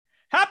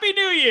Happy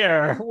New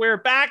Year! We're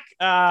back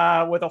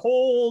with a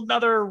whole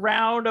nother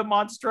round of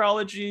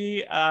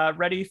Monsterology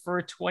ready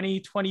for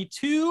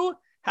 2022.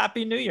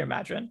 Happy New Year,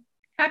 Madron.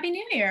 Happy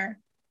New Year.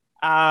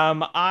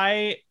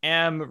 I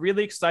am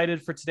really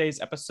excited for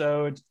today's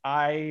episode.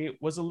 I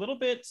was a little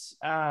bit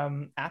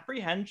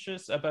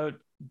apprehensive about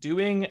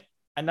doing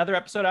another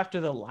episode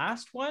after the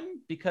last one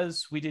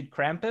because we did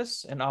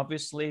Krampus, and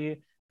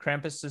obviously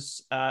Krampus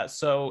is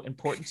so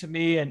important to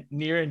me and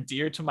near and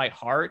dear to my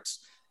heart,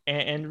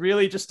 and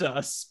really just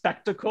a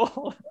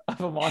spectacle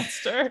of a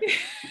monster.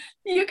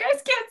 You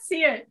guys can't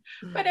see it,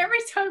 but every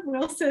time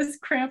Will says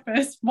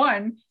Krampus,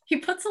 one, he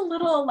puts a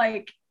little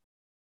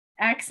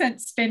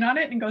accent spin on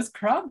it and goes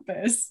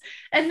Krampus.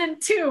 And then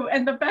two,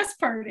 and the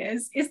best part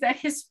is that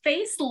his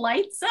face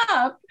lights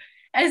up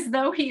as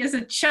though he is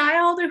a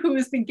child who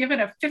has been given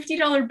a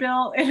 $50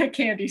 bill in a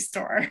candy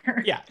store.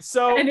 Yeah.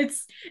 So and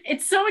it's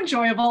so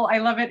enjoyable. I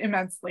love it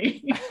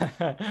immensely.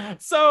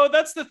 So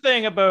that's the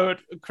thing about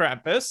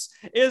Krampus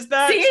is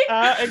that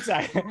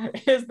exactly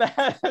is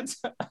that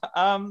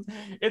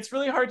it's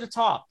really hard to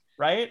top,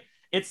 right?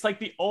 It's like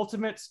the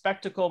ultimate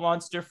spectacle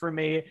monster for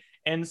me.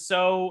 And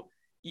so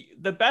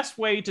the best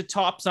way to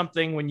top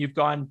something when you've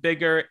gone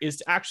bigger is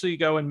to actually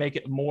go and make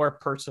it more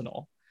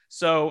personal.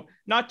 So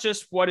not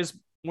just what is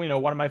one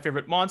of my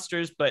favorite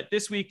monsters, but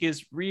this week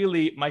is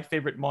really my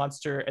favorite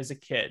monster as a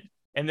kid.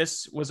 And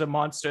this was a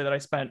monster that I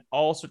spent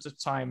all sorts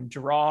of time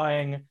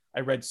drawing. I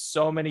read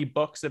so many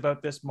books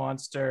about this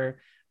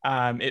monster.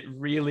 It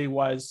really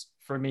was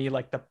for me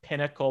like the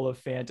pinnacle of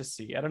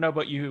fantasy. I don't know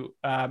about you,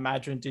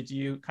 Madron. Did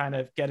you kind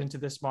of get into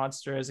this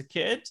monster as a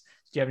kid?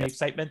 Do you have any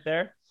excitement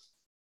there?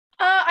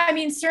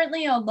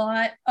 Certainly a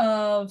lot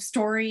of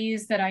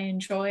stories that I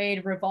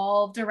enjoyed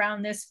revolved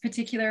around this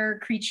particular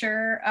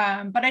creature,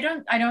 but I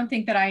don't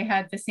think that I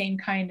had the same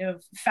kind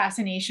of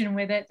fascination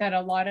with it that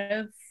a lot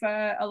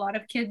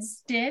of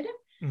kids did.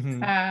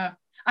 Mm-hmm.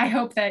 I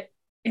hope that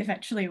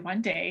eventually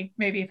one day,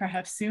 maybe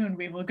perhaps soon,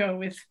 we will go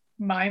with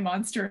my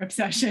monster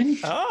obsession.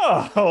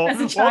 Oh, as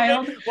a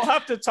child. We'll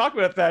have to talk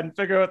about that and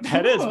figure out what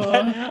that is.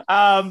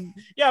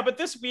 But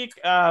this week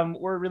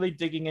we're really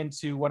digging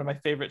into one of my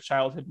favorite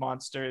childhood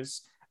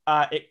monsters.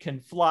 It can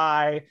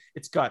fly.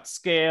 It's got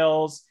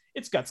scales.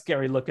 It's got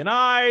scary looking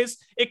eyes.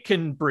 It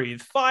can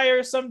breathe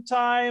fire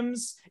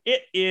sometimes.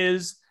 It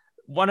is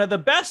one of the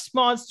best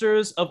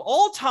monsters of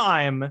all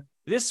time.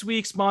 This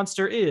week's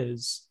monster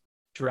is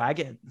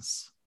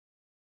dragons.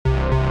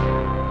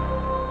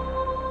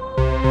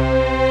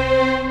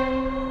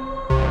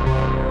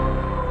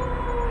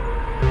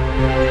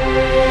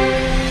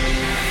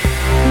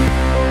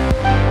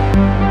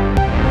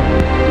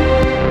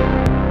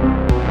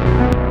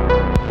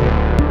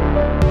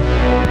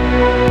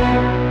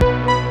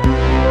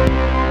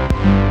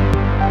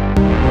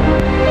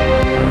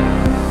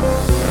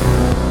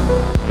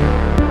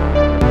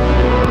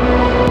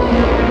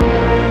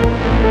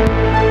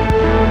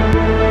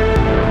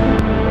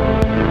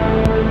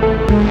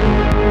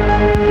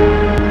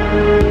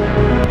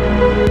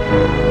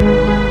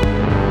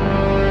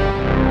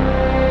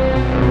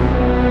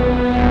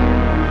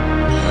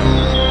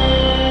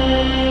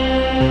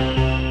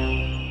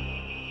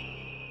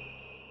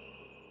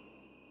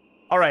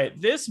 All right,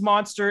 this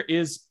monster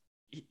is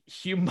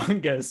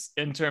humongous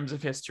in terms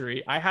of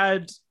history. I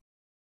had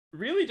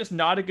really just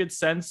not a good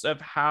sense of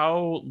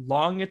how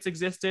long it's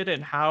existed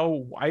and how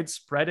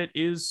widespread it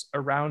is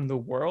around the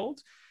world.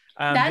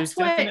 That's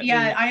what, definitely...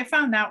 yeah, I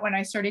found that when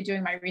I started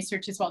doing my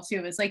research as well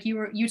too. It's like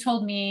you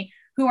told me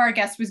who our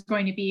guest was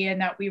going to be and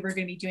that we were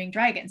going to be doing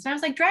dragons. And I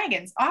was like,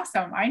 dragons,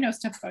 awesome. I know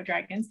stuff about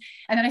dragons.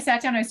 And then I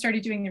sat down and I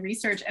started doing the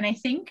research. And I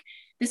think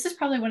this is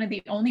probably one of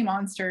the only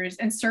monsters,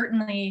 and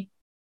certainly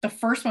the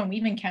first one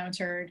we've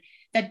encountered,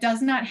 that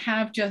does not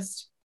have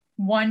just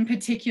one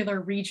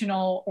particular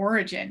regional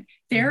origin.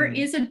 There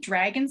is a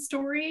dragon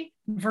story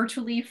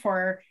virtually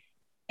for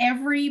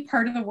every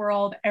part of the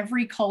world,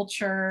 every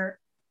culture,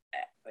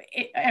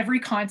 every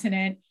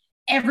continent.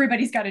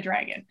 Everybody's got a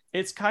dragon.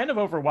 It's kind of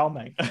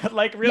overwhelming.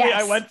 Like, really,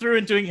 yes. I went through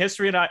and doing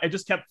history, and I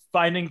just kept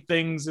finding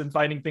things and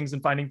finding things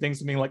and finding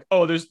things and being like,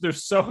 oh,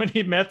 there's so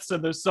many myths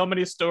and there's so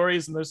many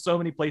stories and there's so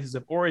many places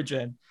of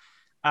origin.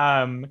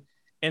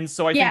 And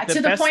so I think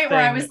to the point where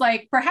I was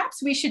like,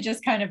 perhaps we should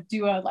just kind of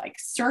do a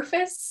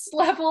surface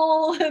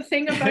level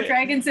thing about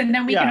dragons, and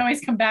then we can always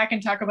come back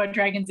and talk about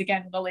dragons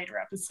again in a later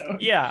episode.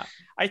 Yeah,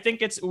 I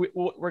think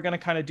we're going to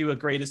kind of do a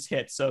greatest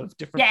hits of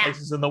different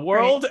places in the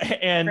world,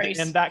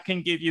 and that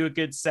can give you a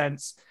good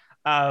sense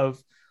of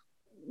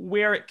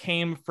where it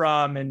came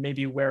from and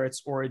maybe where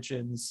its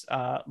origins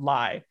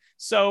lie.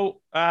 So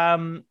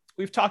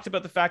we've talked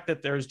about the fact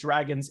that there's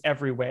dragons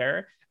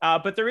everywhere.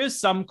 But there is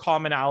some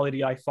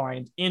commonality I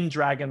find in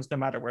dragons, no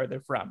matter where they're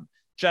from.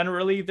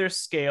 Generally, they're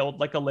scaled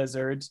like a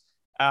lizard.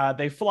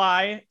 They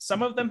fly.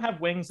 Some of them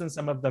have wings and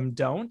some of them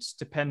don't,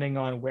 depending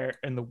on where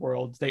in the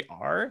world they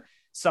are.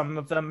 Some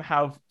of them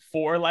have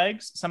 4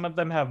 legs. Some of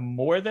them have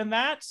more than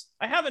that.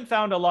 I haven't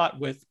found a lot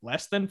with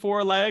less than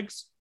 4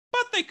 legs,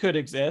 but they could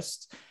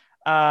exist.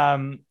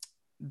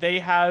 they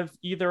have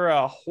either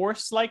a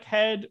horse-like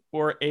head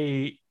or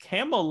a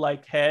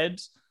camel-like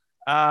head,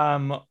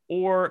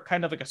 or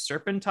kind of like a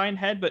serpentine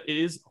head, but it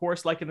is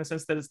horse-like in the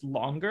sense that it's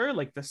longer,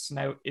 like the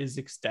snout is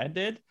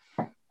extended.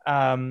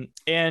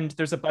 And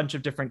there's a bunch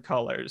of different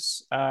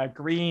colors,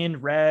 green,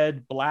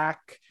 red,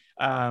 black.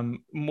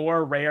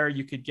 More rare,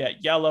 you could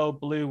get yellow,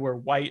 blue, or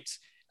white.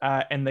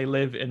 And they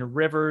live in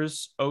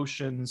rivers,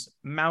 oceans,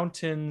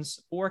 mountains,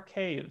 or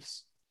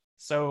caves.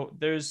 So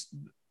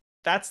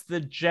that's the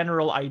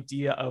general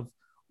idea of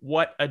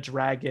what a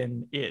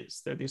dragon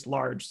is. They're these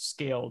large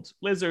scaled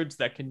lizards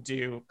that can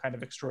do kind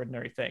of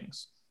extraordinary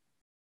things.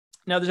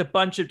 Now, there's a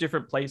bunch of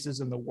different places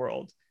in the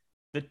world.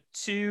 The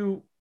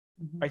two,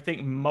 I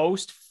think,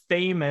 most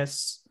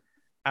famous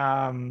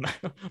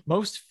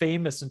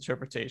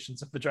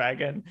interpretations of the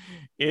dragon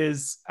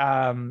is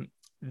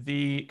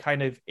the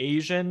kind of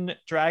Asian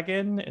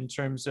dragon in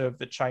terms of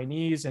the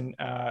Chinese and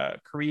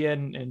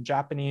Korean and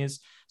Japanese.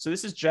 So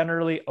this is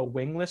generally a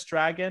wingless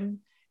dragon,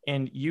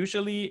 and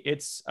usually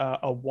it's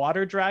a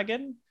water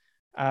dragon.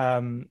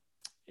 In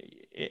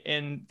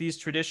these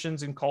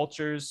traditions and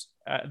cultures,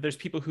 there's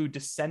people who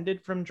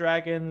descended from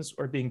dragons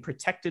or being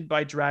protected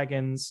by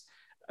dragons.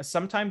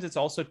 Sometimes it's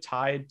also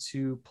tied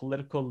to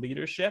political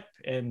leadership,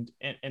 and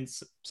in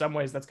some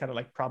ways that's kind of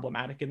like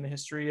problematic in the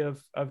history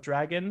of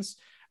dragons.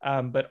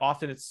 But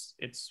often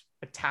it's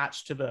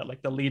attached to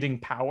the leading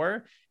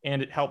power,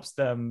 and it helps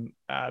them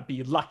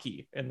be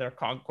lucky in their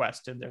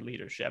conquest and their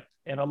leadership.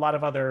 And a lot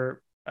of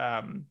other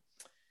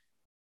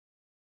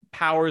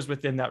powers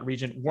within that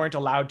region weren't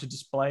allowed to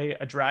display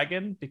a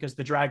dragon because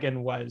the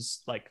dragon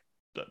was like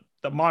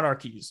the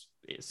monarchy's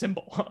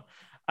symbol.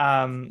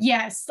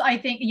 Yes, I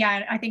think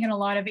in a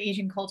lot of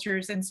Asian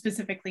cultures, and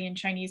specifically in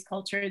Chinese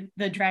culture,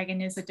 the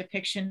dragon is a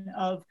depiction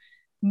of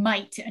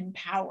might and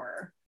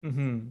power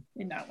in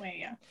that way.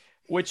 Yeah.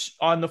 Which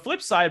on the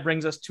flip side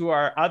brings us to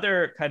our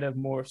other kind of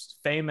most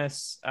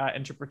famous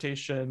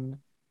interpretation.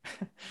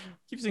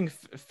 Keep saying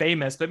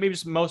famous, but maybe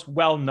just most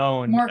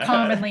well-known, more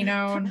commonly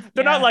known.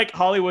 They're not like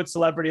Hollywood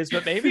celebrities,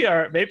 but maybe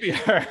our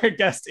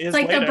guest is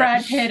like later. The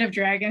Brad Pitt of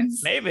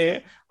dragons.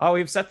 Maybe. Oh,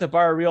 we've set the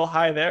bar real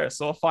high there,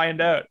 so we'll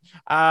find out.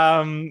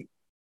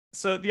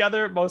 So the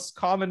other most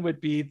common would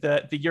be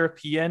the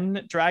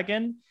European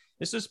dragon.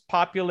 This was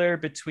popular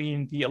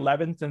between the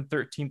 11th and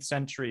 13th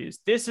centuries.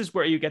 This is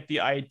where you get the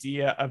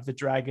idea of the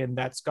dragon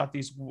that's got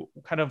these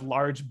kind of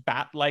large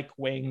bat-like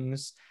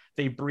wings.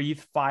 They breathe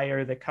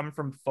fire. They come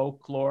from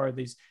folklore,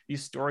 these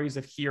stories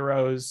of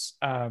heroes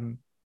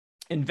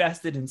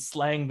invested in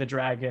slaying the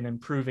dragon and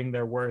proving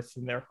their worth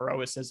and their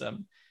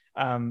heroicism,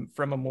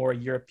 from a more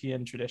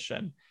European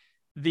tradition.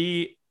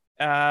 The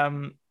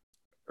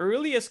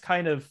earliest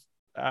kind of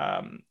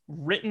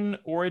written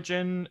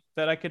origin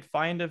that I could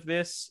find of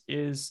this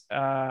is,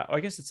 I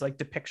guess it's like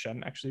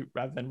depiction actually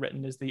rather than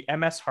written, is the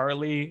MS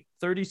Harley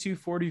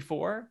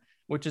 3244,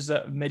 which is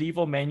a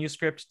medieval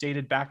manuscript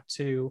dated back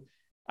to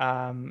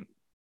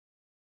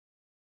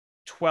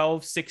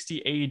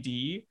 1260 AD,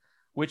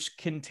 which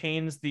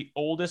contains the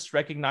oldest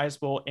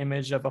recognizable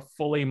image of a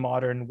fully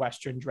modern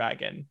Western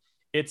dragon.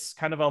 It's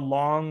kind of a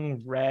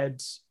long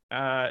red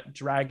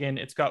dragon.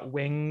 It's got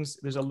wings.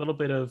 There's a little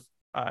bit of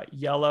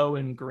yellow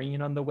and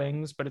green on the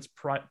wings, but it's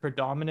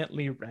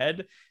predominantly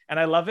red. And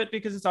I love it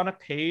because it's on a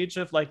page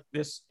of like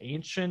this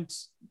ancient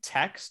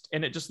text,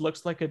 and it just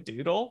looks like a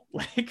doodle.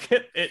 Like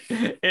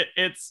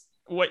it's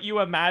what you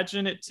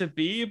imagine it to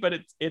be,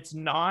 but it's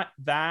not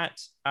that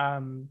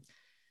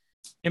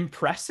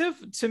impressive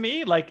to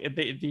me. Like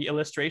the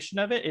illustration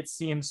of it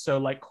seems so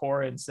like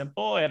core and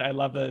simple, and I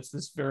love that it's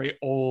this very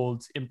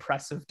old,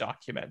 impressive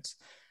document.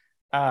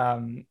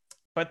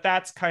 But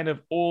that's kind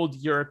of old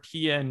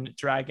European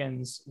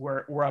dragons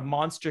were a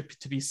monster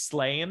to be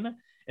slain,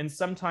 and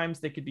sometimes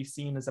they could be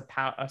seen as a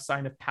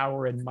sign of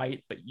power and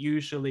might, but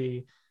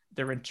usually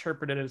they're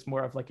interpreted as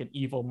more of like an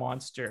evil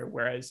monster,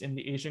 whereas in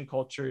the Asian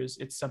cultures,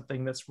 it's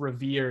something that's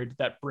revered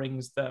that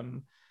brings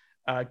them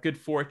good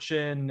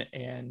fortune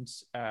and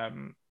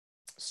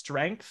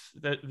strength.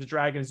 The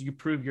dragons, you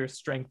prove your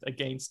strength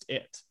against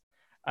it.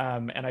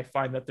 And I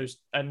find that there's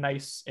a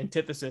nice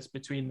antithesis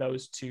between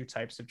those two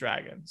types of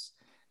dragons.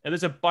 And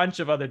there's a bunch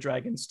of other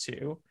dragons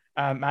too.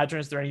 Madron,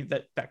 is there any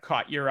that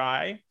caught your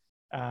eye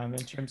in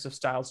terms of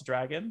styles of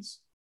dragons?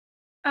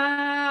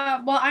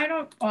 Well, I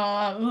don't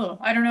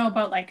know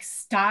about like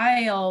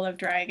style of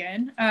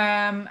dragon.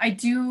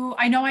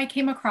 I know I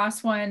came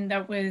across one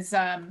that was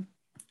an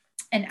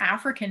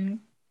African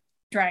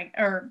dragon,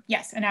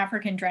 an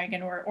African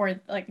dragon,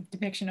 or like a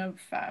depiction of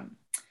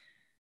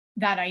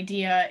that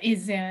idea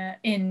is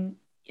in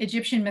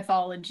Egyptian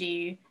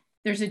mythology.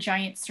 There's a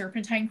giant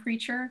serpentine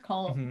creature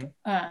called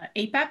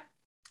Apep.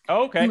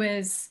 Oh, okay.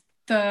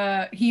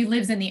 He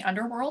lives in the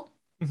underworld,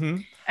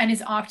 and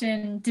is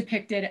often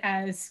depicted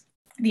as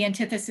the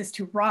antithesis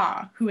to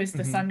Ra, who is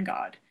the sun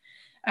god.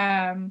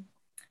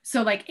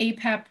 So like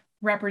Apep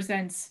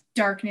represents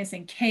darkness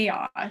and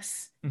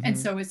chaos, and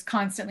so is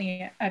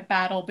constantly a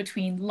battle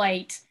between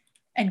light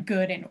and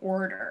good and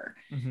order.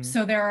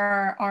 So there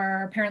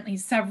are apparently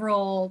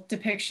several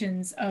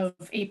depictions of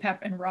Apep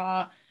and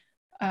Ra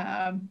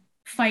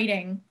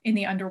fighting in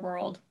the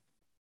underworld.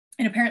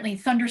 And apparently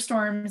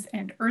thunderstorms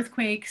and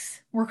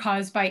earthquakes were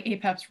caused by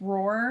Apep's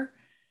roar.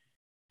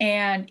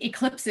 And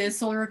eclipses,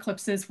 solar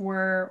eclipses,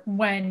 were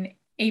when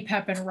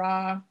Apep and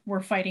Ra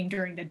were fighting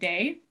during the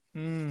day,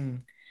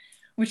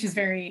 which is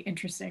very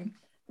interesting.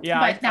 Yeah,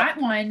 but that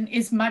one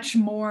is much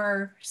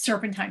more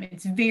serpentine.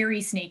 It's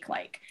very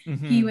snake-like.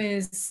 Mm-hmm. He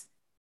was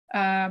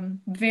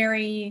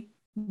very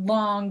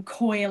long,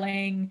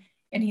 coiling,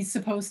 and he's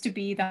supposed to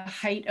be the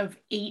height of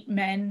 8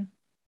 men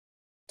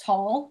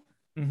tall,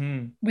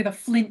 with a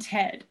flint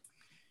head.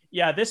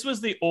 Yeah, this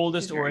was the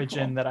oldest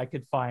origin that I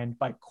could find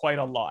by quite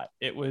a lot.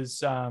 It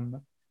was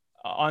on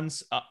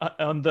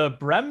the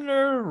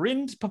Bremner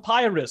Rind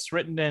Papyrus,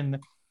 written in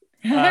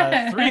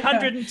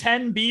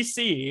 310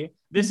 BC.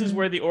 This is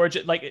where the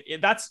origin, like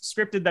that's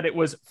scripted that it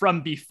was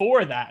from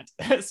before that.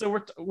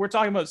 So we're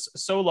talking about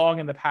so long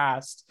in the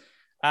past.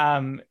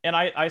 And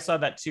I saw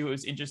that too. It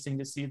was interesting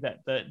to see that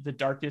the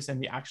darkness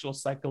and the actual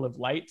cycle of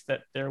light,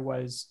 that there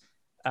was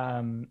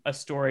a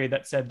story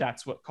that said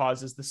that's what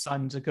causes the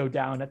sun to go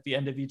down at the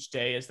end of each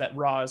day, is that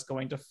Ra is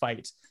going to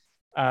fight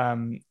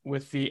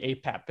with the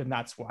Apep, and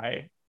that's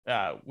why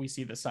we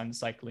see the sun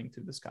cycling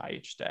through the sky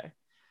each day.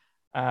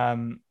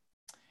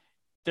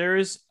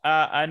 There's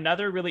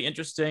another really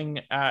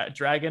interesting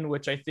dragon,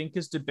 which I think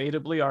is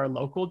debatably our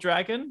local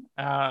dragon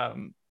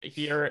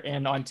here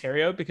in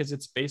Ontario, because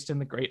it's based in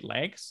the Great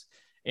Lakes.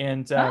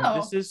 And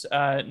this is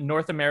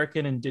North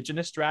American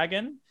indigenous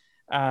dragon.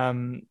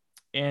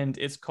 And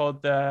it's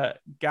called the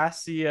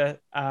Gasyendiatha,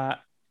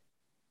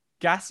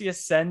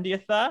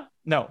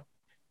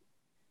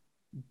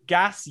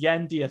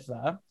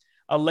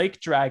 a lake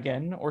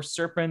dragon or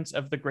serpent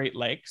of the Great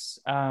Lakes,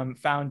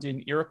 found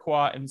in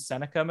Iroquois and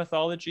Seneca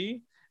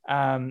mythology.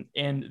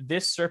 And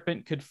this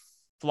serpent could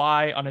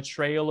fly on a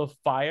trail of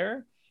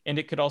fire, and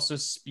it could also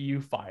spew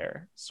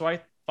fire. So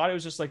I thought it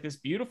was just like this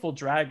beautiful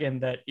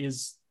dragon that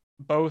is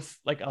both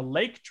like a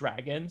lake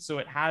dragon, so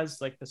it has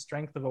like the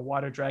strength of a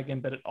water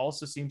dragon, but it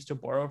also seems to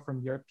borrow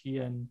from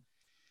European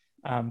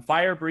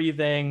fire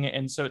breathing,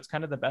 and so it's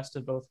kind of the best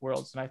of both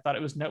worlds. And I thought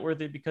it was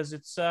noteworthy because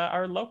it's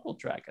our local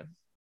dragon.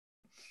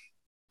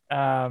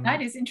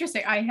 That is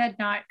interesting. I had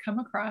not come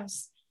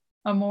across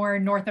a more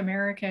North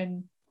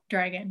American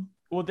dragon.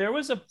 Well, there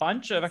was a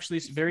bunch of actually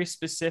very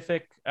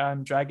specific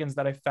dragons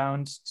that I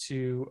found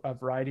to a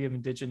variety of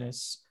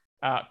indigenous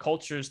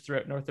cultures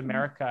throughout North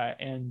America,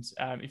 and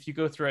if you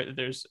go through it,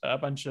 there's a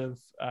bunch of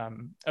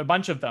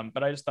them.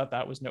 But I just thought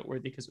that was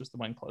noteworthy because it was the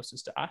one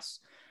closest to us.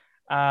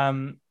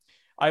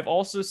 I've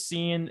also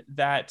seen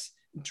that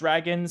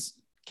dragons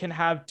can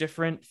have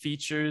different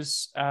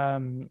features,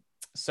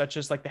 such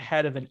as like the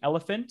head of an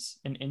elephant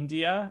in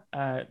India.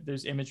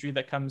 There's imagery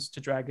that comes to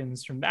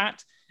dragons from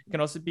that. It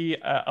can also be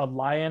a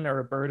lion or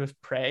a bird of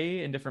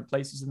prey in different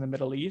places in the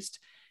Middle East.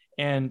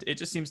 And it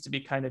just seems to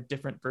be kind of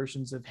different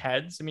versions of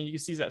heads. I mean, you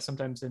see that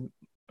sometimes in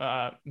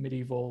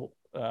medieval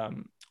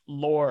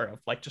lore of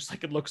like, just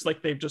like, it looks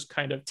like they've just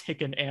kind of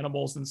taken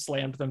animals and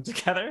slammed them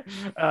together.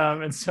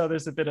 And so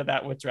there's a bit of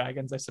that with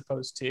dragons, I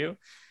suppose, too.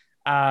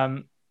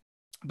 But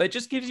it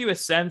just gives you a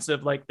sense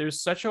of like,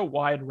 there's such a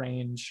wide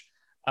range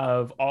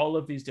of all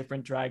of these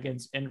different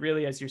dragons. And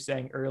really, as you're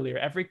saying earlier,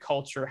 every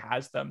culture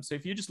has them. So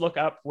if you just look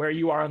up where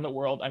you are in the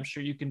world, I'm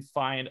sure you can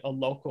find a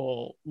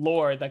local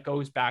lore that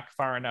goes back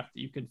far enough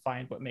that you can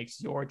find what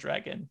makes your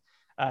dragon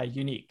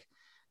unique.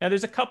 Now,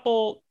 there's a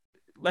couple,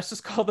 let's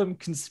just call them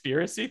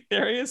conspiracy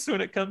theories when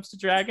it comes to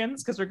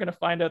dragons, because we're going to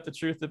find out the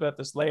truth about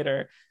this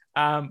later.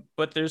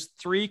 But there's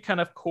 3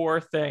 kind of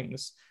core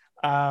things.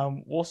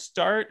 We'll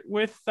start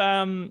with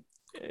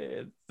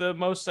the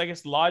most, I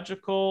guess,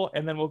 logical,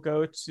 and then we'll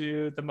go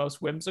to the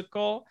most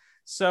whimsical.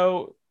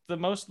 So the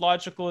most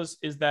logical is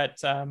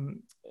that a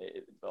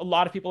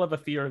lot of people have a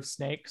fear of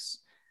snakes,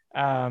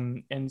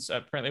 and so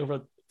apparently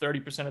over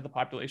 30% of the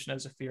population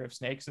has a fear of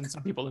snakes, and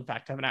some people in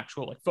fact have an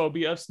actual like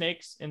phobia of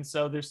snakes. And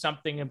so there's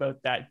something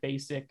about that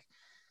basic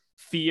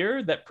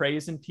fear that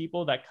preys in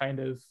people, that kind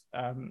of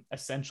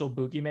essential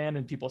boogeyman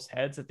in people's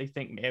heads that they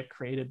think may have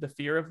created the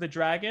fear of the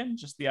dragon.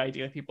 Just the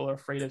idea that people are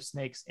afraid of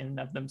snakes in and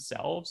of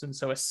themselves, and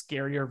so a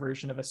scarier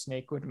version of a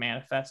snake would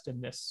manifest in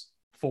this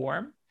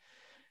form.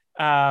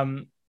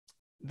 The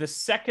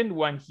second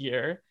one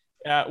here,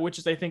 which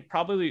is I think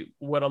probably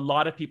what a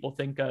lot of people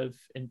think of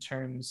in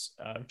terms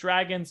of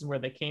dragons and where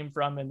they came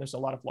from, and there's a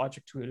lot of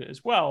logic to it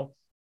as well,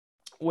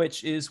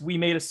 which is we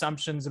made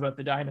assumptions about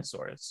the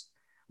dinosaurs.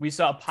 We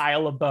saw a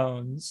pile of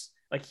bones,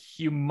 like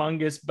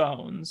humongous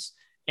bones,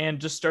 and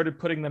just started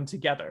putting them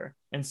together.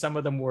 And some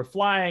of them were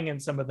flying,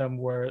 and some of them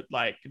were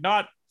like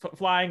not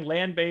flying,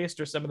 land-based,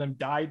 or some of them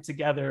died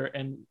together.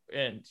 And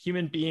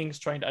human beings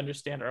trying to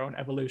understand our own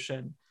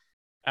evolution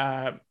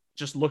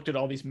just looked at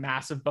all these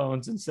massive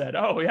bones and said,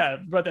 oh yeah,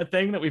 but the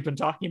thing that we've been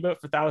talking about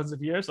for thousands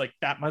of years, like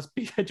that must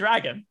be a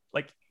dragon.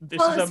 Like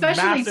this is a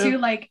massive too,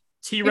 like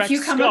T-Rex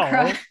skull.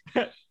 Across...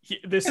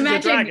 This is a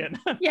dragon.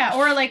 Yeah,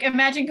 or like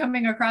imagine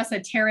coming across a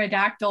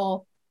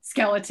pterodactyl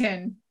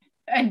skeleton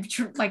and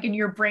like in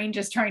your brain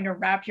just trying to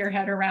wrap your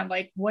head around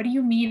like, what do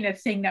you mean a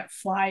thing that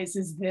flies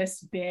is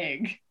this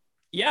big?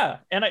 Yeah,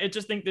 and I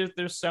just think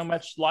there's so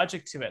much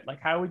logic to it. Like,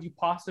 how would you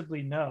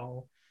possibly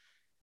know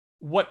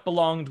what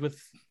belonged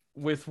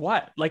with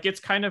what? Like,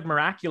 it's kind of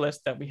miraculous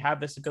that we have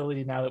this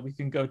ability now that we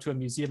can go to a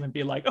museum and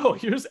be like, oh,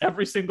 here's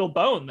every single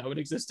bone that would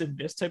exist in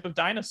this type of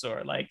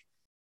dinosaur. Like,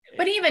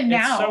 but even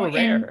now, so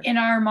in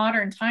our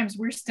modern times,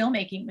 we're still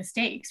making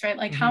mistakes, right?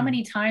 Like, how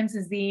many times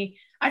is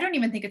I don't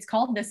even think it's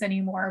called this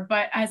anymore,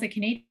 but as a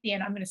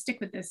Canadian, I'm going to stick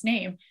with this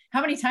name.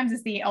 How many times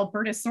has the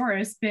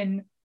Albertosaurus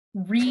been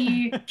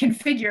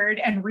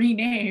reconfigured and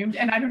renamed,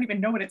 and I don't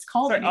even know what it's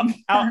called anymore?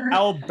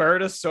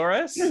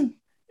 Albertosaurus?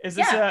 Is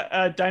this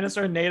a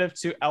dinosaur native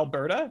to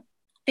Alberta?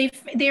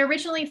 They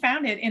originally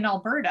found it in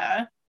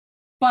Alberta,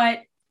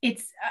 but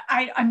it's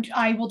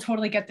I will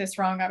totally get this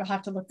wrong. I will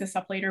have to look this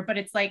up later, but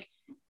it's like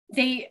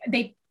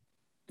they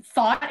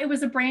thought it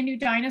was a brand new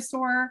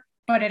dinosaur,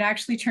 but it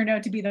actually turned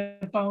out to be the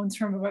bones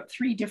from about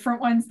 3 different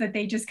ones that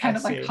they just kind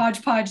of like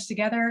hodgepodge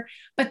together.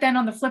 But then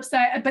on the flip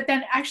side, but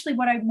then actually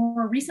what I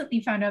more recently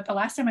found out the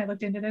last time I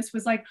looked into this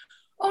was like,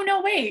 oh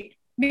no, wait,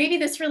 maybe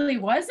this really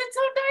was its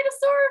own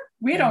dinosaur.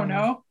 We don't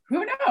know.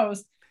 Who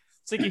knows?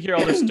 It's like you hear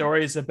all the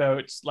stories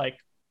about like,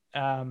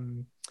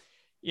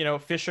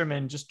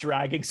 fishermen just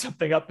dragging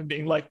something up and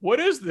being like, what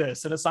is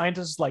this? And a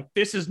scientist is like,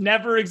 this has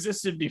never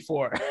existed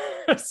before.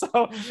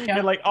 So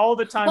like all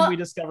the time we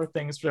discover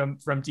things from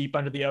deep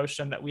under the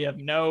ocean that we have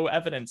no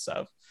evidence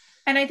of.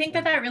 And I think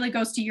that really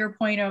goes to your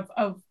point of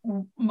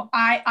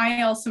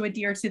I also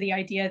adhere to the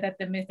idea that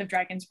the myth of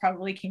dragons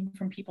probably came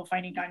from people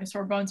finding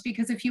dinosaur bones,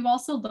 because if you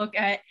also look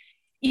at,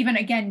 even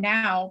again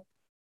now,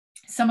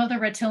 some of the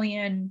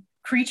reptilian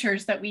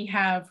creatures that we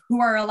have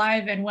who are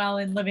alive and well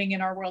and living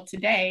in our world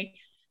today,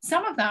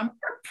 some of them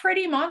are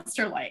pretty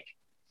monster-like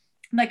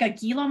a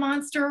Gila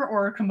monster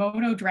or a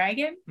Komodo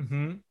dragon.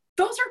 Mm-hmm.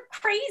 Those are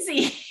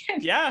crazy.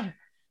 Yeah.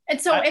 And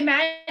so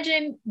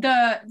imagine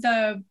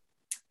the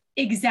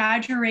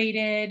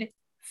exaggerated,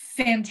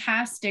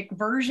 fantastic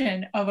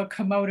version of a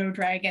Komodo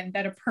dragon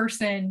that a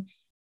person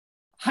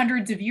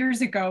hundreds of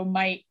years ago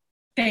might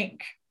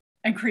think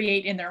and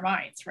create in their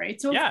minds, right?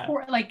 So of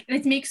course, like,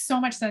 it makes so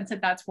much sense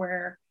that that's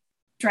where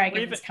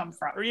dragons come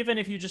from. Or even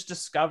if you just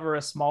discover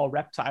a small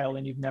reptile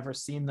and you've never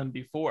seen them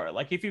before,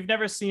 like if you've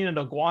never seen an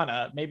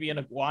iguana, maybe an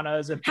iguana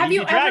is a baby Have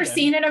you dragon. ever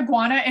seen an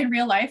iguana in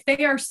real life?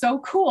 They are so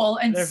cool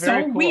and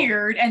so cool.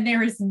 Weird, and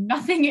there is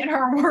nothing in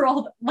our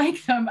world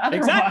like them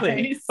otherwise.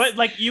 Exactly. But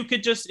like, you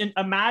could just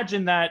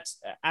imagine that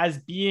as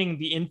being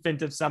the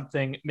infant of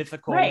something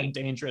mythical and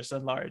dangerous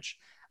and large.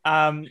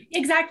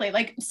 Exactly.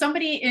 Like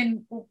somebody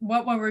in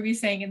what were we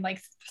saying, in like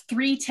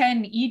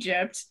 310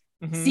 Egypt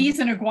sees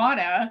an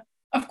iguana.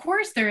 Of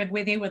course,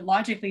 they would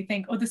logically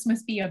think, oh, this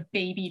must be a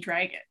baby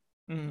dragon.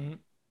 Mm-hmm.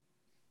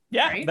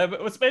 Yeah, right?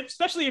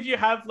 Especially if you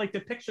have like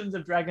depictions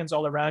of dragons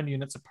all around you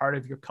and it's a part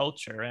of your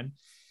culture. And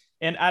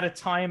at a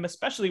time,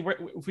 especially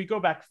if we go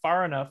back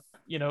far enough,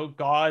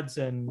 gods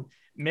and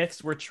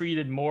myths were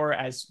treated more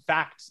as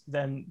facts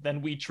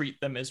than we treat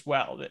them as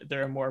well.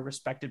 They're a more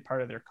respected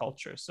part of their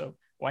culture. So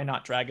why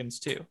not dragons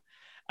too?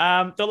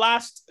 The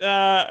last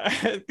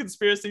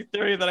conspiracy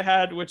theory that I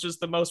had, which is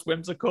the most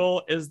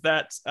whimsical, is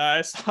that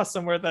I saw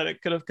somewhere that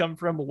it could have come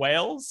from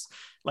whales,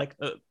 like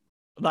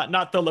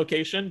not the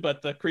location,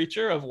 but the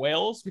creature of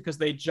whales, because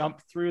they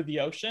jump through the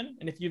ocean.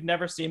 And if you've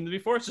never seen them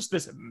before, it's just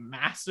this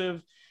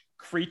massive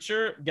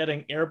creature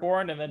getting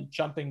airborne and then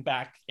jumping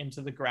back into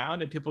the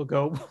ground. And people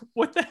go,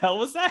 what the hell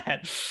was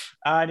that?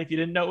 And if you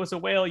didn't know it was a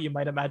whale, you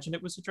might imagine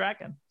it was a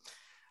dragon.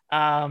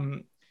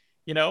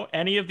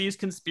 Any of these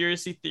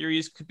conspiracy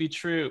theories could be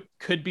true.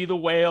 Could be the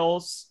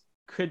whales,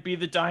 could be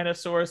the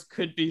dinosaurs,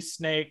 could be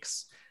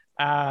snakes.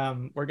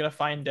 We're going to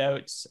find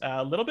out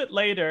a little bit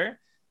later.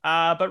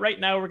 But right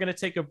now we're going to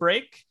take a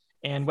break.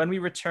 And when we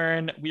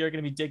return, we are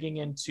going to be digging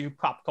into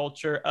pop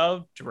culture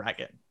of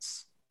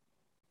dragons.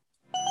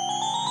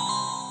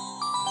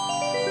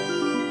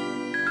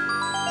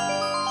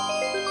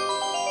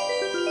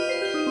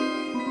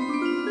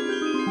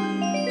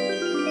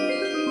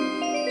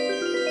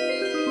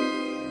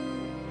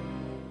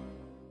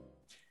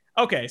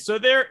 Okay, so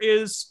there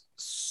is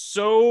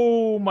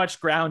so much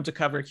ground to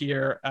cover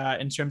here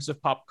in terms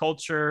of pop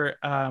culture.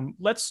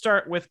 Let's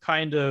start with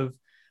kind of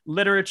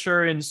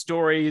literature and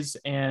stories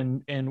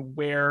and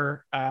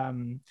where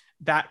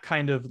that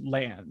kind of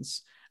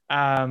lands.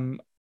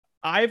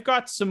 I've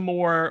got some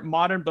more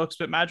modern books,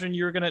 but imagine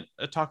you're going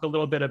to talk a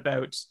little bit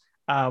about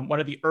one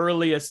of the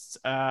earliest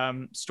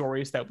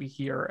stories that we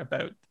hear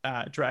about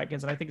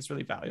dragons. And I think it's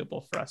really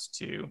valuable for us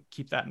to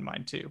keep that in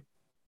mind too.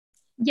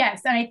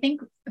 Yes, and I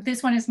think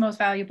this one is most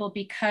valuable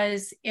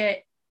because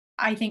it,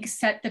 I think,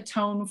 set the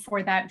tone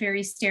for that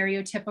very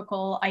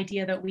stereotypical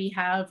idea that we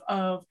have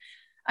of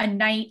a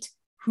knight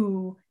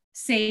who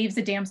saves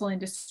a damsel in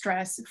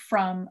distress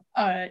from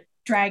a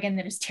dragon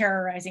that is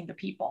terrorizing the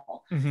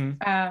people.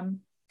 Mm-hmm.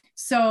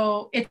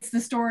 So it's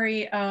the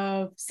story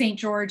of St.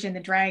 George and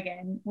the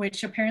Dragon,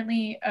 which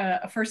apparently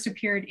first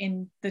appeared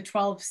in the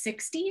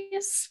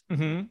 1260s.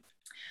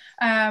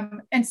 Mm-hmm.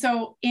 And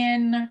so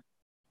in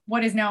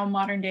what is now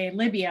modern day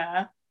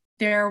Libya,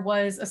 there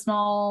was a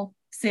small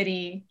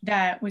city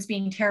that was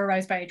being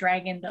terrorized by a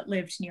dragon that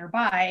lived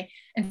nearby.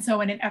 And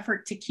so in an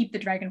effort to keep the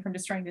dragon from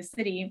destroying the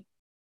city,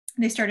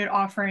 they started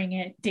offering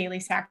it daily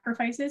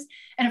sacrifices.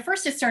 And at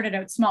first it started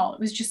out small. It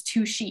was just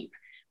 2 sheep.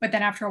 But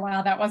then after a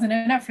while, that wasn't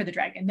enough for the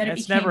dragon. Then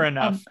it's never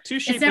enough. 2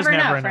 sheep is never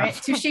enough. Right?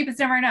 2 sheep is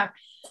never enough.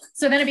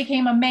 So then it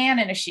became a man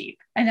and a sheep.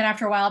 And then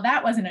after a while,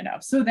 that wasn't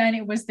enough. So then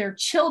it was their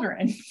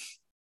children.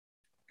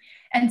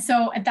 And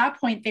so at that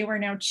point, they were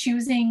now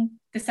choosing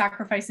the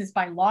sacrifices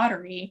by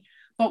lottery.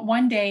 But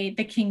one day,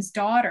 the king's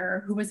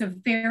daughter, who was a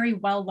very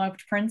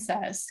well-loved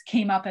princess,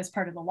 came up as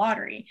part of the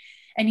lottery.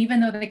 And even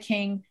though the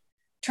king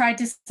tried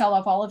to sell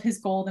off all of his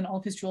gold and all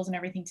of his jewels and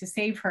everything to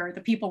save her,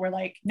 the people were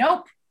like,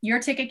 nope, your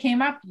ticket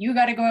came up. You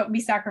got to go out and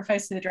be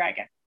sacrificed to the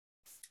dragon.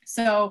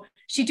 So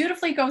she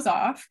dutifully goes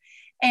off.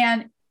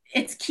 And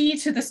it's key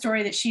to the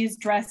story that she is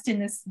dressed in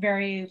this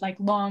very like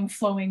long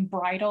flowing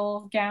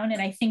bridal gown.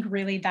 And I think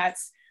really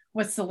that's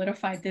what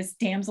solidified this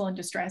damsel in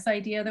distress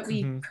idea that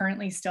we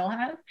currently still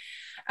have.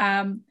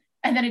 And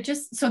then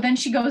so then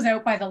she goes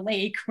out by the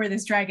lake where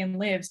this dragon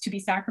lives to be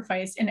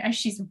sacrificed. And as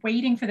she's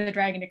waiting for the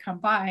dragon to come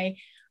by,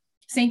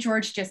 St.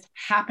 George just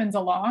happens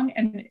along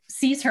and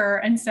sees her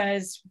and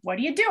says, "What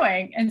are you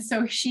doing?" And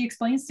so she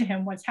explains to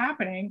him what's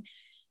happening.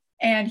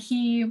 And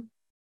he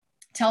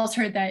tells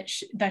her that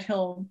that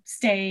he'll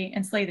stay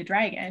and slay the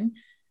dragon.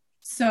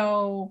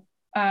 So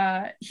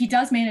he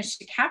does manage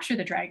to capture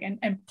the dragon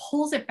and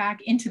pulls it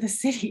back into the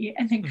city,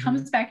 and then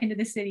comes back into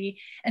the city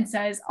and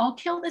says, "I'll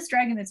kill this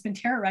dragon that's been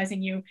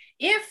terrorizing you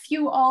if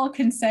you all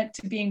consent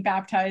to being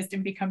baptized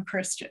and become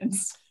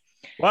Christians."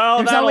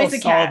 Well, that'll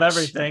solve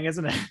everything,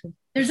 isn't it?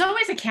 There's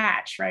always a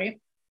catch, right?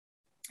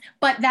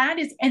 But that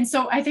is, and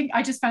so I think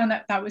I just found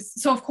that was,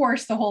 so of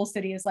course the whole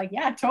city is like,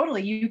 yeah,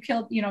 totally. You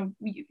killed,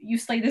 you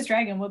slay this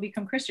dragon, we'll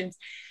become Christians.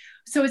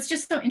 So it's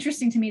just so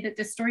interesting to me that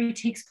this story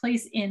takes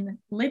place in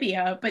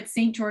Libya, but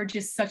St. George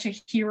is such a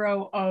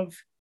hero of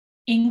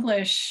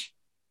English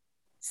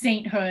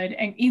sainthood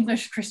and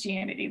English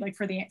Christianity, like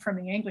from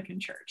the Anglican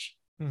Church.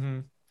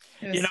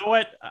 You know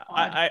what?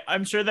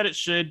 I'm sure that it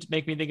should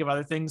make me think of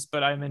other things,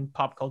 but I'm in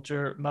pop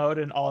culture mode,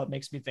 and all it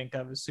makes me think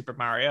of is Super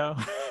Mario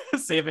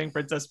saving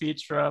Princess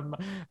Peach from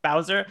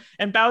Bowser.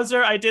 And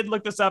Bowser, I did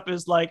look this up,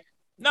 is like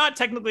not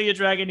technically a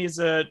dragon. He's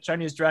a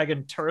Chinese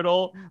dragon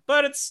turtle,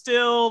 but it's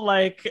still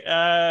like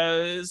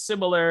a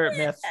similar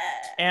myth.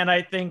 And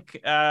I think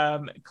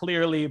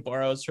clearly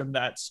borrows from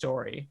that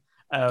story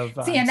of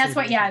and that's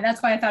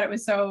why I thought it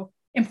was so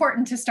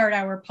important to start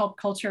our pulp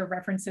culture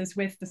references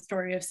with the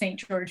story of St.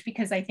 George,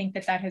 because I think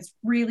that has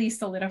really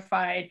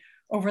solidified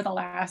over the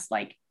last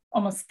like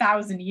almost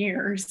 1,000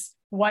 years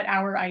what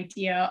our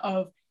idea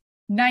of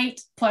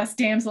knight plus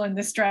damsel in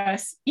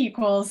distress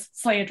equals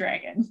slay a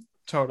dragon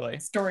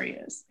story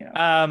is.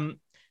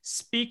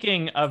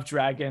 Speaking of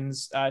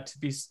dragons to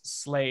be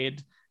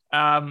slayed,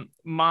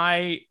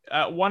 my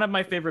one of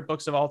my favorite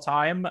books of all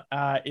time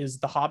is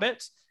The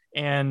Hobbit,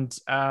 and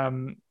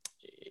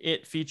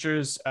it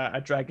features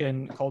a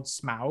dragon called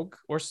Smaug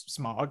or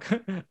Smog,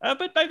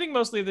 but I think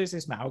mostly they say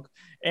Smaug.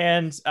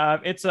 And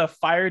it's a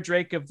fire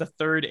drake of the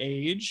Third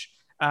Age,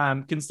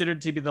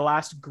 considered to be the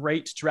last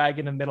great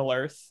dragon of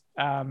Middle-earth.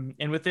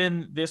 And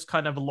within this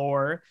kind of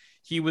lore,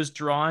 he was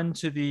drawn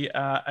to the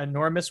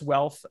enormous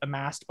wealth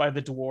amassed by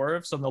the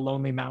dwarves on the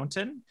Lonely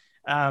Mountain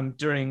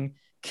during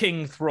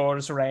King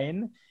Thror's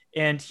reign.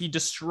 And he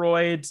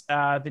destroyed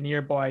the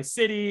nearby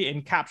city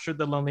and captured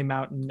the Lonely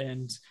Mountain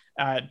and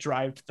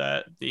drive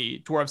the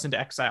dwarves into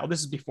exile. This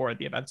is before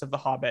the events of The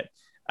Hobbit.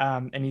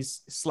 And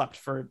he's slept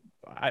for,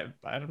 I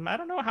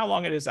don't know how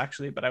long it is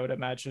actually, but I would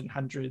imagine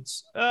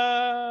hundreds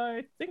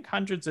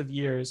of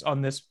years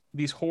on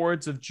these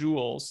hoards of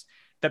jewels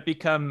that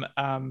become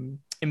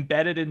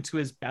embedded into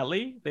his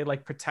belly. They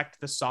like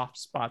protect the soft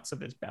spots of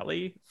his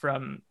belly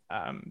from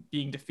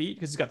being defeated,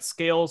 because he's got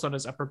scales on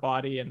his upper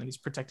body and then he's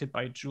protected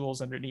by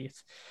jewels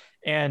underneath.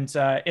 And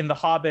in The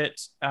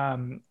Hobbit,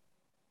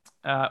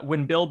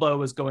 when Bilbo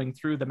was going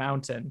through the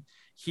mountain,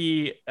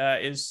 he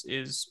has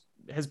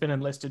been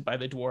enlisted by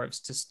the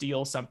dwarves to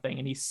steal something,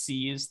 and he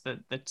sees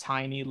the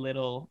tiny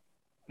little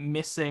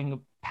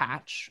missing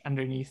patch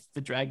underneath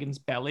the dragon's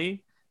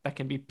belly that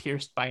can be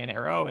pierced by an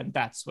arrow, and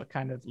that's what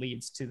kind of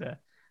leads to the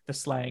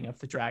slaying of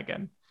the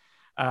dragon.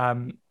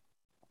 The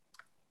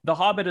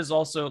Hobbit is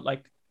also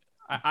like,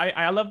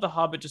 I love The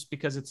Hobbit just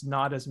because it's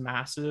not as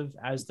massive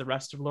as the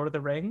rest of Lord of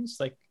the Rings.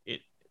 Like the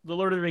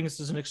Lord of the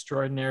Rings is an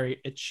extraordinary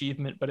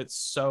achievement, but it's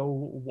so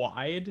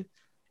wide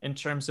in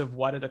terms of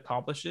what it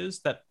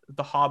accomplishes that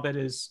The Hobbit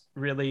is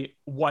really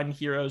one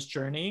hero's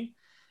journey.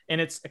 And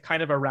it's a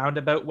kind of a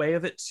roundabout way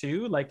of it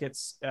too. Like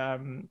it's,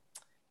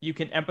 you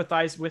can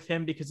empathize with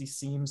him because he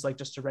seems like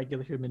just a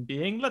regular human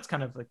being. That's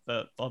kind of like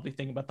the lovely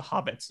thing about the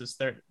Hobbits, is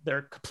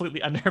they're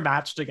completely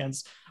undermatched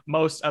against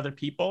most other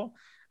people.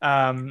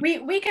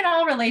 We can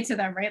all relate to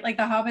them, right? Like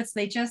the Hobbits,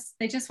 they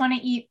just want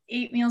to eat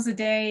 8 meals a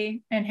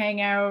day and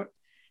hang out.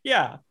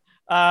 Yeah.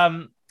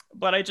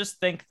 But I just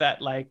think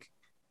that, like,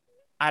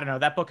 I don't know,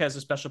 that book has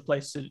a special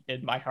place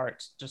in my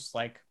heart, just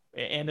like,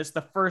 and it's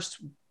the first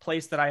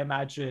place that I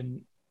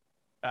imagine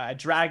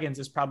dragons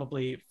is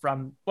probably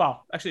from,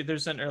 well, actually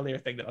there's an earlier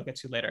thing that I'll get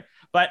to later,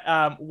 but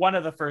one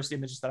of the first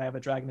images that I have a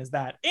dragon is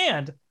that.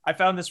 And I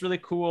found this really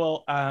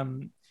cool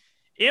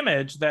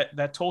image that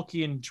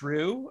Tolkien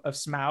drew of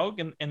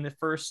Smaug in the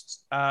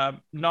first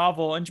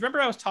novel. And do you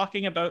remember I was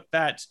talking about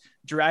that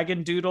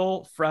dragon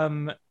doodle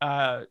from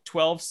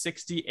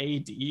 1260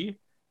 AD?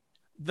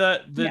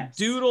 The yes.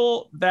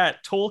 Doodle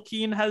that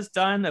Tolkien has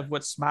done of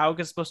what Smaug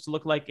is supposed to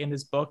look like in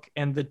his book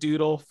and the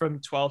doodle from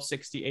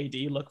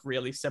 1260 AD look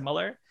really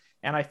similar.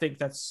 And I think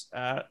that's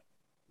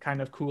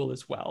kind of cool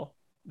as well,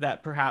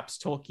 that perhaps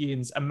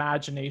Tolkien's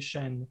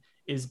imagination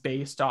is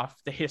based off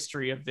the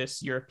history of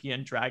this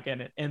European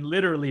dragon and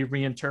literally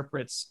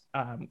reinterprets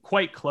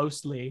quite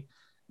closely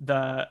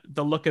the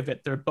look of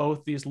it. They're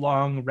both these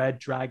long red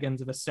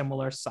dragons of a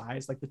similar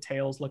size, like the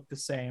tails look the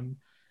same.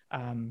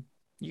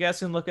 You guys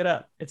can look it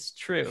up. It's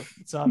true.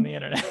 It's on the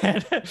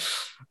internet.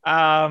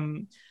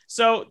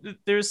 So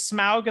there's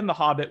Smaug in The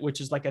Hobbit,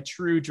 which is like a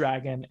true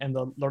dragon in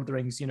the Lord of the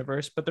Rings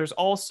universe. But there's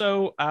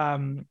also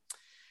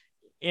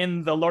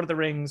in the Lord of the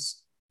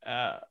Rings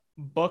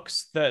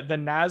books, the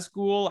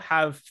Nazgul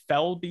have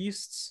fell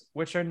beasts,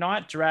 which are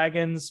not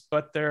dragons,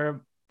 but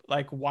they're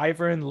like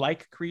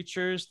wyvern-like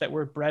creatures that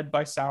were bred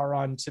by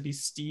Sauron to be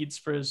steeds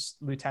for his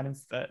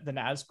lieutenants, the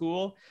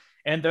Nazgul.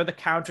 And they're the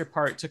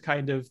counterpart to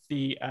kind of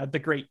the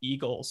great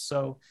eagles.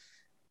 So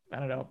I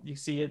don't know, you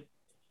see it.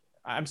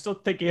 I'm still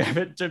thinking of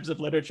it in terms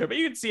of literature, but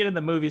you can see it in the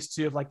movies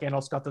too. Of like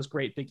Gandalf's got those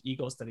great big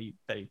eagles that he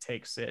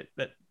takes it.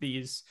 That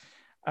these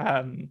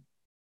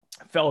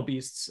fell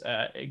beasts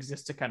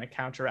exist to kind of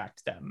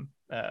counteract them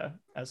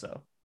as a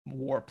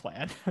war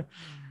plan.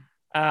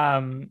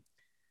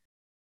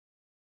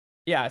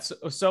 Yeah,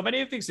 so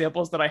many of the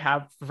examples that I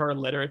have for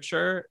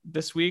literature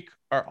this week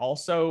are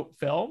also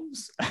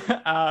films,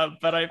 but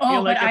I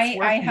feel like it's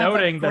worth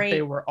noting that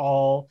they were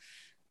all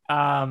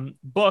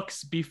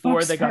books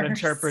before they got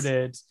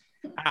interpreted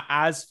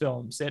as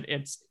films.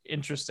 It's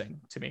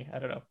interesting to me. I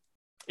don't know.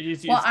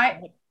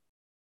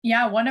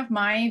 One of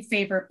my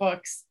favorite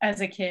books as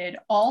a kid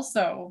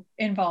also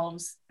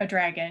involves a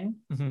dragon.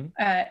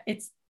 Mm-hmm.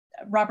 It's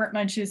Robert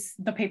Munsch's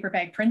The Paper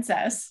Bag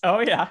Princess.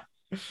 Oh yeah,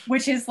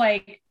 which is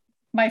like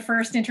my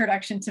first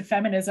introduction to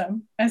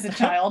feminism as a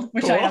child,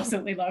 which cool. I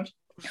absolutely loved.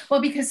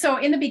 Well, because so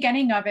in the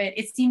beginning of it,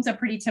 it seems a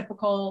pretty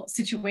typical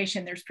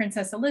situation. There's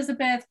Princess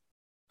Elizabeth.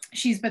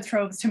 She's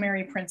betrothed to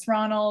marry Prince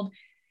Ronald.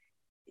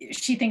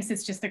 She thinks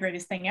it's just the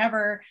greatest thing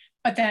ever.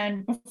 But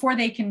then before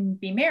they can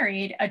be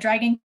married, a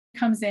dragon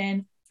comes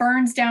in,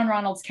 burns down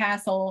Ronald's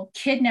castle,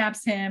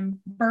 kidnaps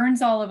him,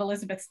 burns all of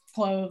Elizabeth's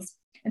clothes.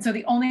 And so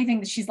the only thing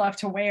that she's left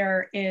to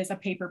wear is a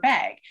paper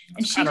bag.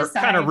 And she decides,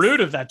 kind of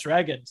rude of that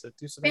dragon to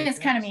do something. It's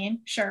kind of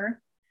mean,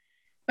 sure.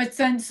 But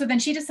then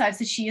she decides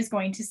that she is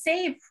going to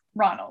save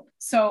Ronald.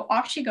 So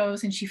off she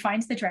goes and she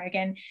finds the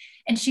dragon,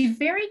 and she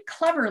very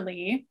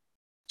cleverly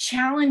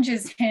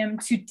challenges him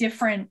to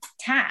different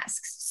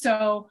tasks.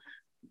 So,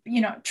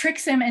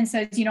 tricks him and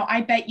says, I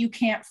bet you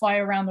can't fly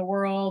around the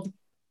world.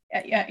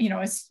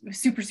 It's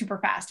super, super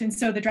fast. And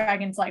so the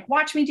dragon's like,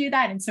 watch me do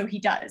that. And so he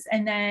does.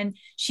 And then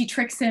she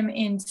tricks him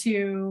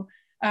into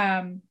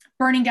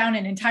burning down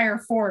an entire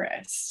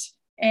forest.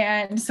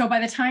 And so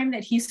by the time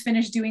that he's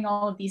finished doing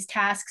all of these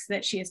tasks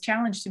that she has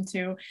challenged him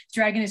to, the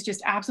dragon is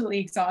just absolutely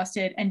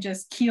exhausted and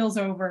just keels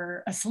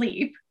over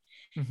asleep.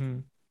 Mm-hmm.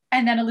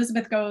 And then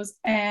Elizabeth goes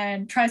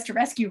and tries to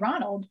rescue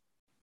Ronald.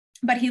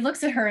 But he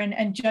looks at her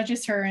and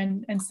judges her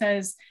and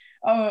says,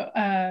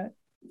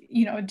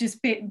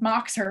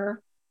 mocks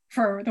her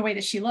for the way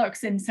that she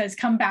looks and says,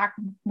 come back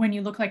when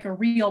you look like a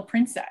real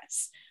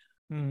princess.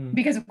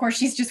 Because of course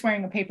she's just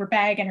wearing a paper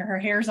bag and her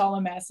hair's all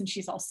a mess and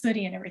she's all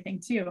sooty and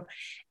everything too.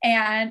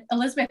 And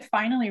Elizabeth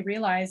finally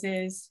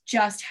realizes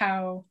just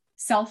how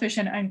selfish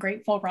and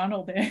ungrateful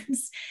Ronald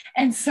is.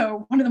 And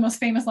so one of the most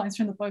famous lines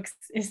from the books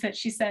is that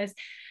she says,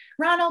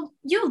 Ronald,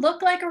 you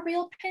look like a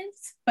real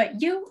prince, but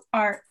you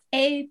are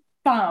a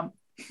bum.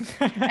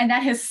 And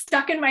that has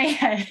stuck in my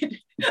head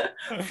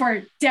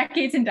for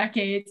decades and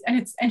decades.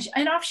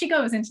 And off she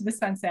goes into the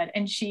sunset,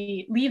 and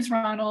she leaves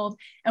Ronald,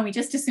 and we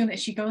just assume that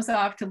she goes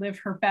off to live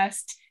her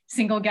best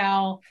single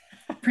gal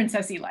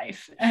princessy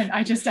life. And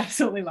I just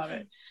absolutely love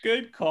it.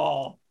 Good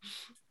call.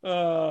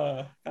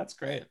 That's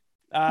great.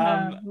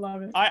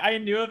 Love it. I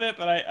knew of it,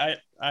 but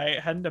I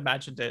hadn't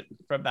imagined it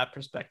from that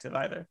perspective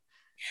either.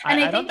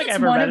 And I don't think it's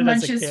one of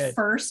Munsch's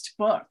first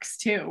books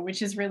too,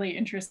 which is really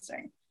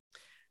interesting.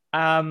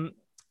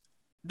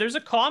 There's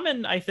a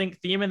common, I think,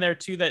 theme in there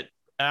too,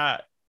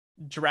 that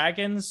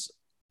dragons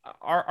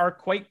are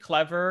quite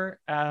clever,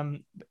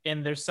 and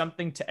there's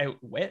something to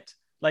outwit.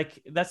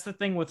 Like that's the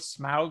thing with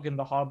Smaug in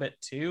The Hobbit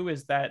too,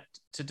 is that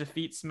to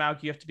defeat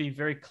Smaug, you have to be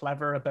very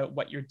clever about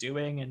what you're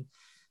doing.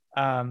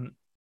 And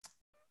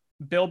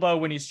Bilbo,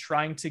 when he's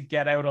trying to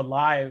get out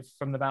alive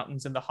from the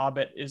mountains in The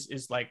Hobbit,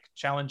 is like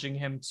challenging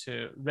him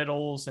to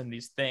riddles and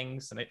these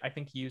things. And I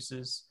think he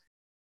uses,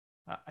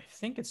 I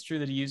think it's true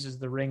that he uses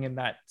the ring in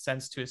that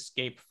sense to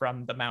escape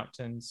from the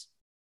mountains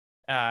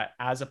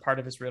as a part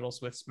of his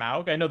riddles with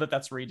Smaug. I know that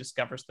that's where he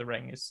discovers the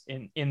ring, is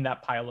in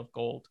that pile of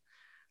gold.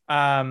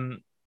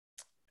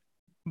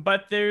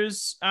 but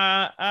there's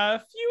a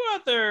few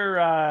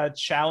other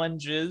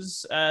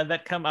challenges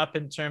that come up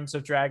in terms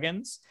of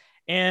dragons.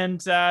 And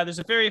there's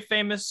a very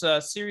famous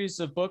series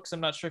of books. I'm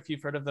not sure if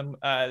you've heard of them.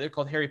 They're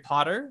called Harry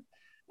Potter.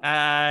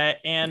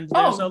 And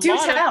there's a do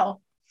lot tell. of,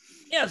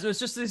 yeah, so it's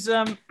just these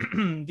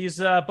these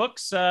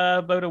books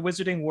about a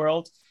wizarding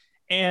world.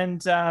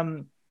 And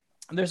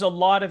there's a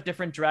lot of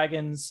different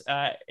dragons.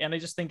 And I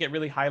just think it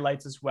really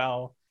highlights as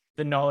well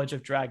the knowledge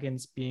of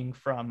dragons being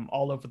from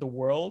all over the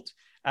world.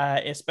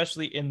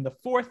 Especially in the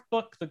fourth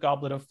book, The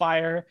Goblet of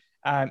Fire,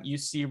 you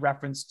see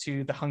reference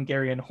to the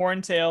Hungarian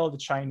horntail, the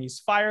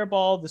Chinese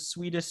fireball, the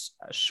Swedish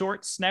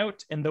short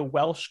snout, and the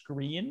Welsh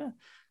green.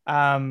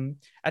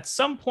 At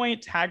some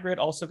point, Hagrid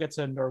also gets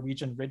a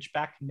Norwegian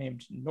ridgeback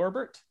named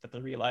Norbert that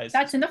they realize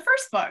that's in the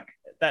first book.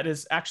 That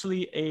is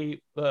actually a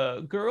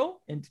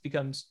girl and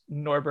becomes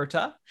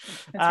Norberta.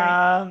 That's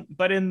right.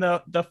 But in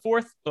the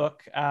fourth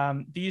book,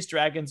 these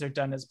dragons are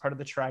done as part of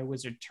the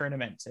Triwizard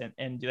Tournament,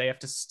 and they have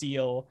to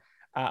steal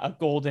a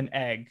golden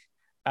egg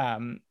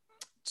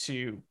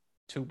to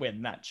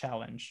win that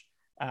challenge.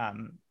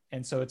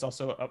 And so it's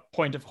also a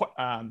point of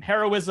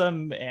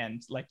heroism,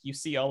 and like you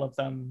see all of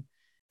them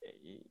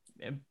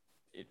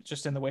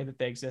just in the way that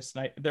they exist.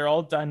 And they're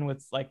all done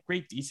with like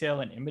great detail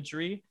and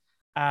imagery.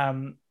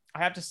 I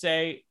have to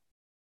say,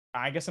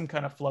 I guess I'm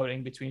kind of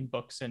floating between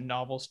books and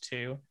novels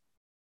too.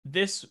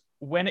 This,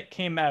 when it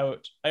came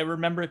out, I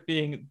remember it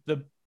being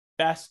the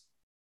best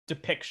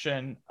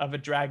depiction of a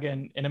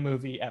dragon in a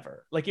movie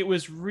ever. Like, it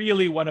was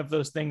really one of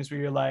those things where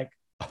you're like,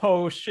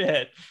 oh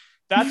shit,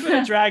 that's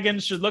what a dragon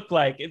should look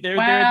like. There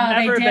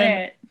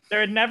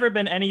had never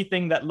been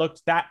anything that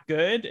looked that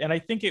good. And I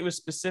think it was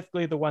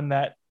specifically the one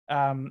that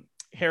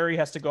Harry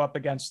has to go up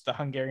against the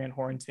Hungarian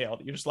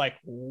horntail. You're just like,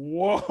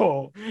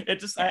 whoa.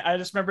 I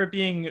just remember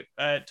being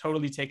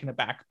totally taken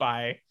aback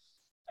by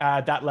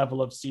that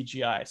level of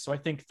CGI. So I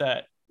think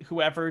that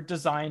whoever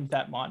designed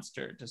that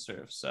monster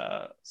deserves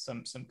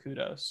some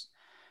kudos.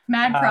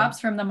 Mad props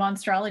from the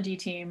Monstrology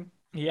team.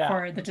 Yeah.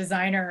 For the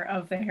designer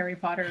of the Harry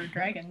Potter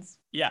dragons.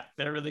 Yeah,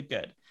 they're really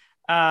good.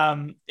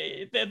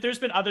 There's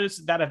been others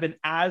that have been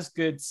as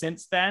good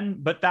since then,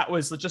 but that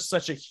was just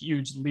such a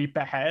huge leap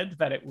ahead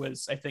that it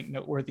was, I think,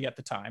 noteworthy at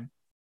the time.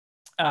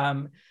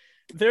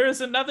 There is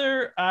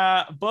another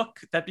book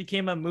that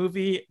became a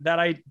movie that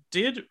I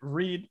did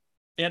read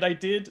and I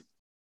did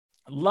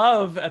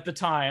love at the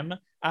time,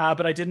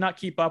 but I did not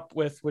keep up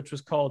with, which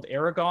was called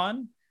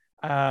Eragon,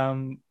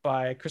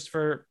 by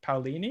Christopher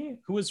Paolini,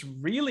 who was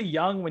really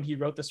young when he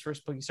wrote this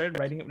first book. He started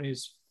writing it when he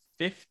was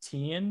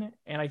 15,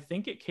 and I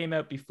think it came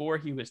out before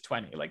he was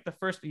 20. Like the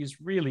first, he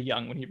was really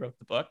young when he wrote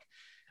the book.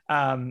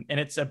 And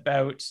it's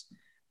about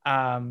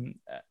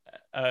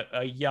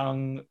a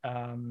young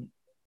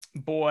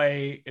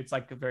boy. It's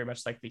like very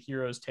much like the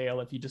hero's tale.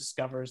 If he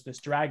discovers this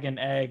dragon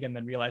egg and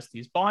then realizes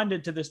he's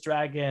bonded to this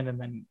dragon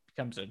and then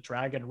becomes a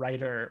dragon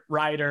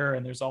rider,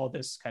 and there's all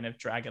this kind of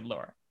dragon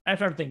lore. I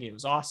remember thinking it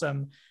was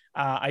awesome.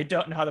 I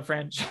don't know how the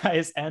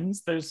franchise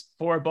ends. There's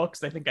 4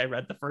 books. I think I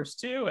read the first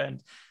 2,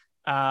 and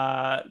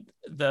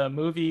the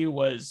movie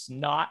was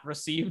not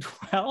received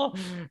well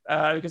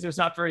because it was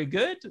not very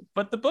good,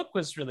 but the book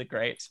was really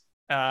great.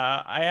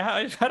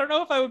 I don't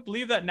know if I would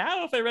believe that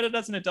now if I read it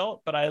as an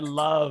adult, but I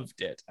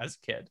loved it as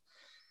a kid.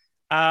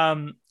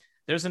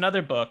 There's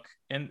another book,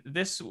 and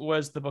this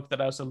was the book that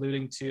I was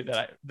alluding to,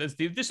 that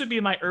this would be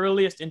my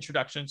earliest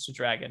introductions to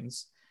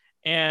dragons,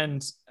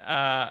 and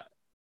I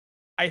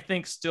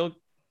think still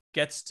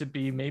gets to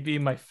be maybe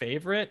my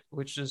favorite,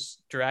 which is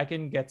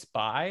Dragon Gets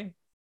By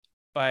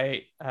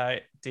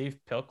Dave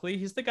Pilkey.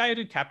 He's the guy who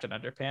did Captain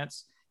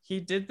Underpants. He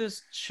did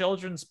this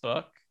children's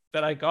book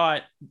that I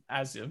got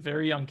as a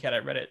very young kid. I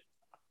read it,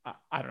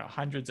 I don't know,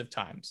 hundreds of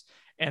times.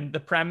 And the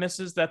premise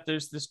is that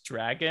there's this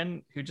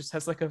dragon who just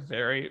has like a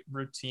very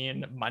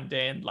routine,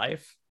 mundane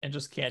life and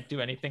just can't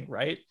do anything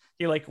right.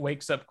 He like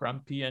wakes up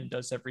grumpy and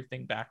does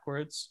everything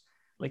backwards.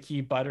 Like he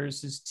butters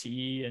his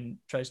tea and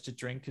tries to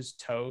drink his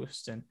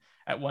toast. And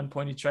at one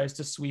point he tries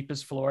to sweep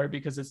his floor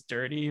because it's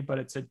dirty, but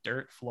it's a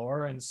dirt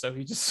floor. And so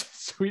he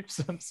just sweeps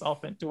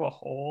himself into a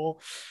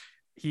hole.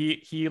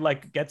 He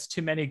like gets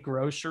too many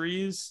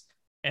groceries,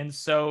 and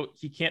so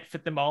he can't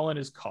fit them all in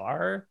his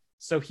car.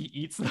 So he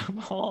eats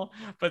them all,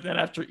 but then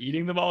after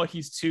eating them all,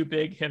 he's too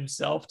big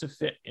himself to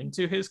fit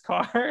into his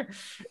car.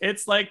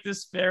 It's like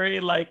this very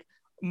like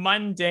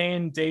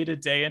mundane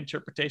day-to-day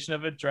interpretation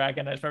of a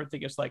dragon. I remember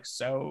thinking it's like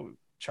so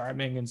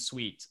charming and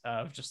sweet,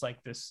 of just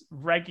like this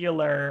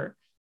regular,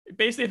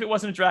 basically if it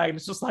wasn't a dragon,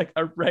 it's just like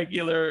a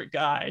regular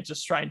guy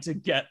just trying to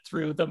get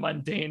through the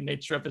mundane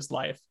nature of his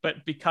life,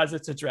 but because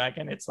it's a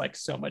dragon, it's like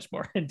so much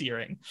more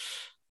endearing.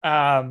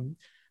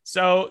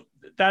 So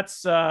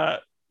that's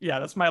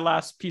that's my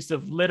last piece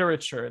of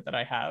literature that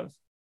I have,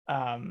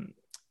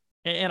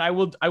 and I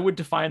would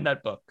define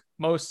that book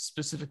most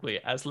specifically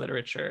as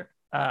literature.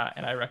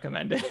 And I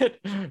recommend it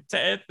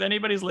to if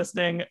anybody's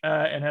listening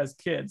and has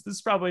kids. This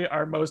is probably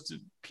our most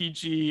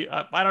PG.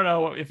 I don't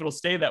know if it'll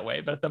stay that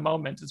way, but at the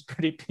moment it's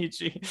pretty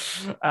PG.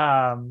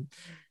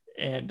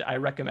 And I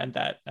recommend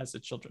that as a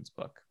children's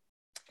book.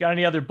 Got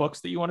any other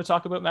books that you want to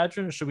talk about,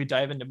 Madron, or should we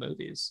dive into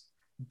movies?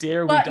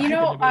 Dare we dive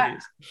into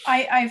movies?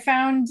 I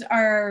found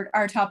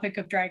our topic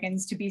of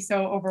dragons to be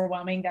so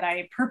overwhelming that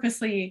I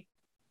purposely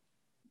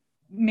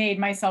made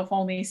myself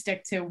only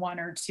stick to one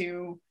or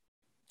two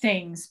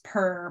things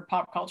per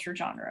pop culture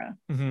genre,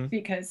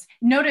 because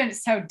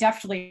notice how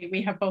deftly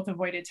we have both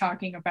avoided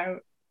talking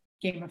about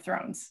Game of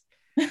Thrones.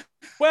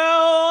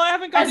 Well, I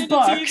haven't gotten into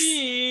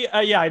TV.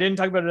 Yeah, I didn't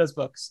talk about it as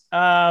books.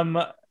 I'm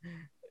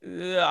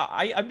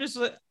just,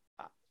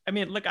 I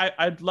mean, look,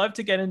 I'd love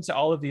to get into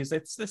all of these.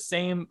 It's the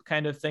same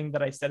kind of thing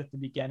that I said at the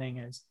beginning,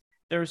 is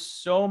there's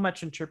so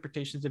much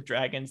interpretations of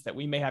dragons that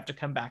we may have to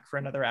come back for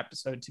another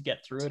episode to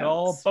get through it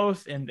all,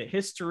 both in the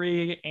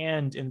history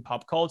and in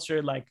pop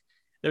culture. Like,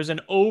 there's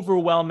an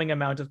overwhelming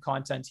amount of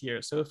content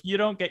here. So if you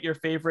don't get your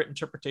favorite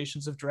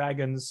interpretations of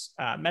dragons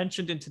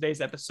mentioned in today's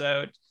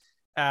episode,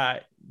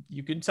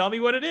 you can tell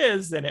me what it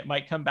is, and it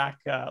might come back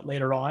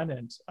later on.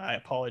 And I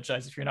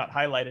apologize if you're not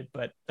highlighted,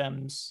 but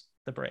them's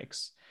the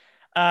breaks.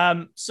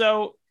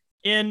 So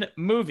in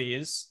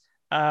movies,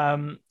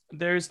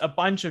 there's a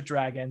bunch of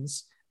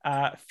dragons.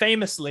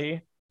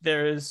 Famously,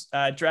 there's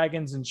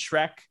dragons in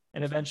Shrek,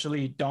 and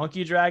eventually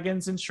donkey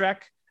dragons in Shrek,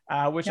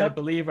 which I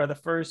believe are the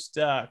first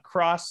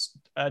cross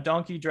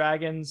donkey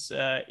dragons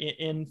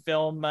in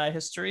film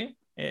history,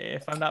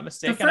 if I'm not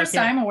mistaken. The first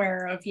I'm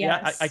aware of,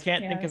 yes. Yeah, I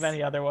can't think of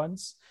any other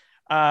ones.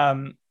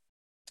 One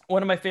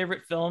of my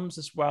favorite films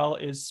as well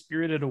is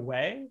Spirited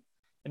Away.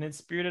 And in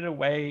Spirited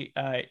Away,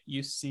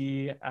 you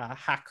see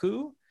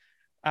Haku,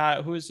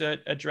 who is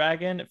a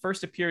dragon. It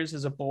first appears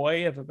as a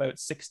boy of about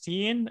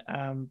 16,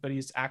 but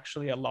he's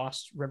actually a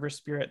lost river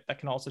spirit that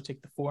can also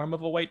take the form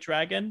of a white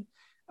dragon.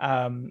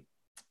 And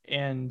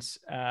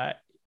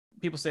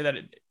people say that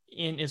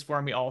in his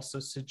form, he also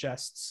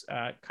suggests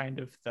kind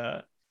of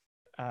the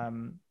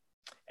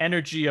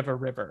energy of a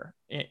river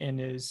in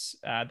his,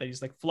 that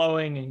he's like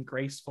flowing and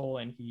graceful,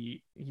 and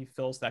he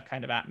fills that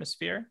kind of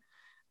atmosphere.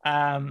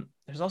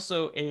 There's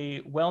also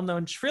a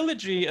well-known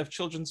trilogy of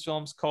children's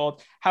films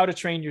called How to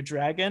Train Your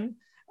Dragon,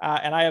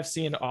 and I have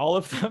seen all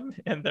of them,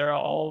 and they're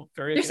all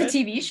very good. There's a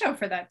TV show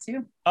for that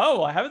too. Oh,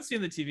 well, I haven't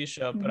seen the TV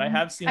show, but I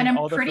have seen all the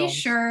films. And I'm pretty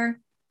sure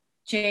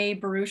Jay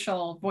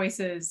Baruchel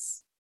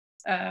voices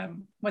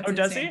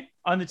does he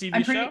on the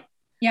TV show?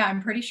 Yeah,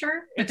 I'm pretty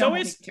sure. It's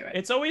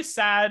always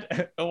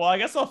sad. Well, I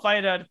guess I'll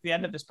find out at the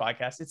end of this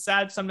podcast. It's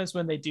sad sometimes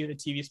when they do the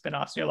TV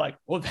spinoffs. You're like,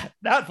 well,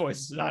 that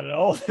voice is not at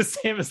all the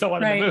same as the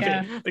one in the movie.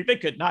 Yeah. Like, they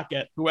could not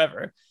get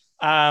whoever.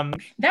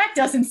 That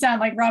doesn't sound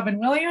like Robin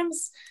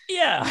Williams.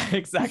 Yeah,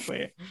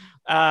 exactly.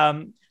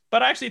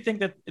 But I actually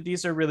think that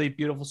these are really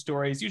beautiful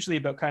stories, usually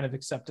about kind of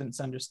acceptance,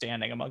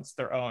 understanding amongst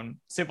their own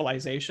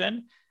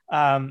civilization.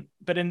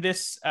 But in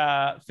this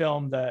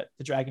film, the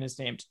dragon is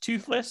named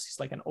Toothless.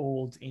 He's like an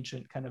old,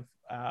 ancient kind of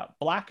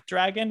black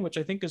dragon, which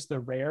I think is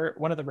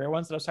one of the rare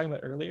ones that I was talking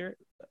about earlier.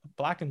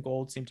 Black and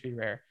gold seem to be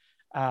rare.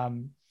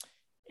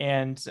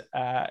 And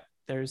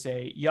there's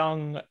a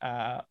young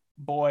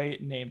boy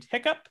named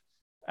Hiccup,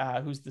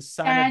 who's the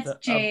son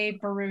of Jay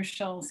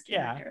Baruchel's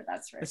character. Yeah,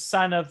 that's right. The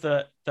son of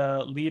the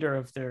leader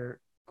of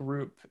their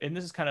group. And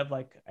this is kind of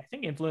like, I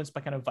think, influenced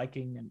by kind of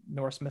Viking and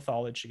Norse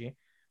mythology.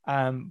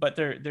 But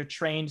they're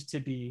trained to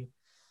be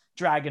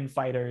dragon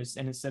fighters,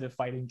 and instead of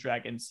fighting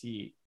dragons,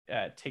 he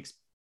takes,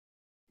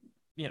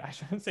 I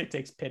shouldn't say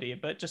takes pity,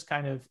 but just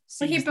kind of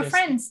sees he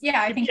befriends.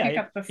 I think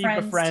Hiccup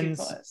befriends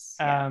Toothless.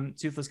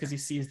 Toothless, because he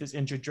sees this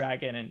injured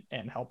dragon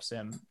and helps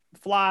him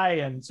fly,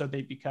 and so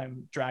they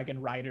become dragon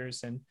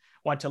riders and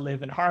want to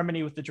live in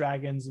harmony with the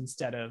dragons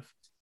instead of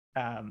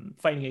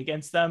fighting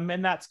against them.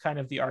 And that's kind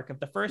of the arc of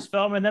the first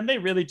film, and then they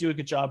really do a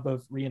good job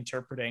of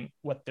reinterpreting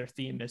what their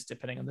theme is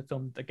depending on the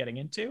film they're getting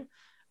into.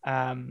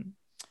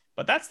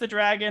 But that's the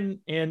dragon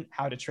in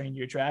How to Train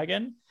Your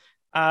Dragon.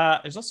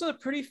 There's also a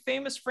pretty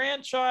famous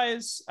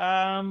franchise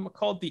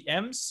called the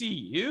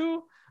MCU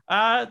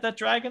that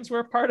dragons were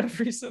a part of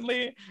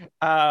recently.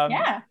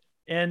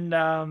 In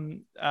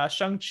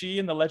Shang-Chi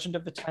and the Legend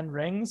of the Ten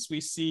Rings,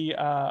 we see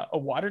a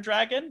water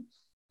dragon.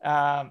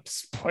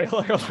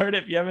 Spoiler alert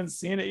if you haven't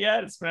seen it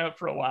yet. It's been out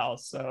for a while,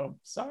 so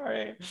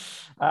sorry.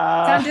 It's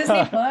on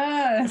Disney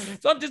Plus.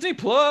 It's on Disney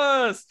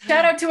Plus.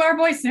 Shout out to our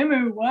boy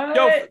Simu. What?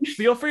 Yo,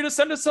 feel free to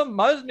send us some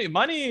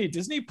money.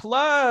 Disney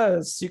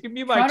Plus. You can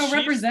be my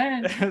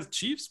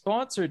chief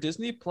sponsor.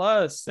 Disney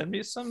Plus. Send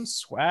me some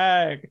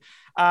swag.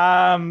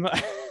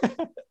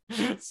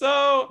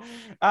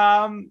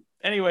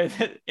 Anyway,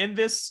 in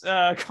this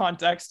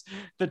context,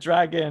 the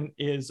dragon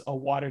is a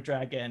water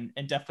dragon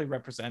and definitely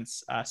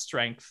represents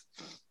strength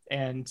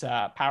and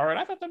power. And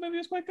I thought that movie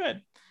was quite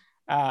good.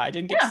 I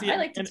didn't get to see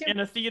it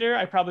in a theater.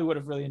 I probably would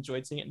have really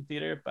enjoyed seeing it in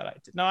theater, but I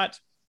did not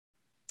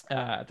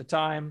at the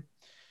time.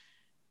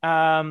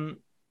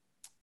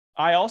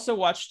 I also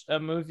watched a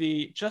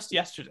movie just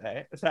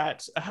yesterday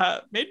that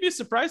made me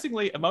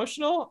surprisingly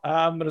emotional,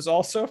 but is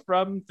also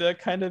from the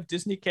kind of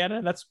Disney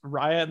canon. That's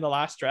Raya and the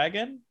Last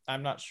Dragon.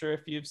 I'm not sure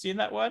if you've seen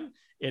that one.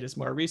 It is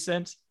more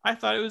recent. I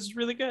thought it was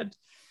really good.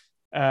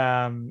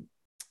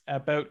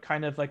 About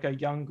kind of like a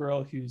young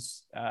girl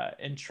who's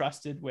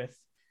entrusted with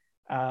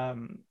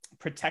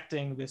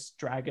protecting this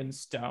dragon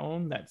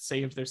stone that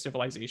saved their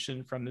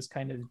civilization from this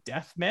kind of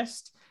death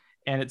mist.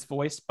 And it's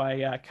voiced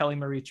by Kelly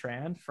Marie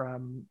Tran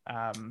from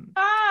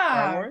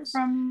Star Wars.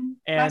 From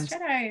Last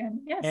Jedi.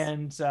 Yes.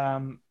 And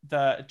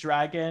the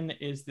dragon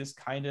is this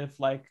kind of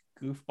like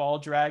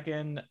goofball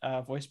dragon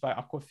voiced by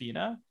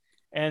Awkwafina.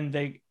 And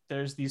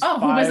there's these who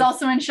was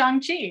also in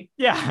Shang-Chi.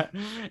 Yeah.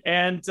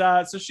 And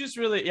so she's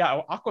really,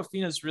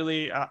 Awkwafina's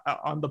really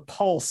on the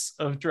pulse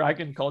of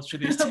dragon culture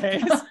these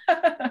days.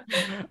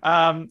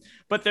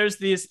 But there's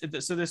these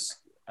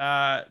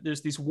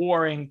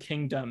warring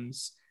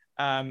kingdoms.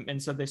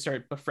 And so they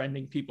start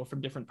befriending people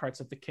from different parts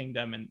of the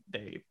kingdom, and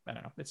I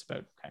don't know, it's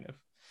about kind of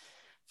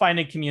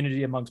finding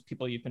community amongst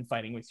people you've been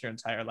fighting with your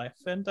entire life.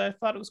 And I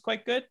thought it was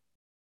quite good.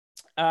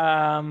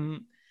 I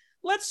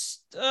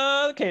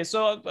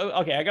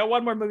got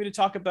one more movie to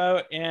talk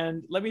about,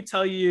 and let me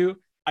tell you,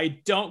 I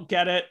don't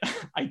get it.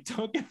 I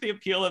don't get the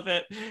appeal of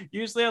it.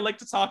 Usually I like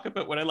to talk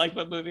about what I like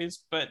about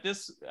movies, but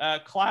this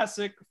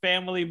classic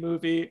family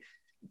movie,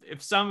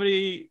 if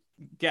somebody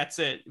gets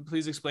it,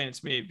 please explain it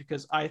to me,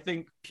 because I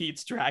think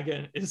Pete's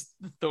Dragon is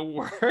the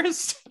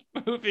worst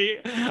movie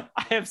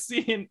I have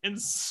seen in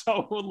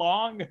so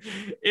long.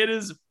 It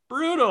is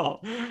brutal.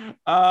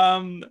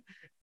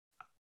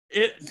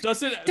 It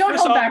doesn't. Don't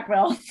hold back,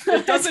 Will.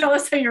 It doesn't tell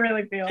us how you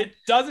really feel. It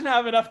doesn't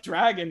have enough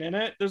dragon in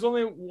it. There's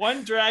only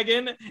one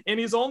dragon, and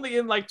he's only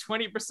in like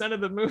 20%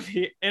 of the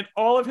movie, and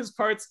all of his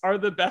parts are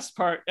the best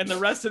part, and the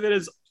rest of it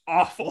is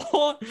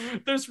awful.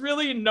 There's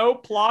really no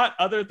plot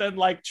other than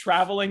like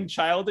traveling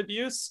child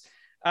abuse,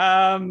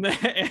 and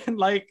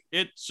like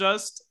it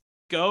just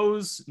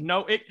goes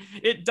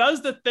it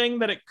does the thing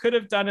that it could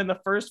have done in the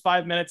first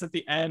 5 minutes at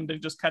the end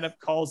and just kind of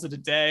calls it a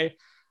day.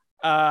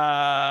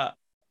 I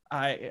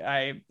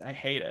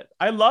hate it.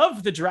 I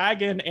love the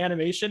dragon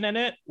animation in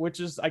it, which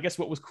is, I guess,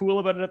 what was cool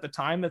about it at the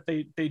time, that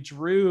they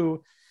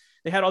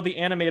had all the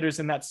animators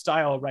in that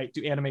style, right,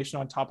 do animation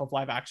on top of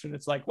live action.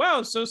 It's like,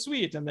 wow, so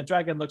sweet, and the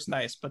dragon looks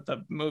nice, but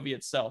the movie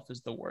itself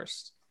is the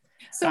worst.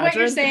 So what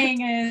you're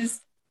saying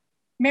is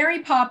Mary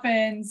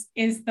Poppins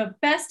is the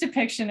best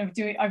depiction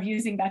of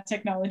using that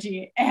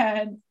technology,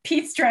 and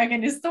Pete's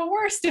Dragon is the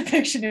worst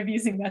depiction of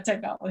using that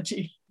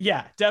technology.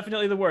 Yeah,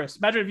 definitely the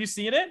worst. Madrid, have you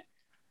seen it?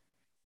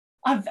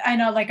 I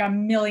know, like a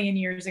million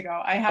years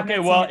ago. I haven't. Okay,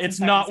 well, it's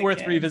not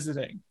worth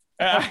revisiting.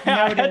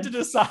 I had to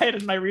decide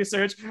in my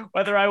research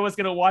whether I was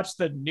going to watch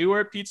the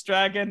newer Pete's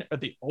Dragon or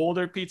the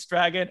older Pete's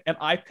Dragon, and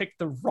I picked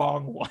the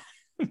wrong one.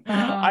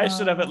 I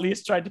should have at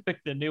least tried to pick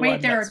the new one.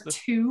 Wait, there are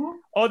two?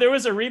 Oh, there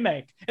was a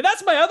remake. And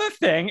that's my other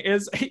thing,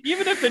 is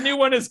even if the new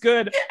one is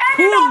good,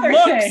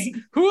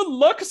 who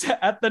looks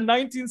at the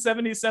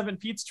 1977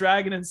 Pete's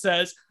Dragon and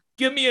says,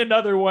 give me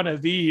another one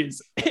of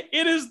these?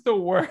 It is the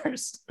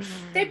worst.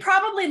 They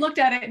probably looked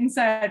at it and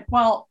said,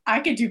 well, I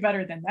could do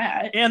better than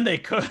that. And they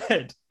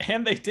could.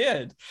 And they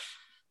did.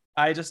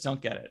 I just don't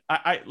get it.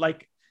 I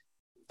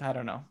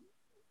don't know.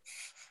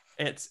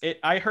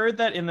 I heard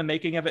that in the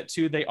making of it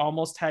too, they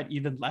almost had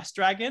even less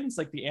dragons.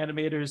 Like the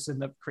animators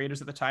and the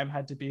creators at the time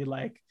had to be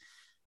like,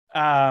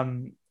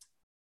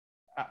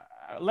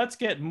 let's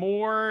get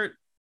more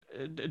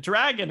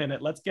dragon in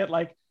it. Let's get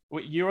like,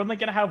 you're only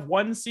going to have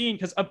one scene,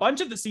 because a bunch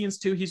of the scenes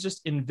too, he's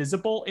just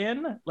invisible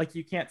in, like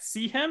you can't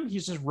see him.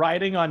 He's just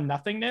riding on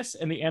nothingness,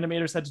 and the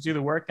animators had to do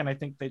the work. And I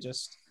think they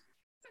just...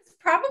 It's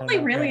probably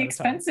really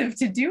expensive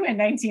to do in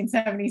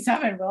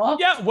 1977, Will.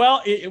 Yeah,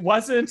 well, it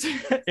wasn't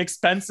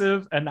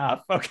expensive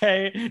enough,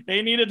 okay?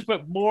 They needed to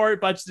put more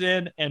budget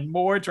in and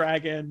more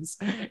dragons.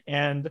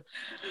 And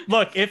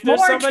look, if there's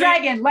more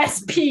dragon,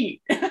 less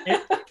Pete.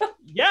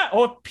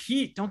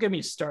 Pete. Don't get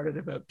me started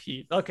about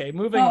Pete. Okay,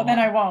 moving on. Then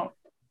I won't.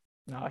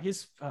 No,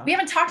 he's... we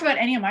haven't talked about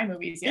any of my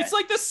movies yet. It's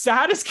like the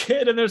saddest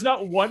kid, and there's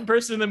not one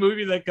person in the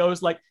movie that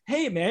goes like,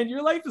 hey man,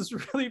 your life is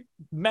really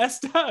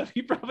messed up.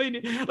 You probably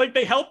like,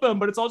 they help him,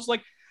 but it's all just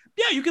like,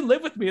 yeah, you can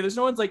live with me. There's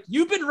no one's like,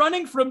 you've been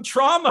running from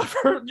trauma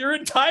for your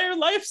entire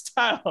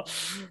lifestyle.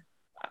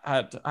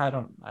 I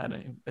don't,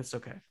 it's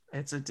okay.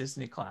 It's a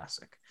Disney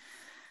classic.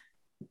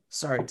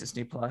 Sorry,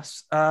 Disney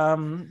Plus.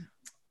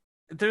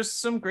 There's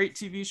some great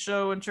TV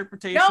show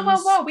interpretations.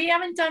 No, we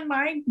haven't done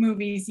my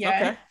movies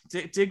yet.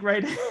 Okay, dig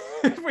right in.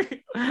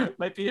 We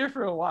might be here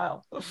for a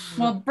while.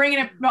 Well, bringing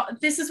it. Well,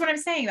 this is what I'm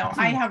saying though.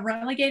 I have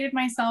relegated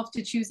myself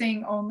to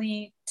choosing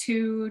only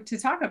two to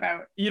talk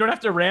about. You don't have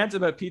to rant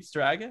about Pete's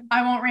Dragon.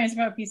 I won't rant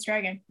about Pete's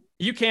Dragon.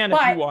 You can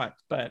if you want,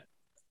 but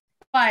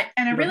I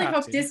really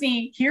hope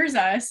Disney hears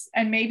us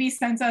and maybe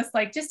sends us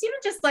like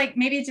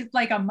maybe just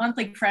like a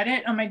monthly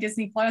credit on my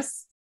Disney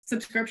Plus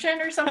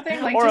subscription or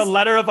something, like, or a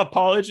letter of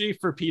apology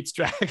for Pete's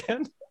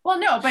Dragon. Well,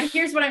 no, but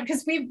here's what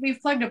because we've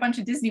plugged a bunch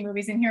of Disney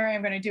movies, and here I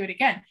am going to do it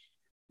again.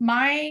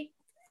 My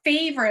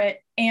favorite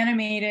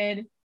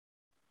animated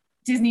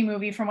Disney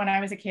movie from when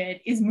I was a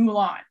kid is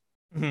Mulan.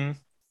 Mm-hmm.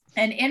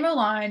 And in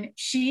Mulan,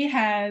 she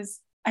has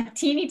a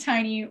teeny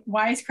tiny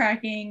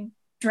wisecracking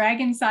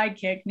dragon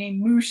sidekick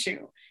named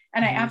Mushu,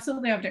 and I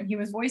absolutely loved him. He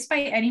was voiced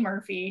by Eddie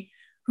Murphy,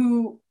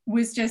 who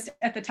was just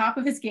at the top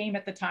of his game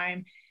at the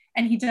time.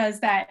 And he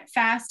does that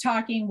fast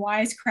talking,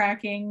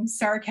 wisecracking,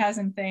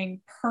 sarcasm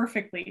thing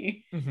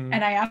perfectly. Mm-hmm.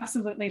 And I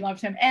absolutely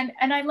loved him. And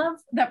I love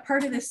that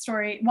part of this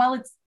story. While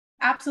it's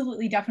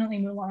absolutely definitely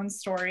Mulan's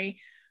story,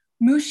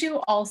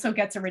 Mushu also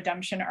gets a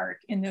redemption arc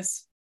in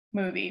this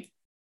movie.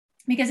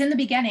 Because in the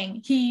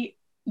beginning, he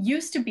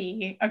used to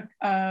be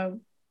a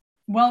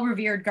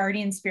well-revered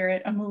guardian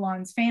spirit of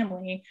Mulan's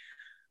family.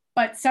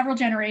 But several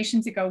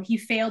generations ago, he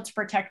failed to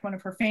protect one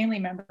of her family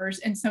members.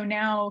 And so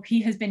now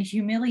he has been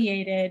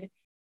humiliated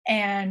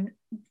and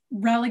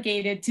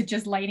relegated to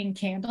just lighting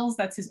candles.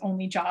 That's his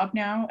only job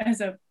now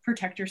as a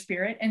protector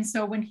spirit. And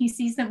so when he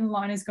sees that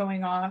Mulan is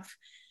going off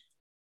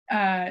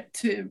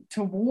to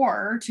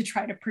war to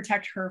try to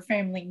protect her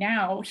family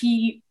now,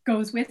 he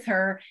goes with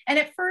her. And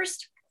at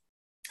first,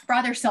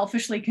 rather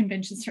selfishly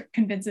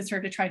convinces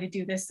her to try to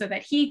do this so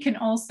that he can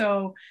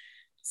also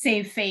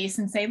save face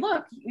and say,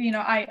 look,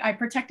 I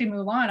protected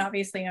Mulan.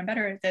 Obviously, I'm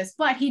better at this.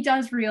 But he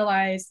does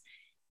realize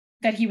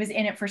that he was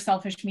in it for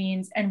selfish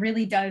means and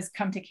really does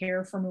come to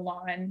care for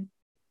Mulan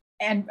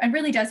and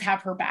really does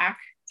have her back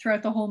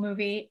throughout the whole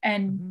movie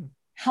and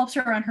helps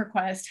her on her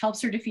quest,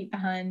 helps her defeat the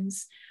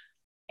Huns,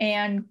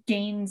 and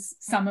gains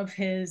some of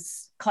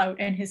his clout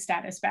and his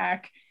status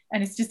back.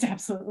 And it's just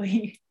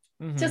absolutely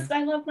just,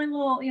 I love my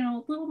little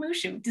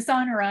Mushu.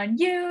 Dishonor on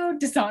you,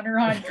 dishonor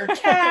on your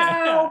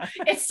cow.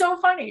 It's so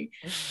funny.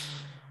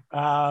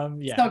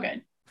 Yeah. So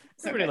good.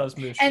 Everybody loves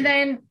Mushu. And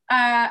then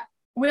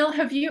Will,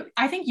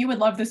 I think you would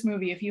love this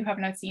movie if you have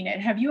not seen it.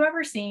 Have you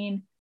ever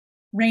seen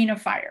Reign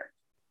of Fire?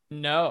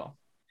 No.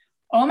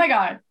 Oh my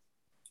God.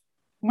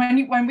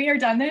 When we are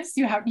done this,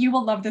 you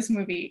will love this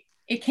movie.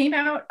 It came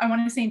out, I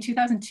want to say in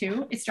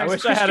 2002. It stars I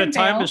wish Christian I had a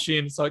time Bale.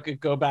 machine so I could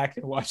go back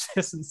and watch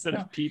this instead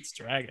of Pete's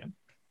Dragon.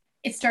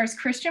 It stars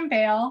Christian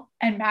Bale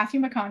and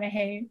Matthew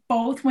McConaughey,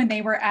 both when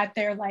they were at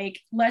their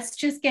let's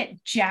just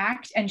get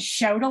jacked and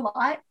shout a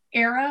lot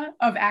era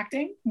of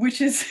acting, which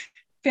is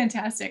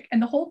fantastic.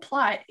 And the whole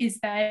plot is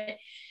that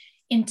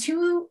in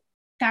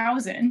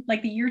 2000,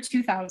 the year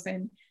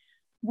 2000,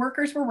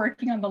 workers were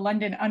working on the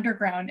London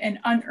Underground and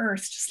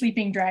unearthed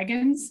sleeping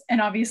dragons, and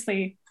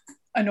obviously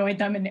annoyed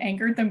them and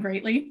angered them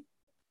greatly.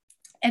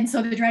 And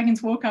so the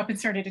dragons woke up and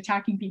started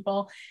attacking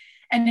people.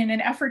 And in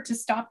an effort to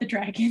stop the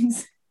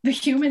dragons, the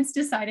humans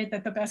decided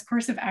that the best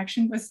course of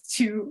action was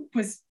to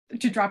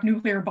drop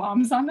nuclear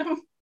bombs on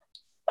them,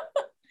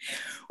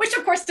 which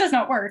of course does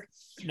not work.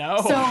 No.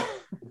 So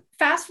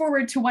fast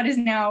forward to what is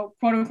now,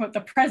 quote unquote, the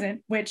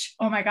present, which,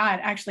 oh my God,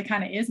 actually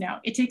kind of is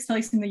now. It takes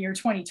place in the year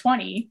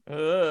 2020.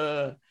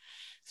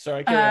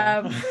 Sorry.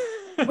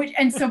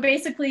 And so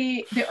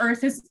basically the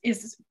Earth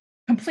is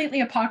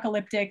completely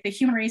apocalyptic. The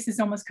human race is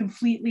almost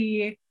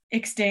completely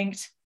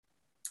extinct.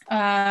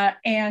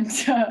 And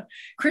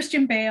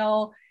Christian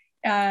Bale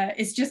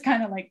is just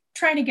kind of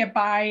trying to get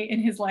by in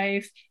his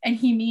life, and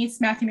he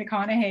meets Matthew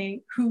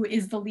McConaughey, who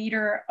is the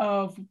leader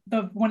of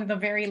one of the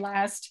very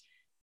last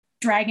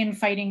dragon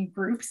fighting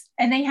groups,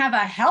 and they have a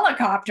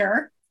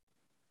helicopter,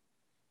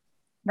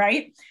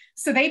 right?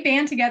 So they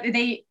band together.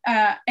 They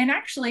and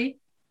actually,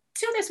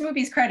 to this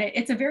movie's credit,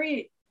 it's a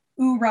very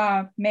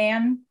oorah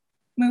man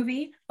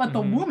movie, but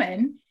the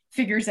woman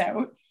figures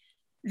out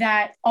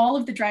that all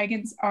of the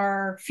dragons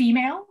are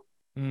female.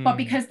 But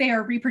because they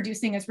are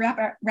reproducing as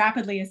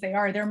rapidly as they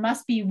are, there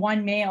must be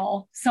one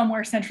male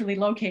somewhere centrally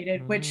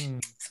located, which,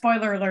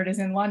 spoiler alert, is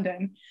in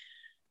London.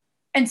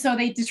 And so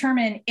they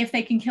determine if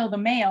they can kill the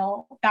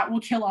male, that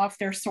will kill off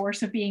their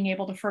source of being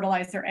able to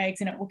fertilize their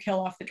eggs, and it will kill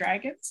off the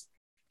dragons.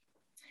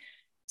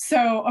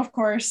 So, of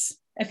course,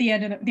 at the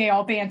end, they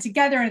all band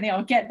together and they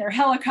all get in their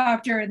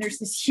helicopter, and there's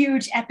this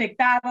huge epic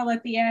battle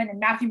at the end, and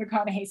Matthew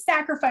McConaughey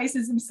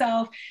sacrifices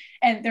himself,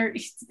 and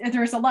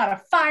there's a lot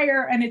of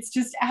fire, and it's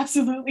just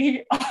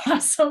absolutely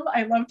awesome.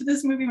 I loved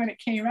this movie when it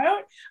came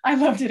out. I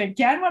loved it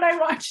again when I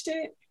watched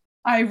it.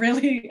 I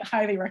really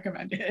highly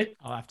recommend it.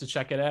 I'll have to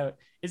check it out.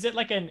 Is it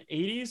like an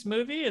 80s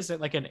movie? Is it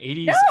like an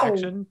 80s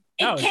action?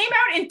 It came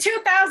out in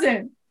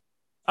 2000.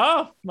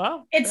 Oh,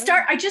 well.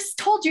 I just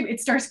told you,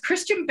 it stars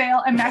Christian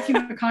Bale and Matthew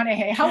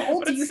McConaughey. How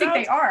old do you think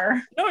they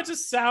are? No, it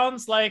just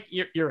sounds like,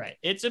 you're right.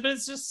 It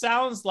just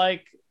sounds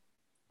like,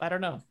 I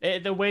don't know,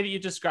 the way that you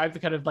describe the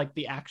kind of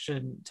the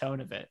action tone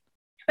of it.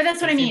 But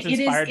that's what I mean. It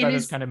is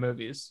those kind of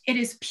movies. It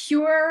is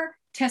pure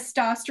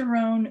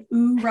testosterone,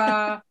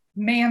 oorah,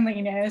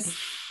 manliness.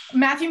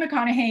 Matthew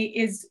McConaughey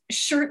is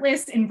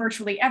shirtless in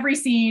virtually every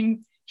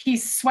scene.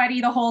 He's sweaty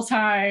the whole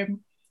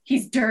time.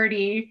 He's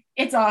dirty.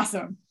 It's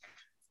awesome.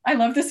 I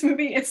love this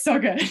movie. It's so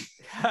good.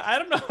 I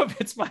don't know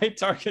if it's my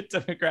target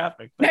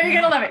demographic. No, you're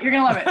going to love it. You're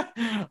going to love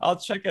it. I'll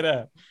check it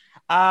out.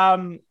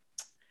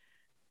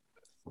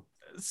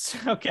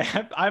 Okay,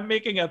 I'm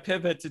making a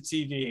pivot to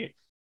TV.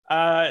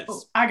 I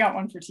got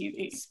one for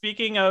TV.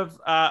 Speaking of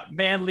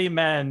manly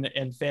men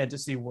in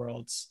fantasy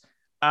worlds,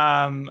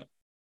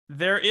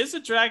 there is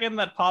a dragon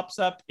that pops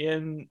up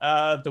in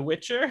The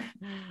Witcher,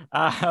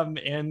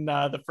 in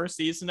the first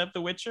season of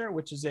The Witcher,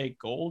 which is a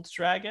gold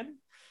dragon.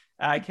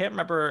 I can't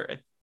remember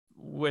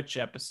which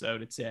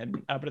episode it's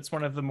in, but it's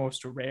one of the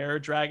most rare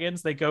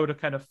dragons. They go to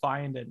kind of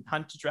find and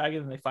hunt a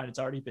dragon, and they find it's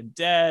already been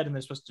dead, and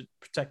they're supposed to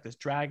protect this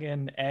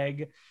dragon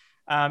egg.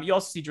 You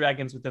also see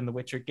dragons within the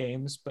Witcher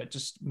games, but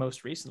just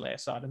most recently I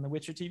saw it in the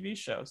Witcher TV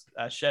shows.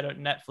 Shout out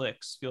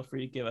Netflix. Feel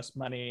free to give us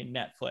money,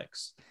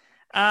 Netflix.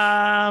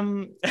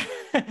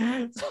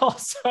 It's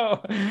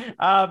also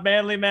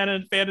Manly Man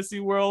in Fantasy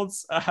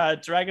Worlds,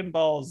 Dragon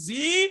Ball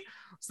Z.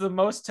 It's the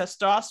most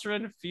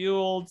testosterone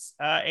fueled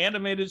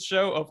animated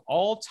show of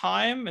all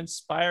time,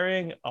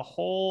 inspiring a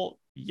whole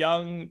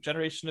young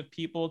generation of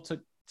people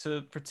to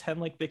pretend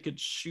like they could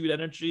shoot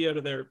energy out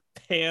of their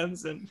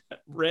hands and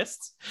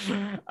wrists.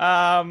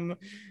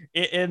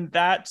 In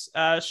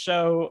that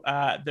show,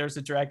 there's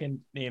a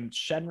dragon named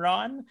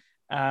Shenron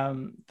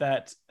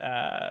that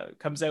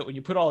comes out when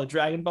you put all the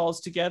Dragon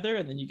Balls together,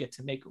 and then you get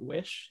to make a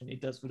wish, and he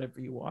does whatever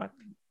you want.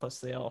 Plus,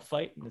 they all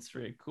fight, and it's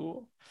very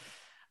cool.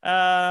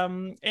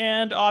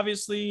 And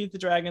obviously, the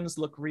dragons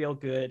look real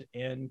good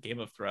in Game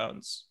of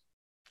Thrones.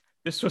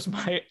 This was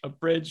my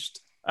abridged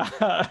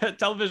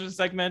television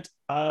segment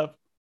of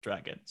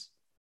dragons.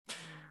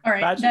 All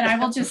right, then I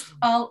will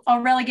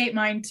I'll relegate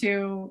mine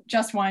to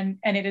just one,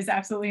 and it is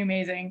absolutely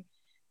amazing.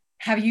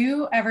 Have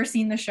you ever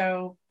seen the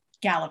show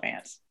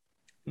Gallivant?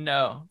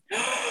 No.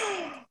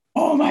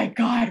 Oh my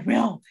God,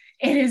 Will.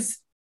 It is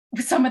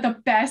some of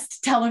the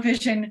best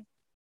television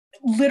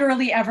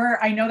literally ever.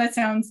 I know that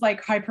sounds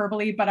like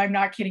hyperbole, but I'm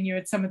not kidding you.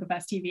 It's some of the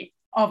best TV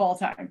of all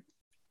time.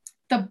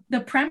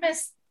 The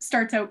premise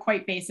starts out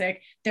quite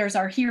basic. There's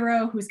our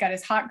hero who's got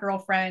his hot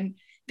girlfriend.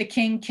 The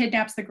king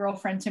kidnaps the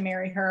girlfriend to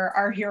marry her.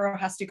 Our hero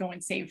has to go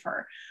and save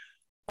her.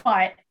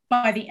 But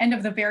by the end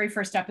of the very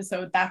first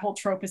episode, that whole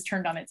trope is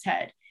turned on its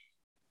head.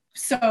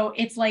 So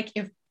it's like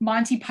if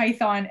Monty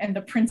Python and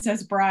the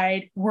Princess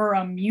Bride were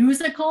a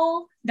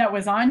musical that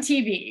was on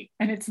TV,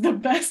 and it's the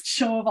best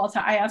show of all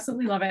time. I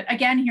absolutely love it.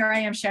 Again, here I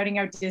am shouting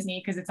out Disney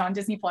because it's on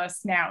Disney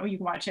Plus now. You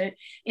can watch it.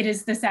 It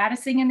is the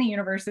saddest thing in the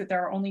universe that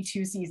there are only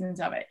 2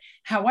 seasons of it.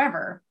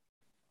 However,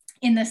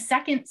 in the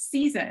second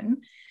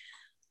season,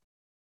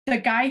 the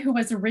guy who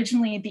was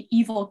originally the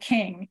evil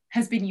king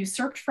has been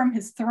usurped from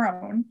his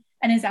throne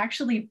and has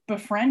actually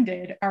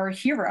befriended our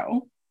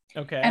hero.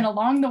 Okay. And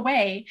along the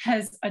way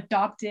has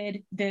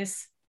adopted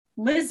this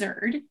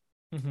lizard,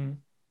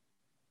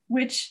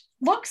 which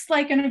looks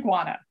like an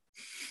iguana.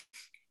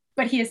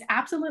 But he is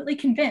absolutely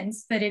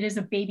convinced that it is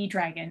a baby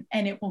dragon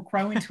and it will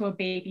grow into a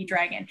baby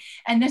dragon.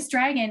 And this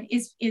dragon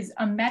is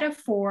a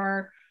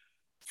metaphor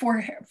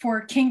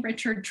for King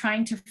Richard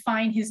trying to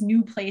find his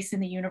new place in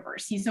the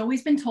universe. He's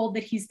always been told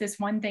that he's this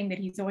one thing, that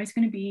he's always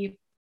going to be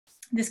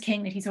this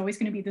king, that he's always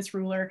going to be this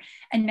ruler.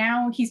 And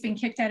now he's been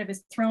kicked out of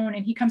his throne,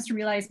 and he comes to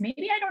realize,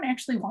 maybe I don't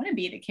actually want to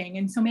be the king.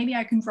 And so maybe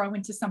I can grow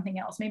into something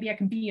else. Maybe I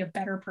can be a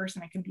better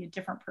person. I can be a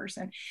different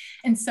person.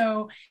 And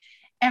so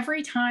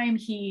every time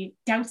he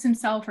doubts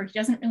himself or he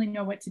doesn't really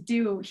know what to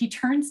do, he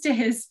turns to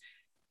his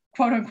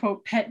quote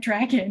unquote pet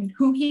dragon,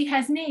 whom he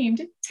has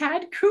named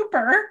Tad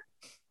Cooper.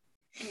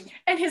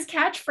 And his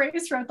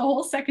catchphrase throughout the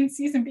whole second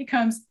season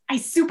becomes, "I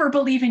super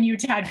believe in you,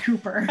 Tad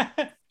Cooper."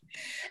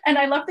 And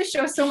I love the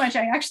show so much.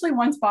 I actually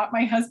once bought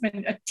my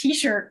husband a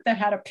t-shirt that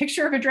had a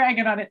picture of a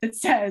dragon on it that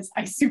says,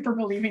 "I super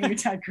believe in you,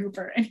 Tad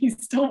Cooper." And he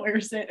still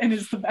wears it and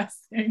is the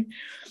best thing.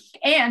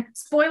 And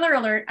spoiler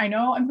alert, I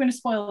know I'm going to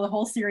spoil the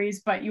whole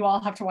series, but you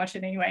all have to watch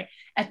it anyway.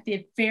 At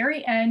the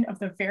very end of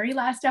the very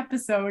last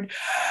episode,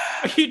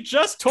 you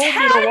just told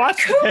me to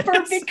watch Tad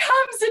Cooper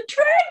becomes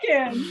a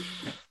dragon.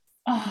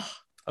 Oh.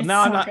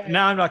 Now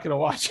I'm not going to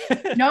watch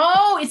it.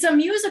 No, it's a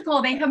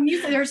musical. They have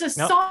music. There's a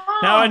song.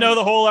 Now I know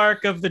the whole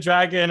arc of the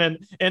dragon.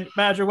 And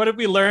Madra, what did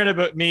we learn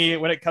about me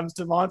when it comes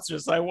to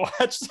monsters? I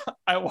watch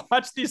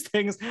these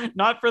things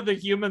not for the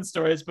human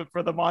stories, but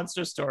for the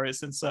monster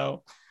stories. And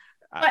so.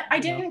 But I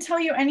didn't tell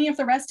you any of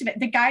the rest of it.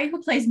 The guy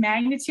who plays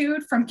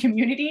Magnitude from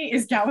Community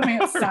is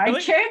Gallivant's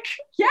really? sidekick.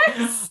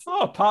 Yes.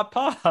 Oh, Pop.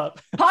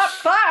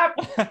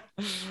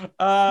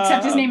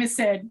 Except his name is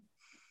Sid.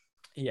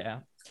 Yeah.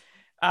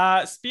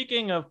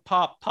 Speaking of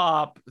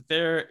Pop,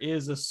 there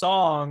is a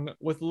song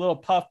with a little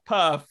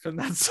Puff, and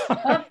that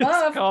song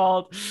is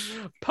called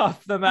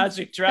Puff the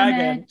Magic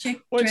Dragon,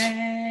 which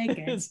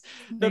is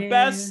the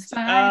best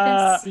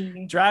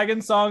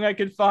dragon song I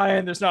could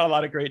find. There's not a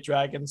lot of great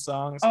dragon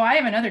songs. Oh, I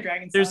have another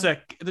dragon song.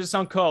 There's a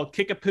song called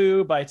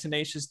Kickapoo by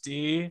Tenacious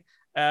D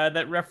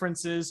that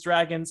references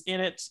dragons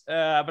in it,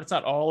 but it's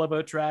not all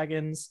about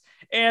dragons.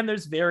 And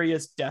there's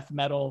various death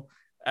metal.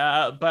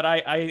 But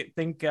I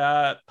think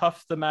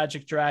Puff the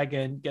Magic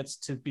Dragon gets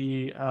to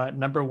be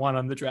number 1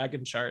 on the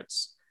dragon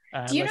charts.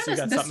 Do you know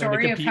the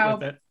story of how?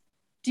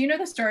 Do you know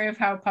the story of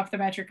how Puff the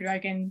Magic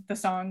Dragon, the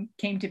song,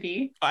 came to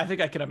be? I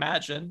think I can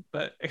imagine,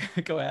 but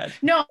go ahead.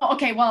 No,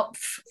 okay. Well,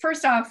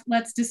 first off,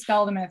 let's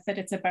dispel the myth that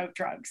it's about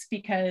drugs,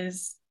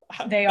 because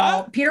they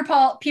all Peter,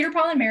 Paul,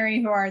 and Mary,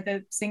 who are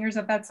the singers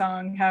of that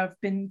song, have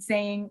been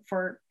saying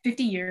for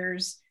 50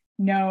 years,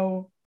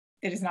 no,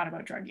 it is not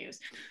about drug use.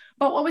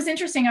 But what was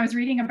interesting, I was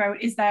reading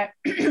about, is that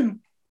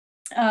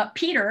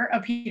Peter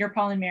of Peter,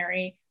 Paul, and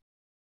Mary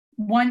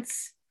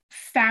once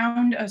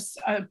found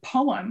a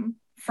poem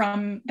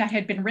from that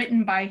had been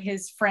written by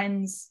his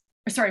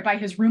by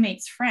his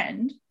roommate's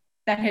friend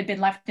that had been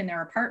left in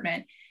their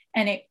apartment,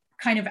 and it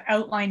kind of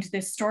outlined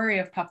this story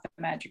of Puff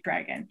the Magic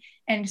Dragon.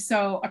 And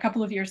so a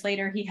couple of years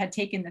later, he had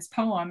taken this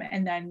poem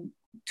and then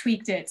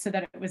tweaked it so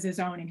that it was his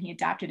own, and he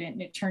adapted it,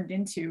 and it turned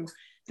into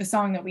the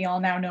song that we all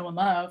now know and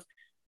love,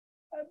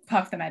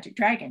 Puff the Magic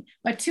Dragon.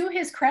 But to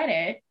his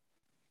credit,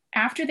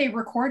 after they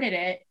recorded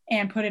it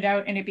and put it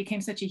out and it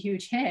became such a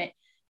huge hit,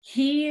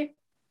 he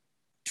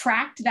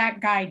tracked that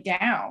guy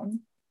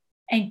down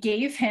and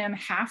gave him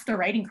half the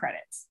writing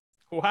credits.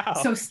 Wow.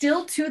 So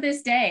still to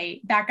this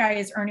day, that guy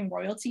is earning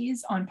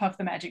royalties on Puff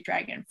the Magic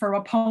Dragon for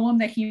a poem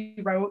that he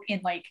wrote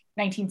in like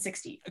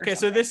 1960. Okay,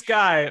 so this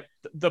guy,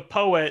 the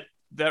poet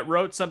that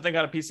wrote something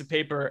on a piece of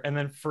paper and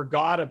then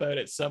forgot about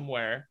it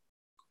somewhere.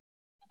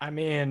 I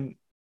mean,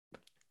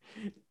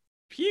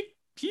 he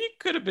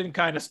could have been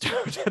kind of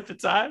stoned at the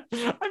time.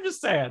 I'm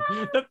just saying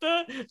that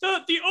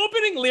the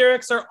opening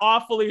lyrics are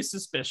awfully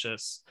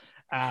suspicious.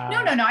 No.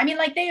 I mean,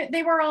 like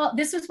they were all,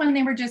 this was when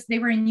they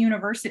were in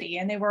university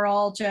and they were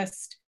all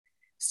just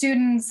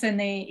students,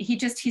 and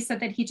he said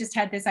that he just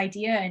had this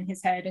idea in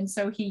his head. And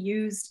so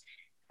he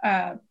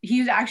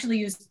actually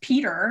used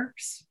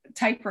Peter's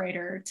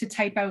typewriter to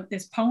type out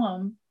this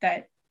poem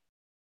that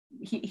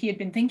he had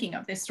been thinking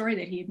of, this story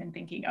that he had been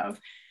thinking of.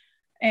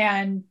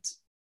 And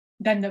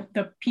then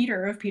the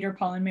Peter of Peter,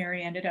 Paul, and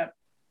Mary ended up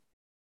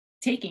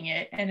taking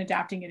it and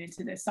adapting it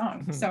into this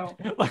song. So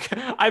look,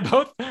 I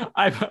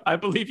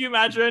believe you,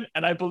 Madrin,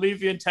 and I believe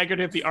the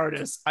integrity of the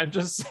artist. I'm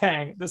just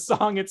saying the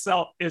song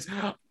itself is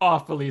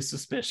awfully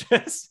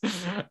suspicious.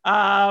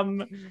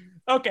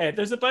 Okay,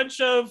 there's a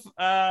bunch of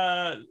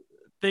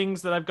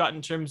things that I've got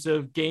in terms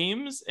of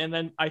games, and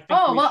then I think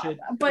I'll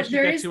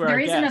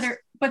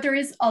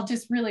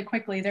just really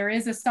quickly, there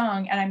is a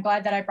song, and I'm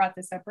glad that I brought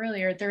this up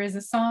earlier. There is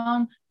a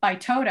song by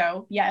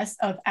Toto, yes,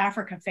 of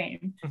Africa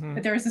fame,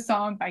 but there is a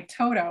song by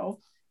Toto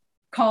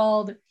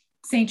called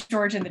St.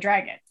 George and the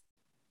Dragon.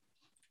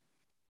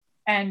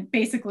 And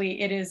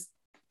basically it is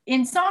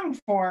in song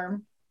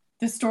form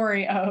the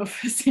story of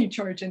St.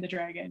 George and the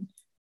Dragon,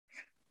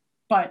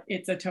 but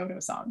it's a Toto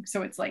song.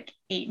 So it's like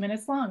 8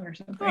 minutes long or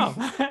something.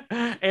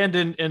 Oh. And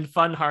in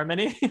fun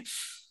harmony.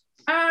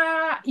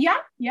 Yeah.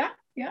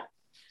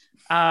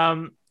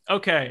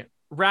 Okay,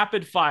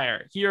 rapid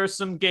fire. Here are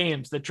some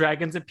games that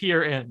dragons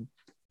appear in: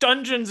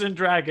 Dungeons and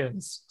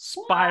Dragons,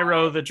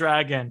 Spyro the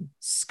Dragon,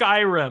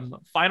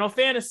 Skyrim, Final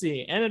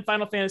Fantasy. And in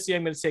Final Fantasy,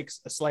 I'm going to take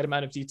a slight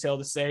amount of detail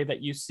to say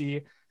that you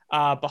see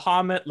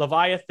Bahamut,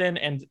 Leviathan,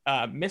 and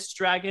Mist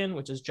Dragon,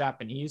 which is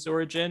Japanese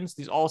origins.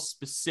 These all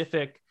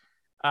specific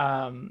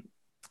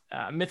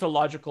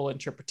mythological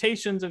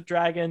interpretations of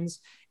dragons.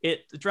 The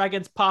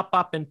dragons pop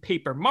up in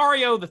Paper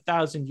Mario, the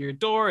Thousand Year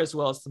Door, as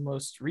well as the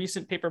most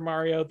recent Paper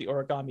Mario, the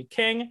Origami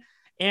King.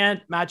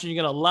 And imagine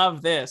you're going to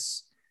love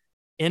this.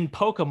 In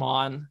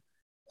Pokemon,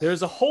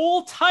 there's a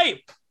whole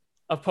type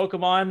of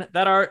Pokemon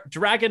that are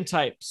dragon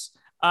types.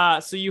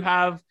 So you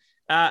have...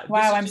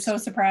 wow, I'm so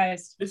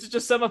surprised. This is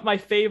just some of my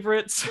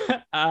favorites.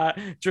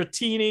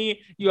 Dratini.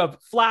 You have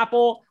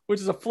Flapple, which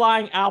is a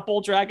flying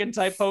apple dragon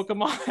type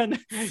Pokemon.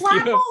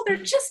 Flapple, they're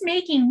just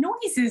making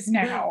noises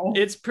now.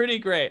 It's pretty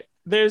great.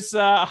 There's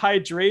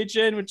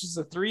Hydreigon, which is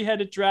a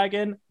 3-headed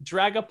dragon.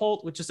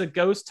 Dragapult, which is a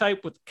ghost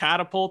type with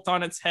catapult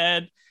on its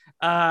head.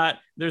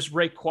 There's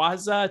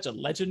Rayquaza, it's a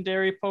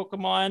legendary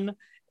Pokemon.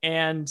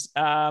 And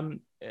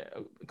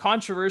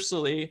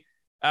controversially,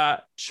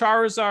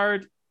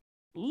 Charizard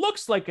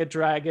looks like a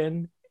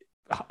dragon,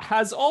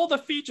 has all the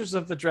features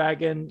of the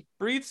dragon,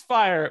 breathes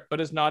fire, but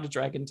is not a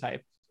dragon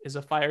type, is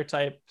a fire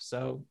type.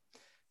 So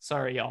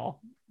sorry,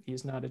 y'all,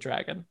 he's not a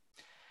dragon.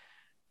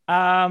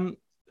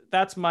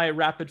 That's my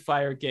rapid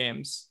fire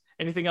games.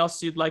 Anything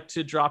else you'd like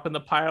to drop in the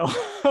pile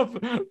of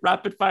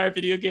rapid fire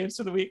video games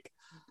for the week?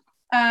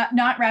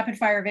 Not rapid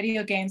fire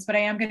video games, but I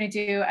am going to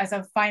do, as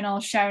a final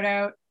shout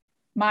out,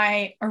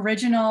 my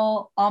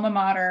original alma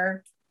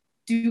mater,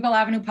 Dougal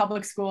Avenue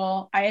Public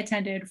School. I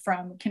attended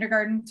from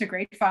kindergarten to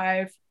grade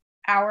 5.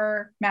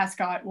 Our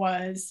mascot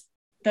was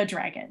the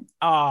dragon.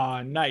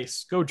 Ah,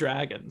 nice. Go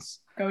Dragons.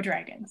 Go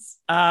Dragons.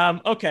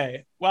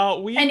 Okay.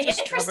 Well,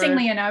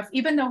 interestingly enough,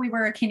 even though we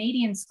were a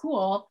Canadian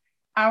school,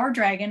 our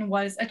dragon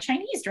was a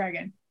Chinese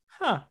dragon.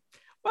 Huh.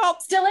 Well,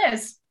 still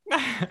is.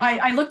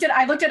 I looked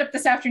it up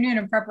this afternoon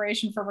in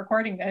preparation for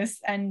recording this,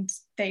 and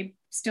they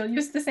still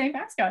use the same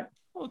mascot.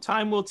 Well,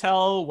 time will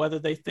tell whether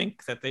they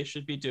think that they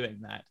should be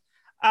doing that.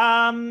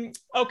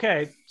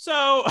 Okay,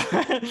 so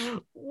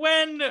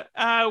when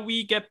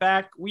we get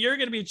back, we are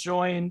going to be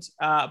joined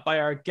by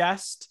our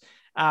guest.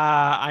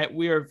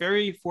 We are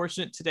very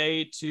fortunate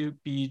today to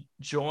be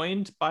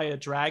joined by a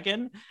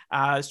dragon.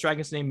 This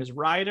dragon's name is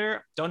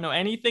Ryder. Don't know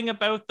anything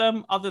about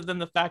them other than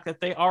the fact that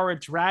they are a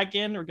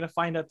dragon. We're going to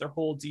find out their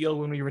whole deal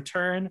when we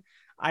return.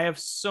 I have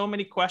so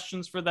many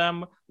questions for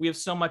them. We have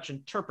so much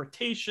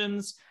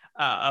interpretations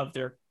of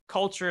their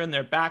culture and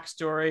their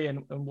backstory,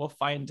 and we'll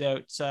find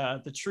out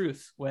the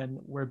truth when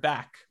we're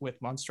back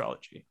with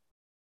Monstrology.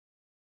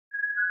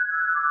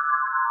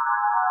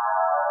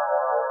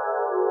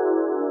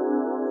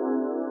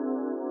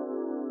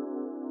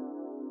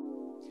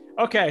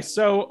 Okay,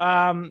 so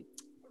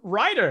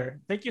Ryder,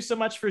 thank you so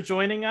much for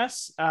joining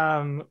us.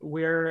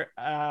 We're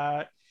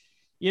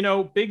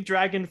big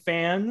dragon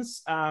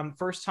fans.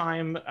 First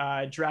time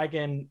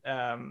dragon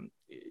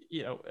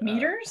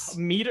meters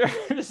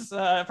meters.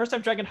 First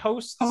time dragon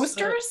hosts.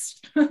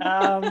 Hosters.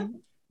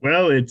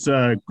 Well, it's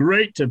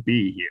great to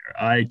be here.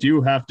 I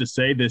do have to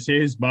say this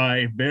is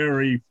my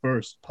very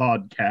first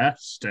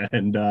podcast,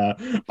 and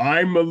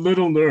I'm a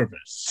little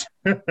nervous.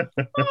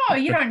 Oh,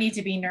 you don't need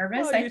to be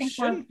nervous. Well, I think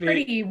we're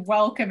pretty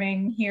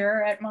welcoming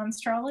here at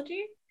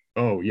Monstrology.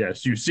 Oh,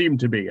 yes, you seem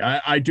to be.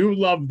 I do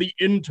love the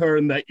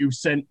intern that you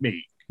sent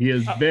me. He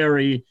is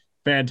very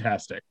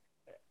fantastic.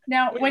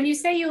 Now, when you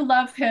say you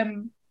love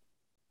him,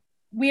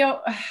 we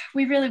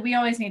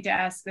always need to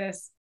ask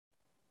this.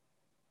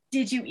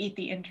 Did you eat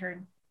the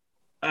intern?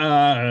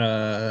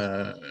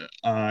 No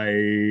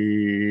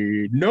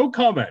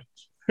comment.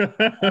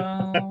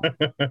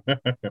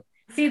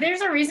 See, there's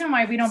a reason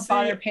why we don't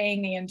bother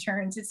paying the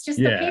interns. It's just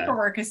the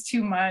paperwork is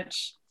too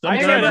much.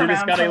 Sometimes you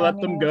just gotta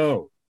let them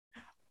go.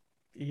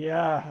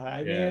 Yeah,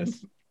 I mean,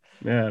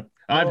 yeah,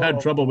 I've had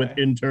trouble with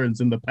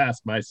interns in the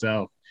past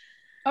myself.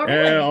 Oh,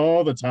 really?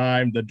 All the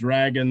time. The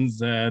dragons,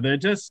 they're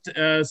just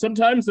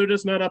sometimes they're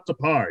just not up to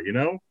par, you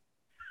know.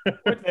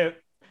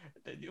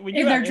 In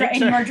your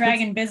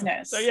dragon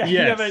business. So yes.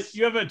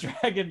 you have a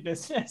dragon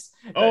business.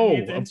 Oh,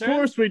 of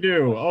course we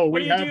do. Oh,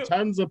 we have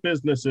tons of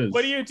businesses.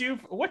 What do you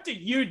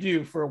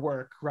do for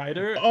work,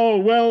 Ryder? Oh,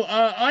 well,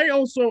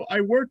 I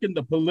work in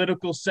the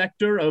political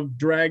sector of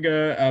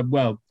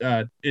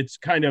Draga. It's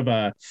kind of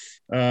a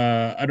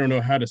I don't know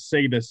how to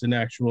say this in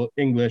actual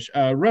English.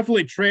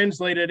 Roughly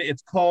translated,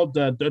 it's called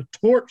the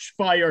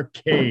Torchfire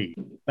Cave.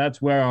 That's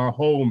where our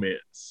home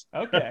is.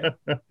 Okay.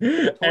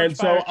 And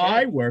so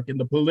I work in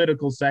the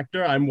political sector.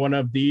 I'm one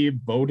of the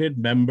voted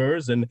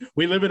members, and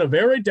we live in a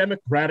very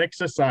democratic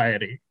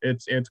society.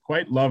 It's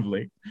quite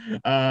lovely.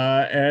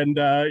 That's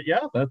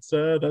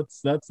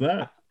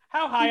that.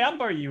 How high up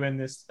are you in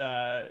this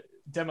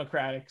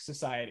democratic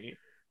society?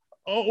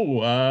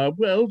 Oh,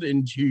 well,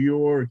 into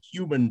your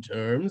human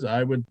terms,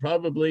 I would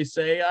probably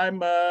say I'm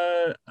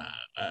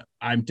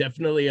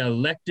definitely an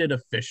elected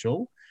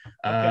official.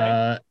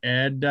 Okay.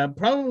 And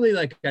probably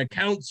like a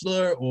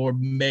counselor or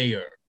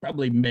mayor.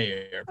 Probably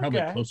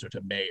closer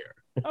to mayor.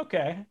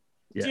 Okay.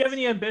 Yes. Do you have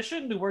any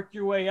ambition to work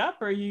your way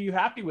up, or are you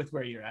happy with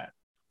where you're at?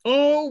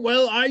 Oh,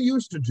 well, I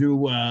used to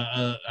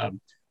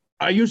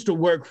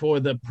work for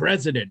the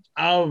president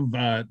of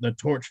the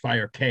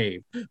Torchfire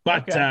Cave,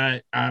 but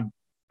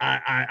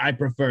I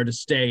prefer to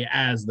stay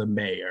as the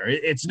mayor.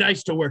 It's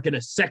nice to work in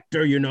a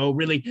sector,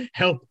 really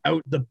help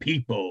out the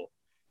people.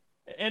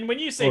 And when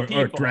you say people,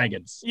 or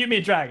dragons, you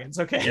mean dragons,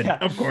 okay? Yeah.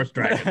 Of course,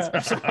 dragons.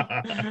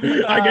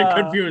 I get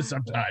confused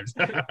sometimes.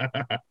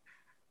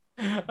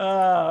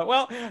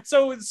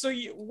 So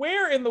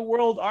where in the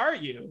world are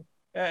you?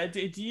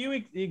 Do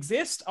you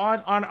exist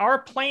on our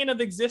plane of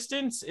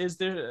existence? Is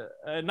there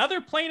another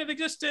plane of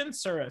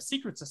existence or a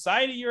secret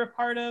society you're a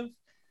part of?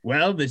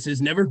 Well, this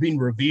has never been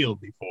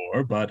revealed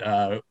before,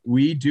 but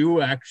we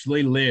do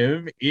actually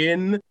live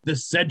in the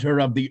center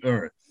of the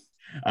earth.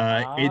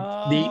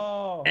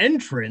 The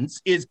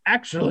entrance is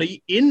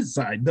actually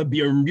inside the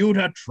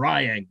Bermuda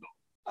Triangle.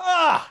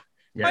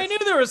 Yes. I knew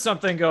there was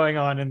something going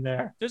on in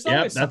there.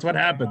 That's what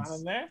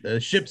happens. The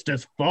ships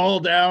just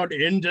fall down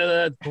into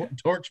the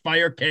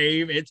Torchfire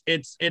Cave.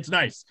 It's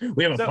nice.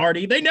 We have a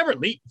party. They never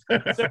leave.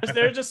 So is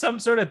there just some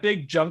sort of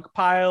big junk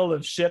pile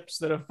of ships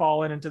that have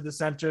fallen into the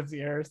center of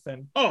the earth?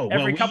 And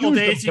every couple of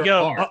days you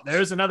go, art. Oh,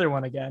 there's another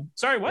one again.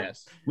 Sorry, what?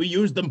 Yes. We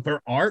use them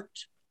for art.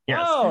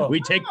 Yes,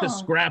 we take the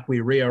scrap, we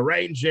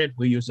rearrange it,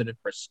 we use it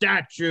for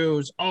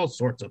statues, all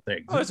sorts of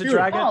things. Oh, it's a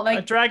dragon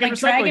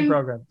recycling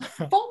program.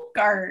 Folk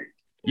art.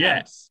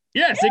 Yes,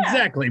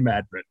 exactly,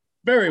 Madrid.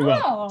 Very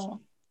well.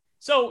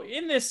 So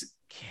in this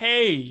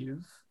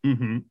cave,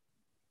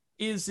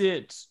 is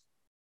it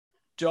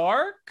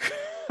dark,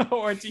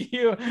 or do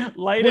you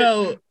light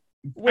it?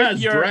 Well,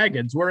 as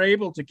dragons, we're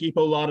able to keep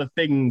a lot of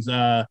things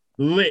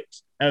lit,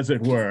 as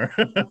it were.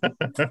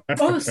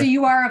 Oh, so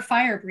you are a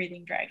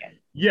fire-breathing dragon.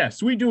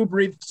 Yes, we do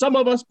breathe. Some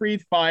of us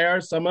breathe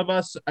fire, some of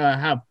us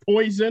have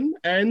poison,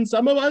 and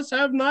some of us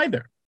have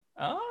neither.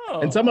 Oh.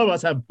 And some of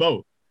us have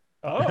both.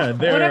 Oh.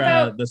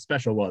 They're the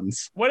special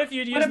ones. What if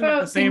you'd use them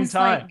at the same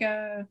time?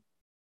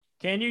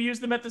 Can you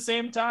use them at the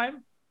same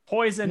time?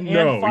 Poison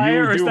and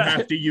fire? No, you do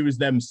have to use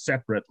them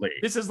separately.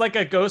 This is like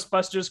a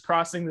Ghostbusters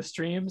crossing the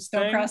streams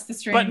thing. Don't cross the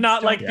streams. But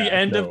not like the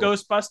end of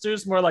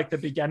Ghostbusters, more like the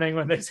beginning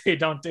when they say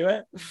don't do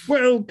it.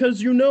 Well, because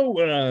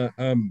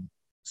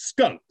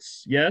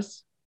skunks,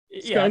 yes?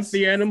 Skunk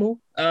the animal.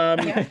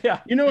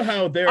 You know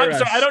how they're I'm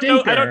sorry,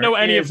 I don't know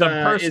any of them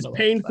personally. Is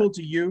painful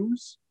to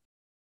use.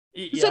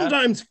 Yeah.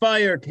 Sometimes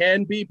fire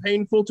can be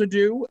painful to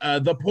do.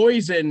 The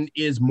poison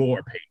is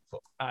more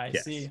painful. I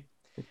see.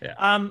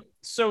 Yeah.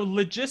 So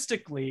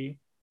logistically,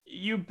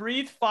 you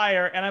breathe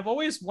fire, and I've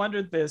always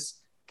wondered this.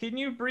 Can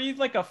you breathe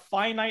like a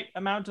finite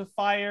amount of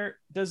fire?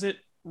 Does it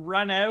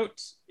run out?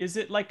 Is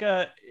it like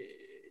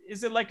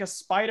is it like a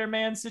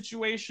Spider-Man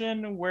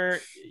situation where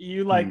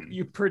you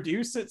you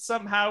produce it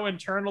somehow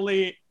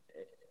internally?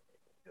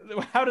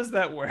 How does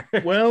that work?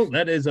 Well,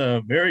 that is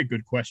a very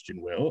good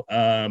question, Will.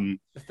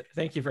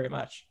 Thank you very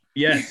much.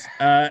 Yes.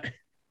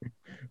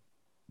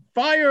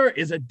 Fire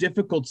is a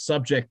difficult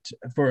subject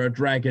for a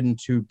dragon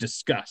to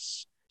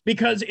discuss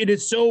because it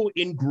is so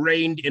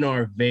ingrained in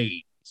our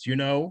veins, you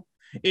know?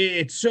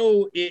 It's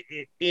so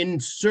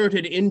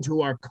inserted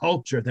into our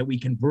culture that we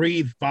can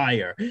breathe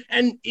fire.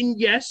 And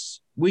yes,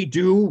 we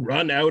do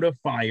run out of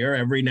fire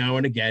every now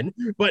and again,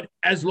 but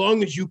as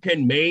long as you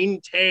can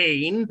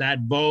maintain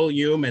that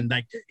volume and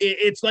like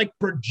it's like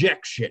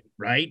projection,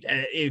 right?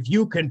 If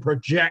you can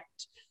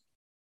project,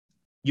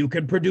 you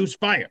can produce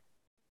fire.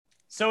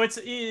 So it's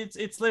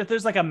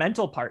there's like a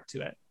mental part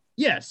to it.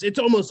 Yes, it's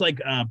almost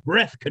like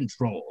breath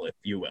control, if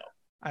you will.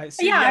 I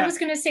was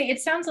going to say it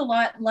sounds a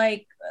lot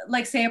like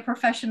say a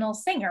professional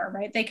singer,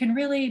 right? They can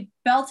really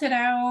belt it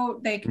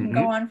out. They can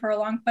go on for a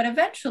long, but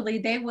eventually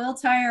they will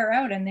tire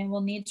out and they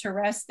will need to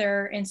rest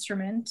their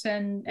instrument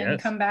and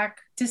come back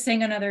to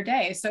sing another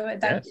day. So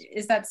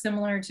is that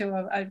similar to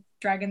a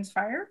dragon's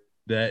fire?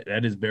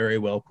 That is very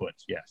well put.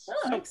 Yes.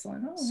 Oh,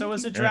 excellent. So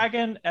has a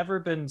dragon ever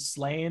been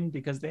slain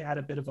because they had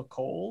a bit of a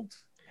cold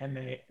and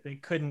they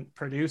couldn't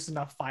produce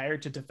enough fire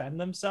to defend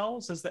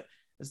themselves?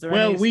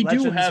 Well, we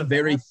do have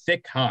very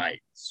thick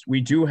hides.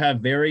 We do have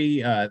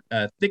very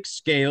thick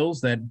scales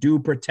that do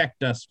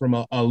protect us from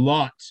a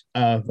lot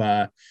of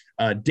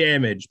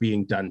damage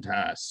being done to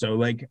us. So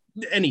like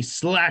any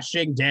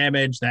slashing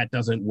damage, that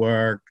doesn't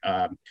work.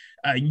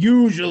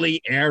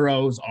 Usually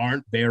arrows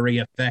aren't very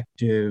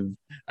effective.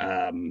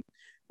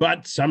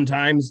 But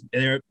sometimes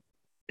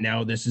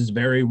now this is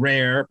very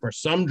rare for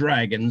some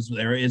dragons,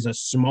 there is a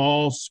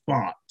small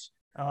spot.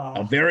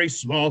 A very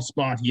small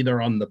spot either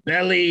on the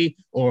belly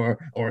or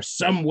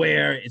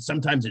somewhere.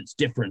 Sometimes it's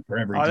different for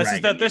every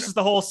dragon. This is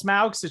the whole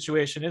Smaug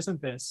situation,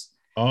 isn't this?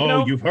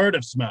 Oh, you've heard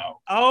of Smaug.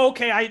 Oh,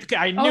 okay,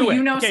 I knew it.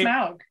 You know okay.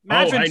 Smaug.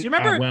 Madrin, do you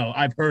remember? Well,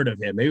 I've heard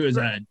of him. He was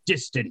a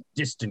distant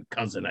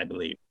cousin, I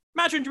believe.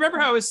 Madrin, do you remember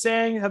how I was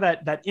saying how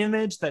that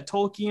image that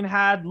Tolkien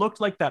had looked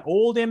like that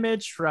old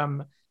image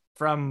from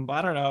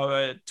I don't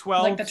know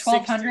 12 like the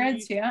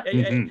 1200s? Yeah.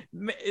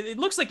 It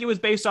looks like it was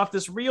based off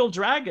this real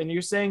dragon.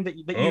 You're saying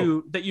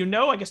that you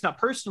know, I guess not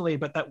personally,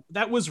 but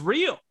that was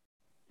real.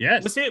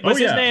 Yes. Was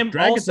his name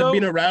dragons also... have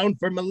been around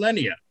for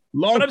millennia,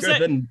 longer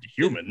than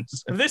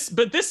humans. This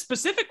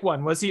specific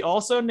one, was he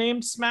also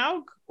named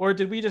Smaug, or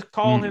did we just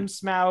call him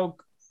Smaug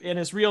and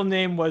his real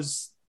name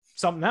was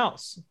something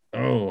else?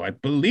 Oh, I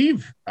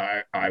believe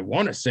I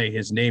want to say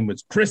his name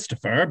was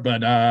Christopher,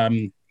 but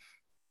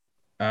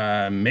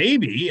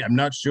maybe, I'm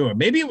not sure.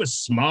 Maybe it was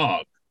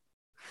Smaug.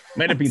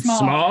 Might have been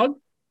Smaug.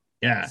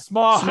 Yeah.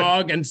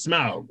 Smaug and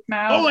Smaug.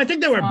 Oh, I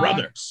think they were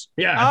brothers.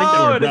 Yeah, I think they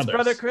were brothers. It's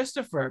brother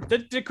Christopher.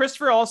 Did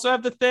Christopher also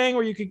have the thing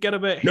where you could get a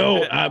bit?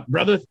 No,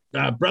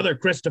 brother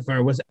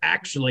Christopher was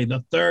actually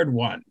the third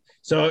one.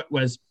 So it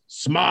was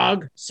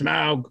Smaug,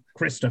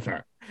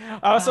 Christopher.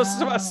 So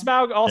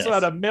Smaug also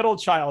had a middle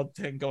child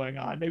thing going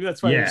on. Maybe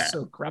that's why he was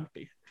so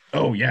grumpy.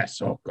 Oh,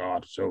 yes. Oh,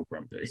 God, so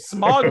grumpy.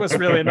 Smaug was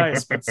really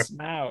nice, but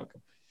Smaug.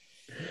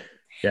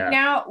 Yeah.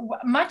 Now,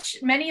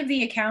 many of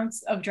the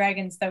accounts of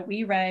dragons that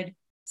we read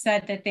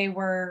said that they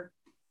were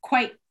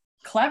quite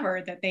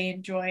clever, that they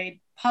enjoyed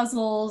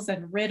puzzles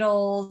and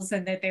riddles,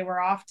 and that they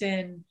were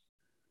often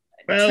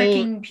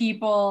tricking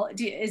people.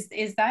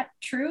 Is that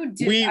true?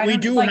 We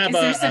do have is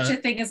there such a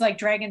thing as like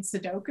Dragon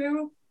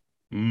Sudoku?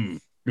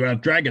 Well,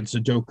 Dragon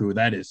Sudoku,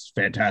 that is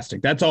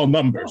fantastic. That's all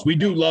numbers. We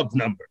do love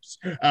numbers.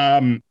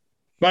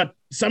 But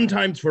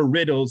sometimes for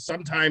riddles,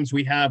 sometimes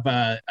we have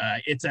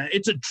it's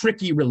a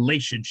tricky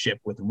relationship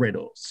with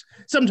riddles.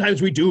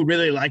 Sometimes we do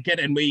really like it,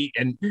 and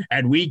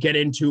we get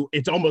into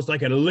it's almost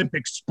like an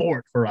Olympic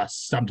sport for us.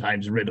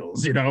 Sometimes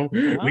riddles, you know,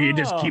 we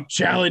just keep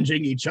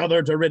challenging each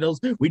other to riddles.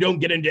 We don't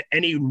get into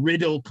any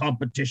riddle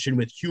competition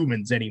with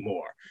humans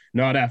anymore.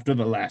 Not after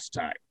the last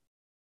time.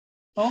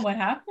 Oh, what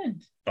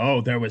happened? Oh,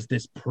 there was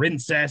this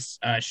princess.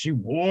 She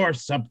wore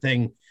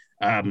something.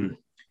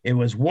 It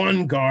was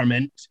one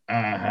garment.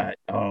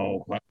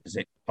 What was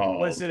it called?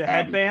 Was it a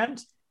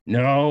headband?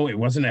 No, it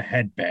wasn't a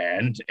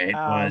headband. It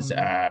was.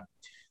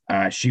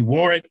 She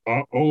wore it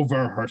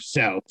over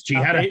herself. She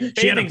had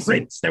a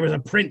prince. There was a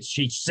prince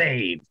she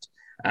saved.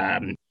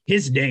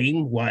 His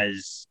name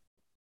was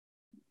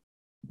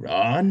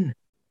Ronnie.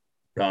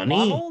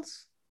 Ronald.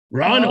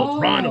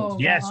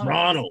 Ronald. Yes,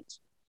 Ronald.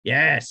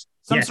 Yes.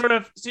 Some sort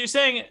of. So you're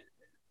saying,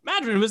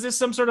 Madrin, was this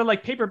some sort of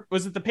like paper?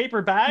 Was it the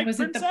paper bag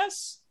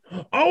princess?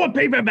 Oh, a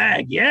paper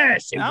bag.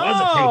 Yes, it was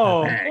a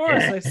paper bag.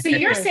 Of course. So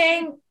you're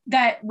saying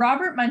that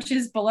Robert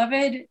Munch's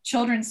beloved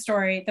children's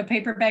story, The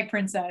Paper Bag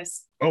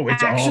Princess,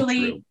 it's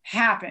actually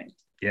happened.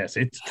 Yes,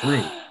 it's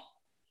true.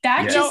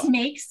 That just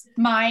makes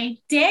my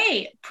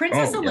day.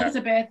 Princess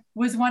Elizabeth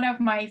was one of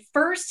my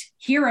first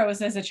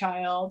heroes as a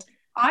child.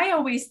 I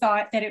always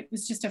thought that it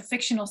was just a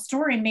fictional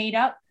story made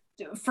up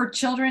for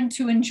children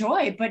to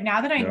enjoy. But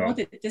now that I know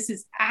that this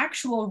is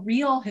actual,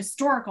 real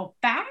historical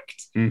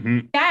fact,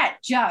 that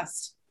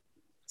just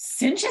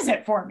cinches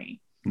it for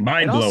me.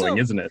 Mind-blowing,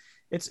 isn't it?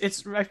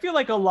 It's I feel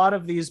like a lot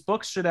of these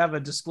books should have a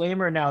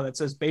disclaimer now that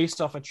says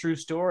based off a true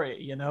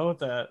story,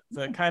 the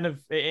kind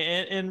of,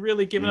 and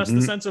really giving us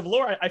the sense of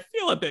lore. I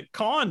feel a bit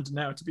conned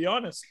now, to be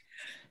honest.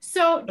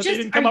 So just, they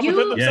didn't come up with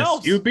it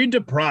themselves. Yes, you've been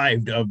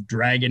deprived of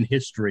dragon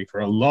history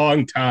for a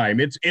long time.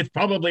 It's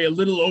probably a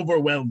little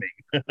overwhelming.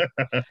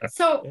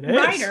 So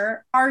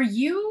Ryder, are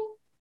you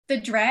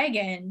the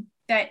dragon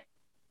that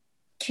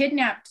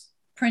kidnapped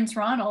Prince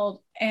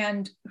Ronald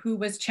and who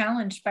was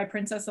challenged by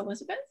Princess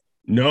Elizabeth?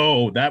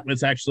 No, that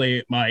was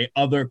actually my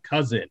other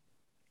cousin.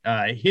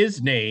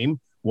 His name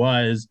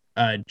was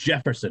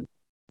Jefferson.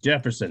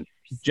 Jefferson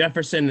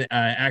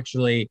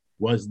actually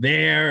was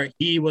there.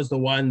 He was the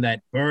one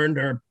that burned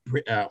her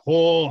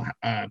whole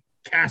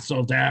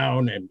castle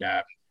down and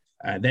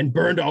then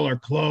burned all her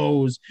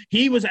clothes.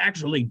 He was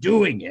actually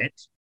doing it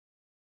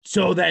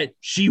so that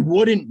she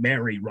wouldn't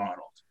marry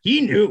Ronald.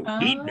 He knew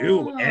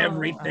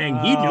everything.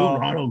 He knew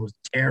Ronald was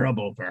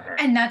terrible for her.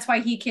 And that's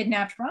why he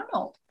kidnapped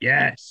Ronald.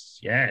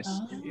 Yes.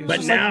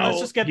 But now, let's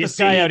just get this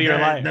guy out of your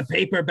life. The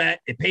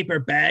paper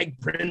bag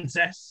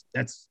princess,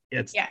 that's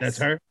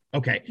her?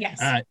 Okay.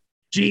 Yes.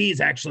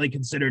 She's actually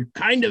considered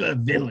kind of a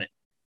villain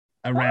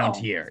around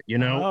here,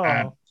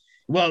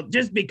 well,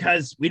 just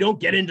because we don't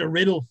get into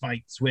riddle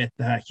fights with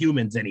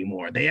humans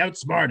anymore. They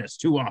outsmart us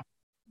too often.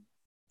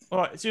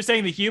 Oh, so you're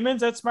saying the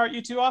humans outsmart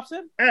you too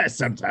often?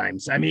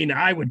 Sometimes. I mean,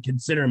 I would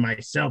consider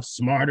myself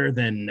smarter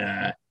than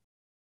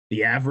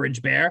the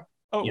average bear.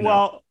 Oh,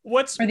 well,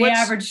 what's the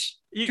average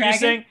dragon? You're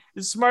saying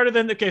smarter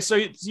than, okay, so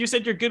you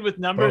said you're good with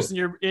numbers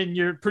and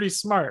you're pretty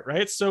smart,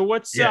 right? So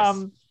what's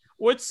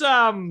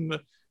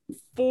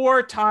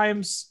 4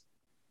 times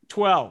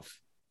 12?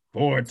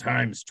 4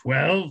 times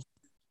 12?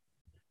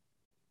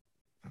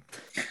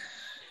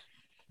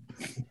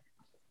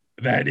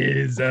 That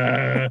is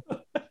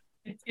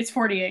it's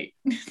 48.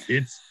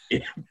 It's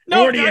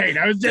 48.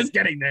 I was just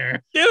getting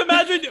there. Can you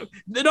imagine?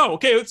 No,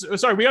 okay.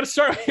 Sorry, we gotta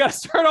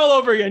start all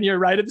over again. You're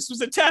right. This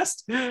was a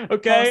test.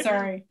 Okay. Oh,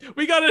 sorry.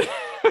 We gotta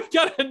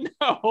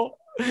know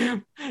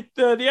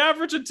the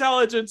average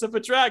intelligence of a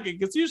dragon,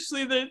 because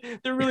usually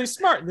they're really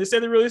smart. And they say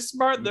they're really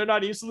smart. They're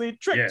not easily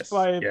tricked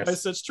by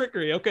such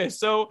trickery. Okay,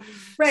 so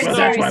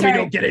that's why we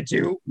don't get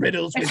into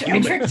riddles with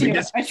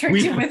humans. I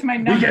tricked you with my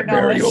number. We get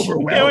very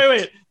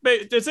overwhelmed.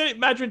 Wait. Does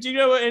Madron, do you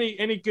know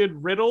any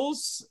good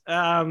riddles?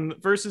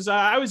 Versus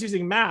I was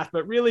using math,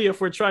 but really,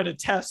 if we're trying to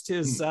test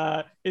his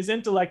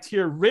intellect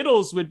here,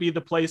 riddles would be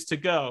the place to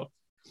go.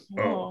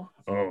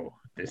 Oh,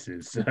 this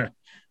is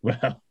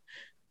well.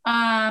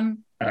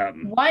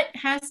 What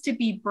has to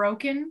be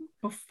broken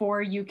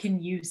before you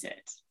can use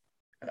it?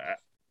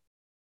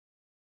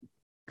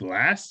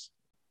 Glass?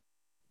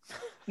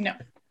 No.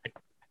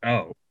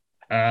 Oh,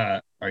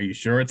 are you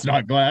sure it's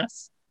not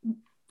glass?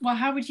 Well,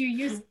 how would you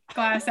use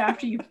glass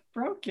after you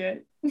broke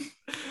it?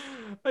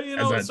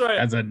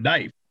 As a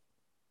knife.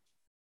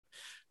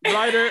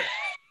 Ryder.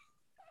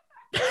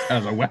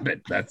 As a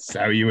weapon. That's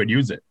how you would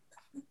use it.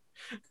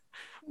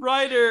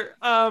 Ryder,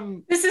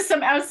 this is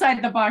some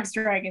outside the box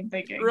dragon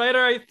thinking.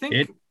 Ryder, I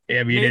think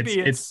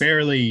it's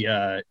fairly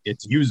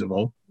it's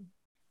usable.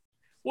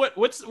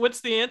 What's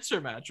the answer,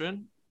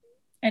 Madron?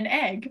 An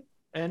egg.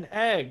 An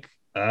egg.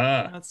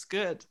 That's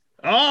good.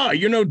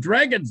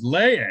 Dragons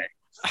lay eggs.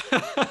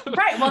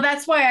 Right. Well,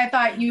 that's why I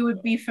thought you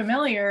would be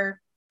familiar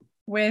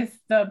with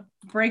the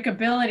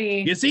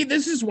breakability. You see,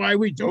 this is why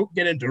we don't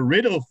get into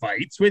riddle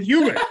fights with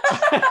humans.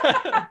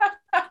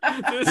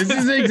 This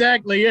is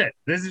exactly it.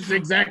 This is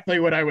exactly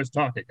what I was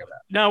talking about.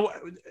 Now,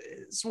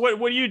 so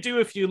what do you do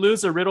if you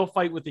lose a riddle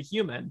fight with a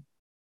human?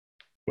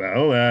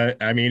 Well,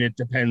 I mean, it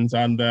depends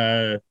on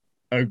the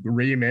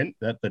agreement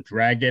that the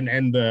dragon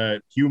and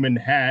the human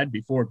had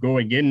before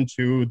going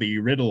into the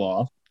riddle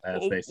off,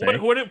 as they say.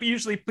 What do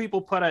usually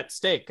people put at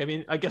stake? I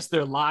mean, I guess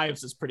their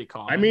lives is pretty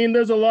common. I mean,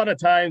 there's a lot of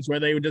times where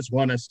they would just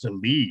want us to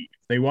leave.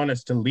 They want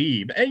us to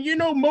leave. And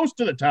most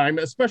of the time,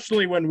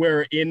 especially when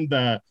we're in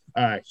the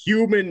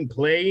human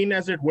plane,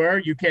 as it were,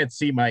 you can't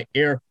see my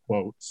air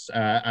quotes.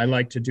 I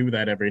like to do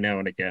that every now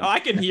and again. Oh, I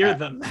can hear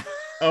them.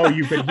 Oh,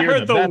 you can hear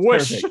them. The That's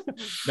whoosh.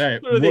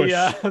 That through whoosh,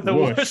 the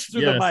whoosh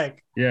through the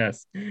mic.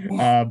 Yes.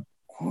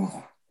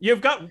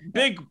 You've got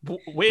big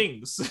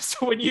wings,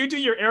 so when you do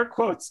your air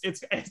quotes,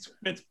 it's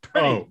pretty.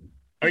 Oh,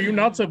 are you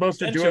not supposed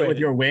to do it with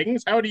your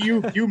wings? How do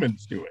you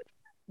humans do it?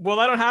 Well,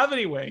 I don't have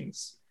any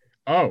wings.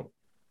 Oh,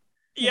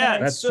 yeah,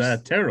 that's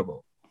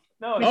terrible.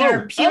 No,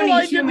 I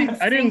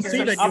didn't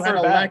see that you had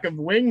a lack of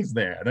wings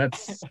there.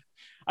 That's.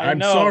 I'm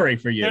sorry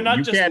for you.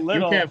 You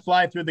can't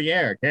fly through the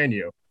air, can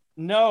you?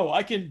 No,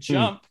 I can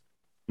jump.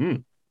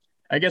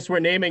 I guess we're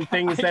naming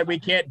things that we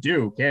can't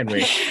do, can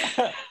we?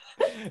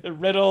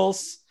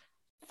 Riddles,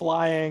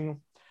 flying.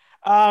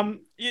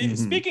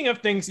 Speaking of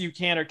things you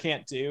can or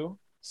can't do,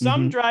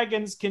 some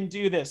dragons can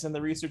do this in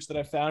the research that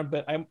I found,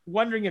 but I'm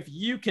wondering if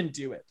you can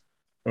do it.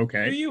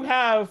 Okay. Do you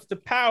have the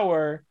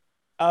power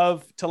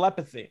of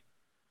telepathy?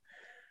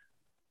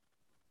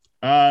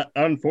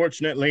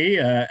 Unfortunately,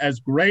 as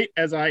great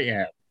as I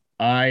am,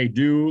 I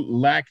do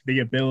lack the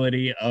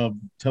ability of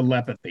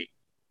telepathy.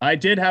 I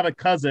did have a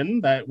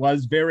cousin that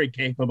was very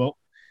capable.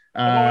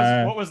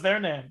 What was their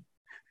name?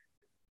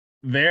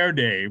 Their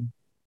name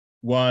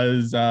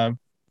was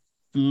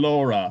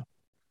Flora.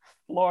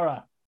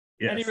 Flora.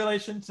 Yes. Any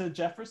relation to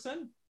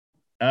Jefferson?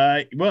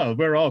 Well,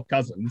 we're all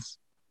cousins.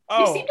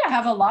 You seem to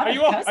have a lot of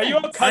cousins. Are you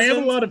all cousins? I have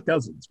a lot of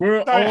cousins.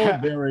 We're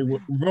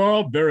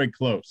all very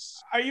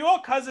close. Are you all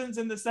cousins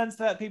in the sense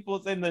that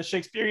people in the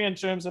Shakespearean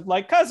terms of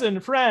like cousin,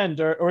 friend,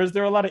 or is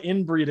there a lot of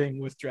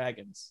inbreeding with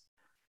dragons?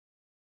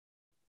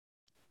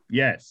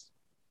 Yes.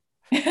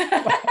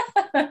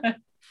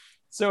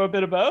 So a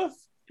bit of both?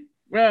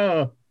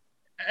 Well,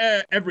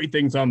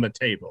 everything's on the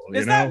table.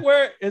 Is that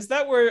where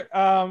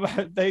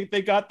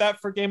they got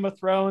that for Game of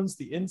Thrones,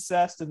 the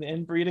incest and the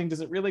inbreeding?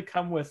 Does it really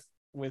come with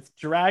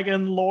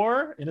dragon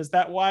lore? And is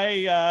that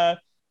why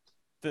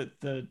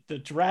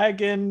the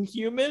dragon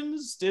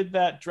humans did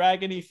that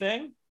dragony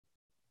thing?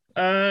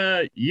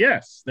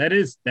 Yes, that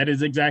is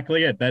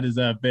exactly it. That is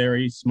a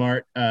very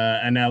smart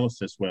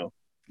analysis, Will.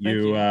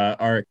 You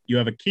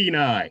have a keen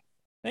eye.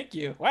 Thank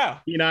you. Wow.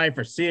 Keen eye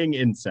for seeing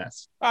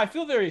incest. I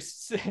feel very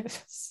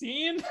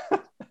seen.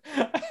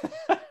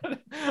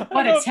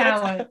 What a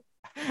talent.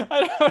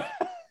 I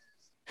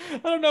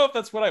don't know if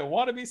that's what I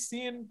want to be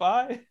seen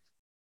by.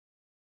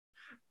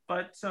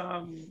 But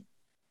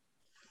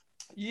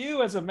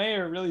you as a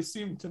mayor really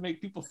seem to make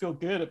people feel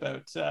good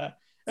about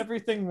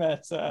everything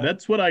that...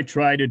 That's what I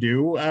try to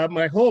do.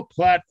 My whole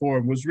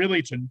platform was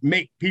really to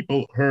make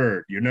people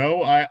heard, you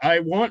know? I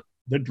want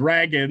the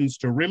dragons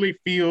to really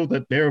feel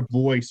that their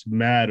voice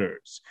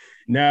matters.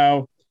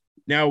 Now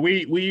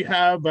we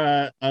have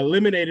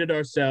eliminated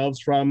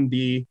ourselves from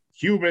the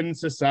human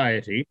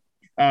society,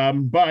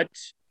 but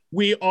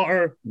we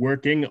are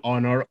working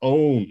on our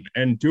own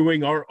and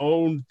doing our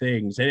own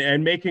things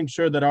and making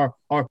sure that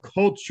our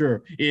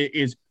culture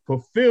is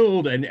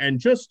fulfilled and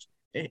just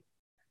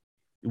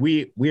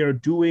we are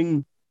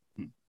doing.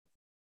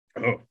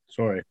 Oh,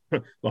 sorry,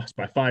 lost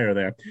my fire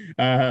there.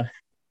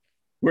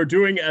 We're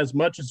doing as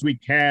much as we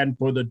can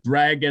for the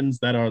dragons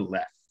that are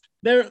left.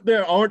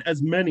 There aren't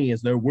as many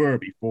as there were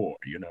before,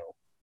 you know.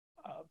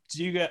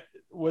 Do you get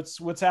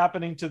what's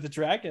happening to the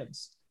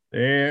dragons?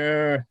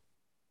 They're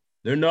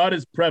not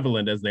as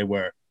prevalent as they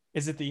were.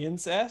 Is it the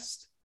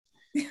incest?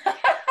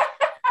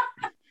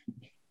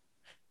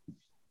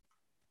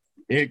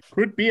 It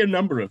could be a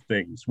number of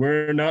things.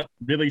 We're not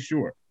really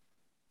sure.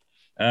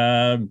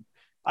 I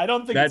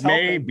don't think that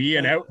may be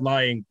an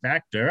outlying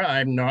factor.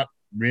 I'm not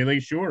really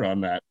sure on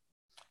that.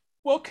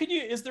 Well,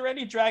 is there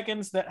any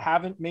dragons that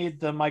haven't made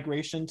the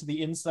migration to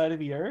the inside of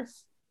the earth?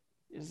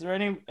 Is there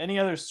any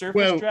other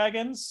surface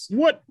dragons?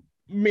 What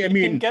I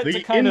mean,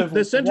 the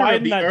center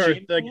of the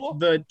earth,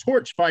 the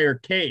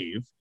Torchfire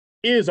Cave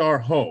is our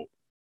home.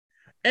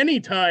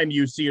 Anytime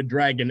you see a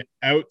dragon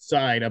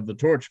outside of the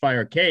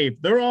Torchfire Cave,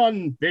 they're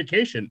on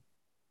vacation.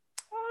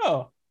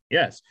 Oh.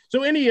 Yes.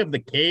 So any of the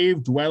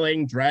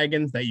cave-dwelling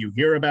dragons that you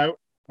hear about,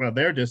 well,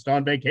 they're just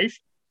on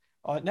vacation.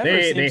 Oh, it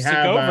never seems to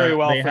go very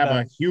well. They have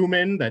a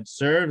human that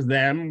serves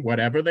them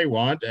whatever they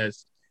want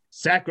as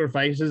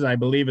sacrifices, I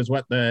believe is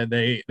what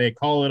they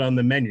call it on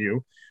the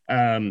menu.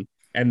 And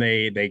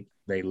they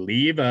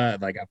leave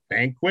like a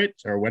banquet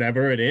or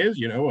whatever it is,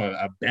 you know,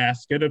 a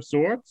basket of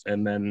sorts,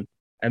 and then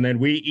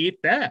we eat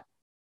that.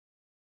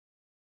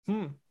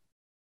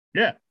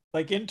 Yeah.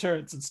 Like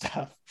interns and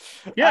stuff.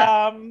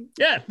 Yeah.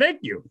 Yeah, thank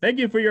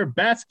you for your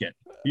basket,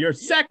 your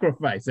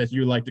sacrifice, as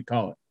you like to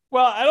call it.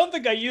 Well, I don't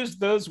think I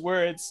used those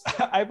words.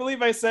 I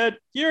believe I said,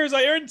 here's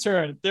our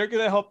intern. They're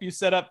going to help you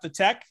set up the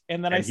tech.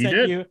 And then I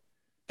sent you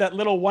that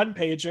little one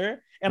pager.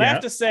 And I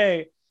have to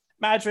say,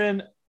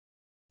 Madrin,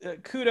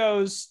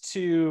 kudos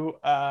to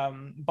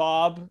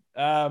Bob.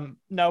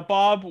 Now,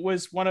 Bob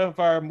was one of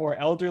our more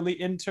elderly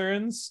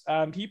interns.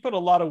 He put a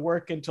lot of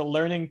work into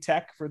learning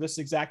tech for this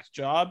exact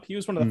job. He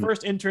was one of the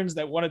first interns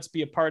that wanted to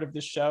be a part of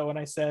this show. And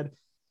I said,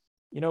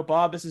 you know,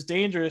 Bob, this is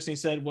dangerous. And he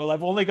said, well,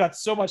 I've only got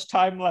so much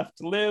time left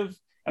to live.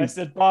 And I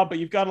said, Bob, but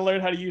you've got to learn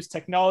how to use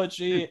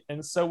technology.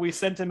 And so we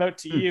sent him out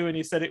to you, and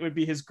he said it would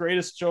be his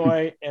greatest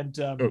joy. And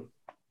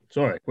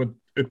sorry.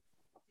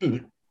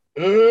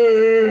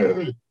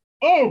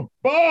 Oh,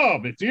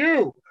 Bob, it's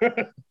you.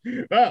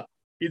 Well,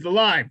 he's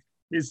alive.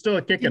 He's still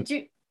kicking.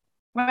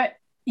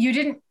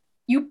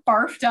 You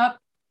barfed up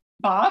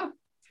Bob?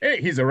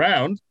 Hey, he's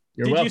around.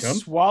 You're welcome. Did you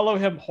swallow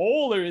him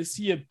whole, or is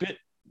he a bit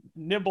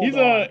nibbled?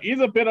 He's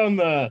a bit on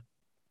the...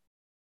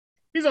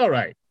 He's all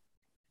right.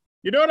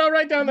 You doing all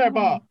right down there,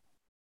 Bob?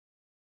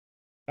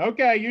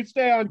 Okay, you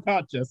stay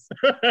unconscious.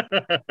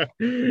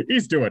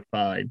 He's doing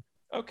fine.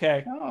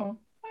 Okay. Oh.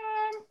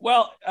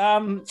 Well,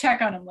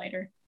 check on him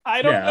later.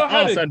 I don't know how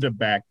I'll send him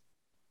back.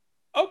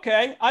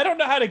 Okay, I don't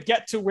know how to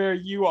get to where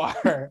you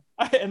are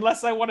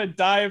unless I want to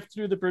dive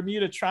through the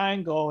Bermuda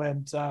Triangle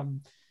and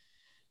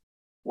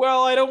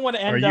well, I don't want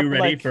to end up. Are you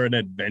ready for an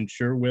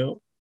adventure,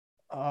 Will?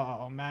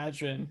 Oh,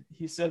 imagine.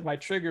 He said my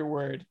trigger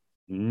word.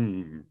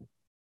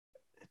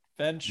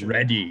 Adventure.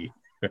 Ready.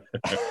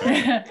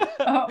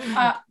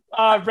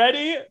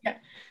 Ready? Yeah.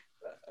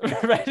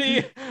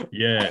 Ready?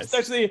 Yes.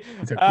 Actually,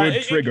 It's a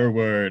good trigger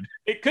word.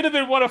 It could have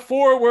been one of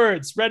 4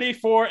 words. Ready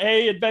for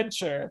a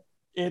adventure.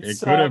 It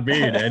could have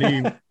been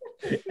any.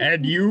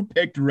 And you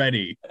picked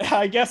ready.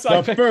 I guess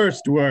the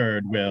first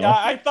word, Will. Yeah,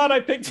 I thought I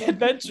picked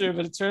adventure,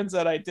 but it turns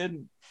out I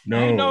didn't.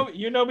 No.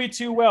 You know me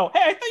too well.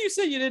 Hey, I thought you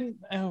said you didn't.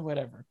 Oh,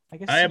 whatever. I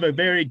guess I have a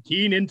very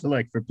keen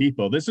intellect for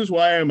people. This is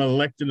why I'm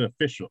elected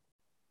official.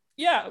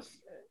 Yeah.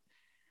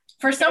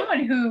 For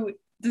someone who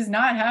does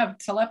not have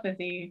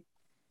telepathy,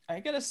 I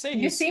gotta say,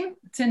 you seem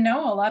to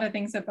know a lot of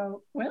things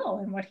about Will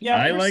and what he.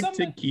 Yeah, I like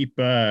to keep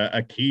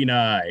a keen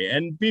eye.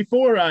 And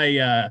before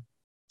I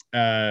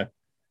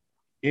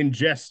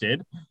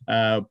ingested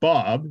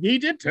Bob, he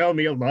did tell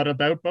me a lot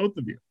about both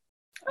of you.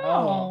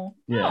 Oh,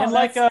 yeah. In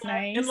like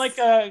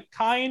a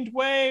kind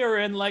way, or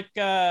in like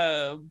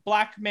a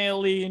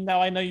blackmail-y,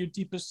 now I know your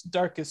deepest,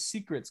 darkest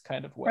secrets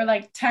kind of way, or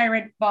like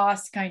tyrant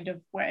boss kind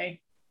of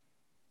way.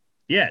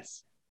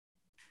 Yes.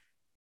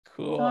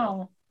 Cool.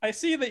 Oh. I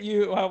see that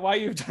you why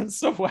you've done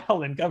so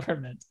well in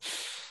government.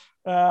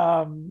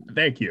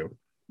 Thank you.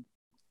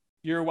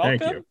 You're welcome.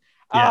 Thank you.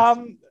 Yes.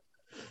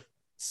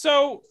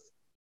 So,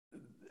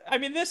 I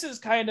mean, this is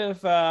kind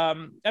of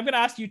I'm going to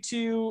ask you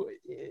two,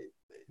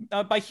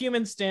 by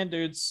human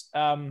standards,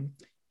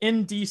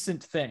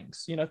 indecent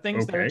things. You know,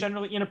 things that are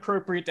generally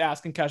inappropriate to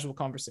ask in casual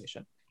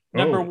conversation.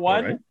 Number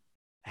 1, right.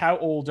 How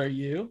old are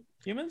you?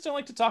 Humans don't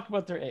like to talk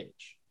about their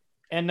age.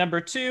 And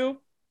number 2,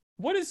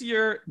 what is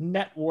your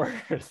net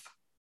worth?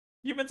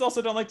 Humans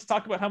also don't like to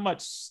talk about how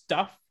much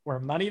stuff or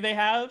money they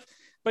have,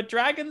 but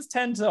dragons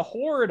tend to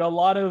hoard a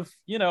lot of,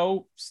 you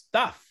know,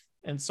 stuff.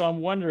 And so I'm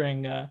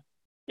wondering,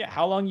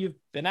 how long you've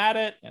been at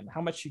it and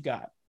how much you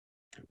got.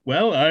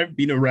 Well, I've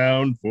been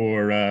around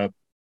for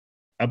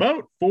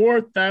about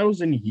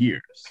 4,000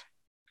 years.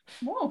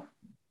 Whoa.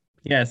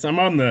 Yes, I'm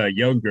on the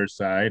younger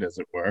side, as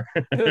it were.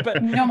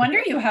 But no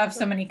wonder you have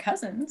so many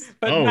cousins.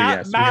 But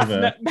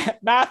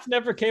math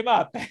never came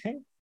up.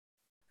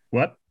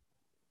 What?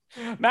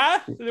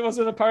 Math? It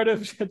wasn't a part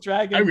of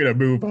Dragon. I'm going to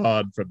move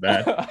on from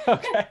that.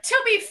 Okay.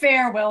 To be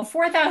fair, Will,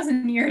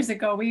 4,000 years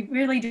ago, we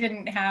really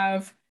didn't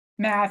have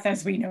math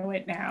as we know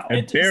it now.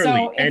 And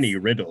barely any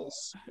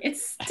riddles.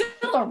 It's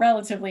still a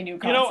relatively new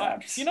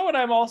concept. You know what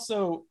I'm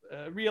also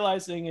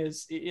realizing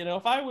is, you know,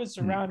 if I was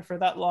around for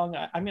that long,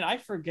 I mean, I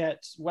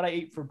forget what I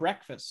ate for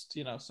breakfast,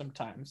 you know,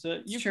 sometimes.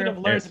 You could have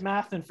learned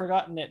math and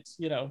forgotten it,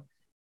 you know,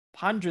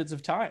 hundreds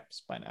of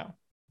times by now.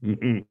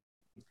 Mm-hmm.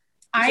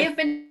 I have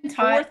been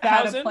taught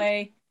how to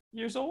play.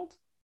 Years old?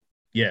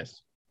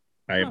 Yes.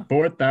 I'm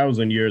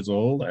 4,000 years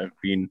old. I've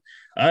been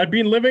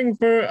living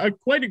for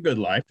quite a good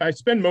life. I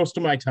spend most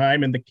of my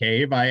time in the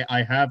cave.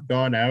 I have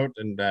gone out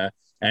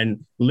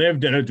and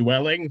lived in a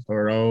dwelling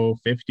for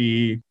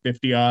 50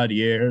 odd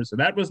years. And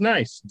that was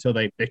nice until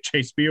they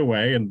chased me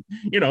away. And,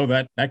 you know,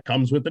 that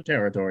comes with the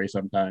territory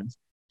sometimes.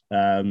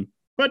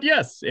 But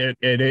yes,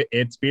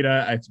 it's been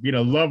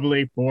a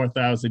lovely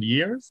 4,000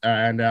 years,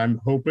 and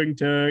I'm hoping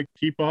to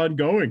keep on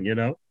going, you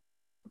know.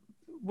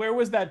 Where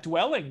was that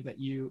dwelling that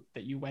you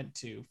went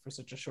to for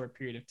such a short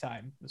period of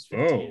time? It was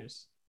 50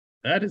 years.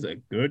 That is a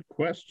good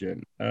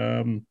question.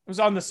 It was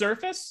on the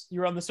surface? You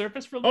were on the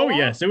surface for a little while?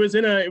 Yes, it was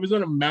in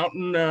a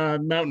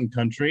mountain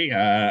country.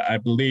 I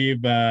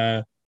believe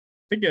I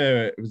think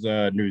it was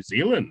New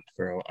Zealand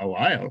for a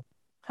while.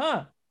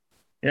 Huh.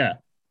 Yeah.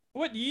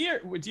 What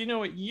year? Do you know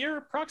what year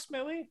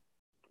approximately?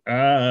 It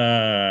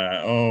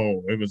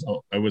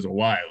was a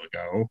while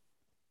ago.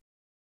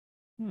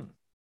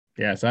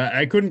 Yes,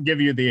 I couldn't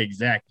give you the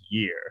exact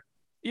year.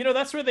 You know,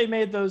 that's where they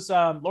made those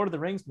Lord of the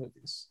Rings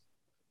movies.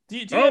 Do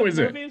you know is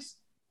movies?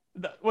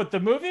 The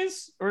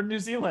movies or New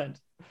Zealand?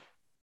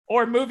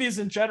 Or movies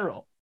in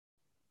general?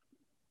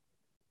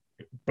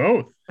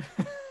 Both.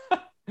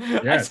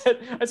 Yes.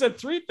 I said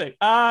 3 things.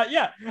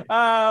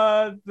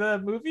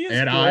 The movies.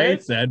 And good. I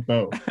said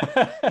both.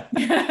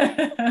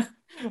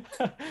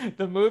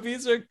 The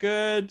movies are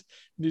good.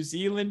 New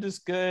Zealand is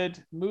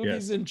good.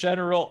 Movies in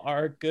general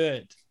are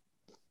good.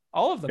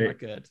 All of them are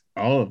good.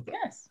 All of them.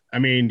 Yes. I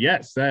mean,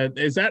 yes.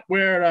 Is that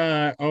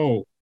where?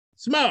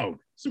 Smaug.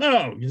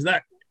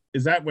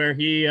 Is that where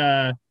he?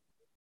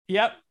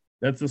 Yep.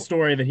 That's the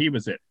story that he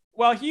was in.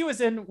 Well, he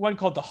was in one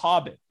called The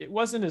Hobbit. It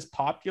wasn't as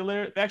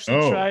popular. They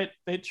actually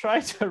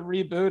tried to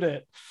reboot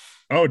it.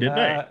 Oh, did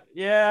they?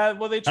 Yeah.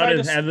 Well, they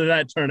tried. How did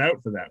that turn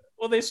out for them?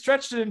 Well, they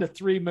stretched it into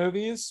 3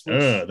 movies.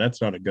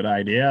 That's not a good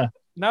idea.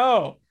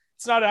 No,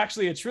 it's not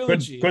actually a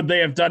trilogy. Could they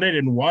have done it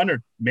in 1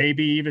 or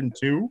maybe even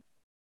 2?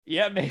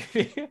 Yeah,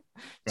 maybe.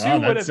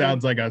 That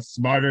sounds like a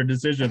smarter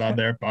decision on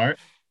their part.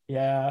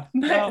 Yeah.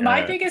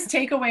 My biggest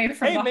takeaway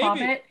from The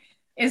Hobbit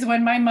is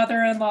when my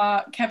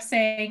mother-in-law kept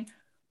saying,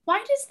 "Why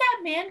does that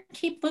man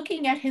keep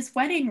looking at his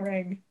wedding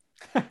ring?"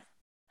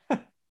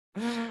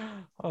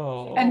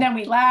 And then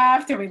we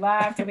laughed and we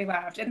laughed and we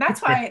laughed. And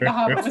that's why The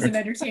Hobbit was an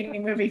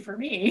entertaining movie for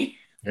me.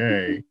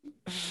 Hey,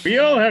 we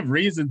all have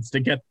reasons to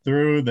get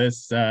through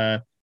this,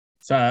 whatever,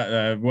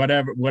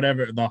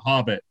 The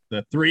Hobbit,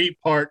 the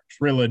 3-part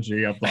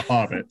trilogy of The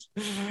Hobbit.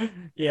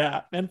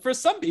 Yeah. And for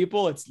some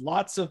people, it's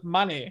lots of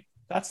money.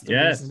 That's the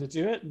reason to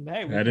do it. And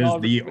hey, that is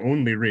the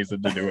only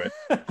reason to do it.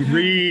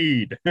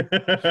 Greed.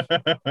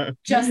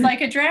 Just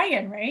like a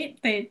dragon, right?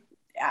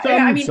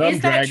 Some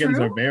dragons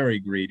are very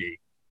greedy.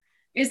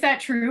 Is that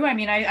true? I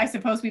mean, I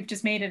suppose we've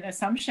just made an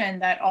assumption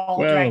that all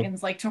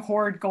dragons like to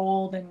hoard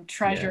gold and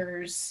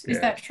treasures. Is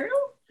that true?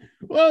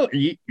 Well,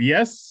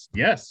 yes.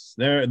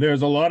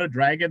 There's a lot of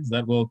dragons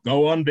that will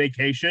go on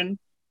vacation,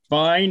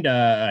 find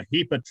a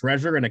heap of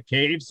treasure in a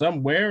cave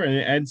somewhere,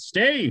 and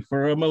stay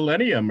for a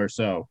millennium or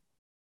so.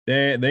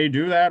 They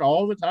do that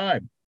all the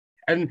time,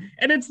 and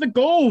it's the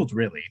gold,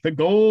 really. The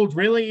gold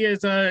really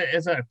is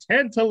a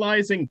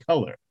tantalizing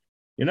color.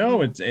 You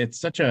know, it's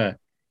such a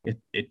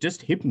it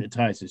just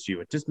hypnotizes you.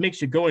 It just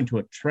makes you go into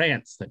a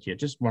trance that you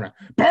just want to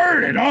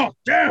burn it all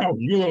down.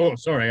 Oh,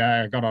 sorry,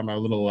 I got on a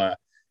little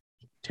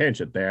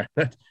tangent there.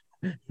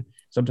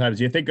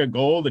 Sometimes you think of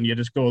gold and you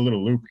just go a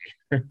little loopy.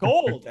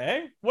 Gold,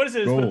 eh? What is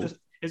it?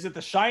 Is it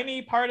the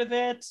shiny part of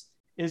it?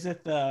 Is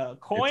it the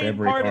coin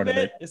part of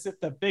it? Is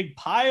it the big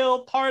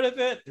pile part of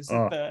it? Is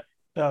it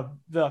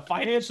the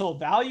financial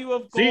value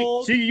of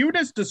gold? See, you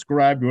just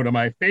described one of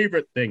my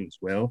favorite things,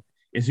 Will.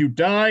 Is you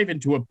dive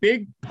into a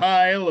big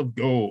pile of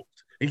gold,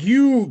 a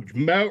huge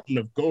mountain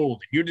of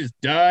gold. You just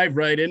dive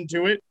right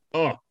into it.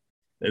 Oh,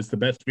 that's the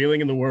best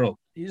feeling in the world.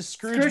 You just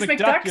Scrooge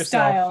McDuck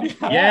yourself.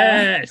 Style.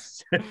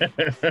 Yes.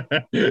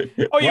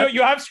 Oh,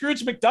 you have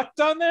Scrooge McDuck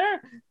down there?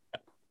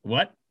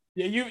 What?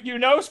 Yeah, you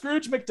know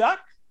Scrooge McDuck?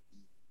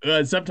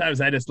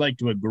 Sometimes I just like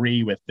to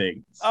agree with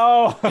things.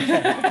 Oh.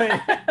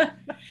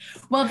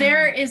 Well,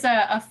 there is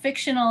a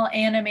fictional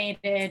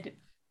animated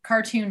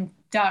cartoon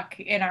duck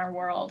in our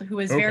world who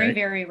is very,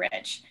 very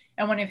rich.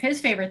 And one of his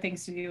favorite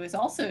things to do is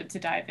also to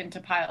dive into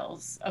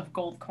piles of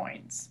gold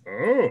coins.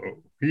 Oh,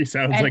 he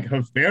sounds like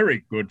a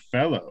very good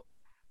fellow.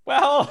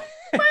 Well,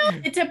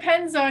 it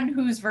depends on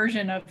whose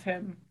version of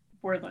him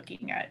we're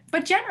looking at.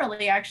 But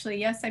generally, actually,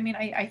 yes. I mean,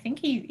 I think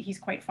he's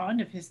quite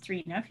fond of his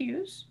 3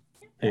 nephews.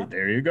 Hey,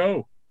 there you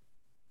go.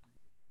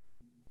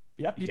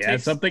 Yep. He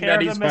has something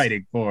that he's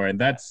fighting for, and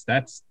that's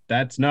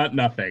not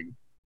nothing.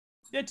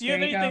 Yeah, do you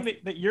have anything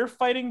that you're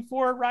fighting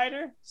for,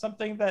 Ryder?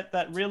 Something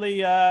that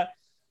really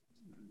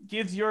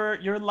gives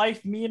your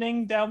life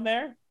meaning down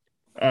there?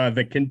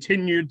 The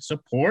continued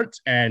support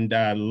and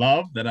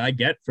love that I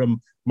get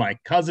from my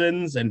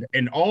cousins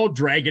and all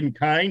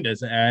Dragonkind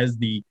as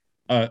the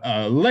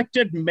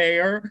elected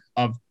mayor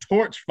of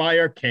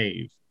Torchfire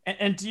Cave.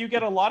 And do you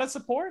get a lot of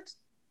support?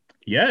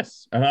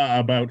 Yes,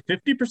 about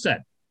 50%.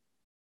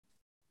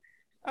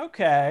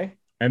 Okay.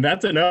 And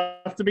that's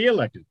enough to be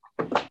elected.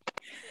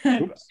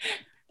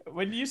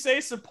 When you say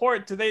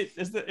support, do they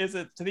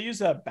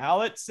use a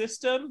ballot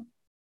system?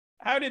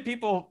 How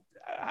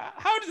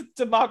does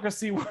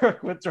democracy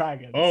work with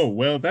dragons? Oh,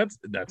 well, that's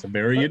a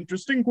very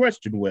interesting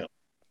question, Will.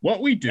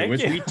 What we do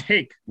is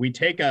we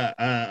take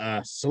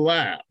a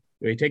slab.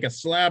 We take a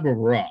slab of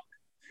rock,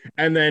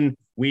 and then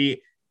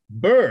we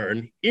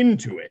burn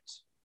into it,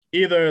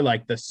 either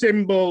like the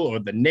symbol or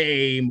the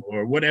name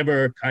or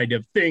whatever kind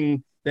of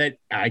thing that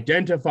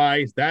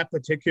identifies that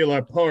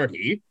particular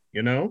party,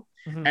 you know?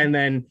 Mm-hmm. And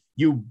then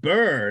you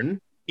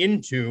burn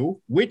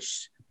into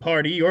which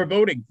party you're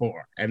voting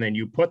for. And then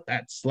you put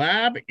that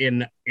slab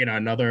in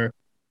another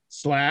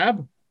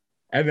slab,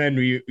 and then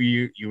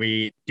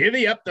we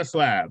divvy up the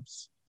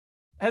slabs.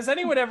 Has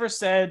anyone ever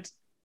said,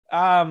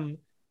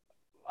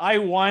 I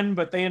won,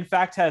 but they in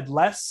fact had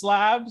less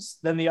slabs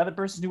than the other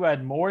person who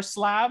had more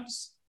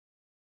slabs,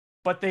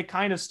 but they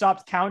kind of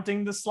stopped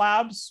counting the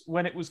slabs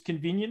when it was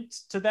convenient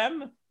to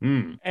them,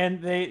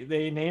 and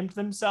they named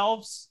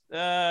themselves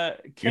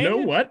king? You know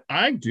what?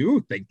 I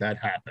do think that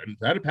happened.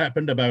 That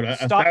happened about a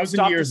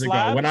 1,000 years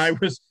ago when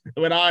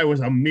I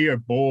was a mere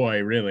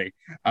boy, really.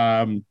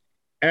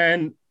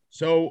 And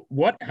so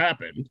what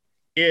happened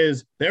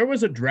is there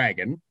was a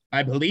dragon.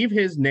 I believe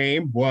his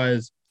name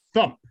was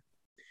Thump.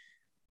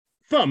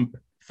 Thump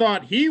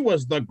thought he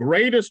was the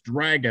greatest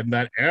dragon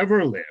that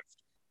ever lived.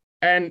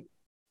 And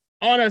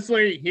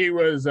honestly, he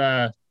was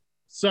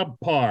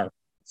subpar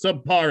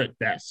at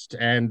best.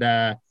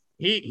 And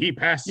he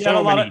passed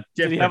so many different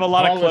Did he have a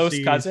lot policies.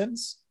 of close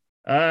cousins?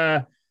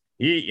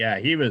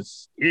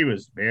 He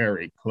was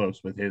very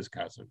close with his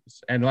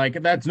cousins. And like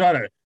that's not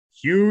a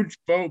huge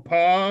faux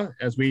pas,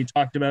 as we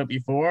talked about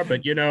before,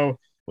 but you know,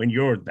 when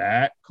you're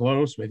that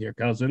close with your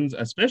cousins,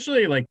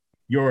 especially like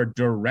your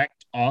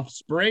direct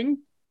offspring,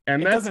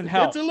 and that doesn't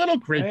help. It's a little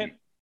creepy. Right?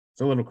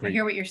 It's a little creepy. I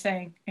hear what you're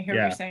saying. What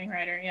you're saying,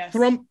 Ryder. Yes.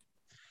 Thrump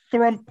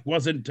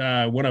wasn't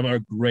one of our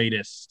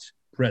greatest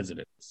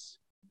presidents.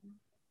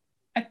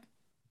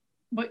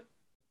 But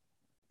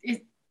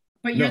you're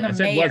the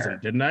mayor.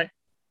 Wasn't, didn't I?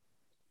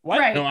 What?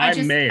 Right. No,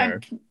 I'm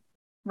mayor.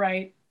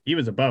 Right. He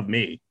was above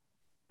me.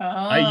 Oh,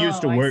 I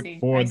used to work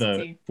for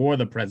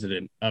the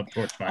president of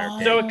Torchfire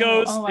Cave. So it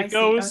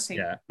goes.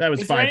 Yeah, that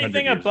was 500 years ago. Is there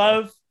anything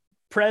above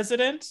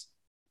president?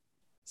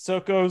 So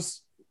it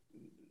goes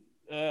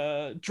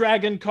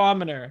dragon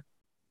commoner.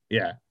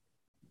 Yeah.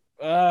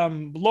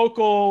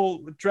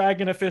 Local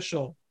dragon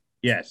official.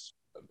 Yes.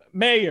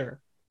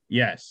 Mayor.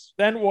 Yes.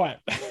 Then what?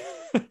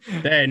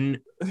 Then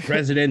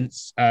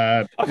presidents,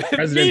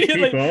 president's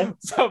Immediately. people,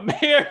 So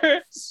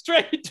mayor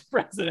straight to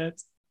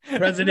president.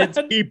 president's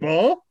Then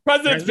people,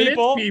 president's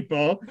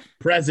people,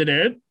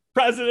 president.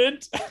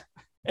 president,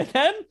 and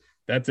then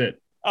That's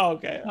it. oh,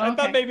 okay. I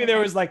thought maybe there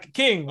was like a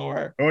king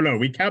or Oh no,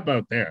 we cap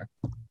out there.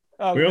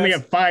 oh, We only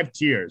that's- have 5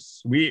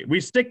 tiers. We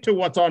stick to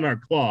what's on our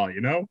claw,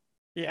 you know?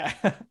 yeah.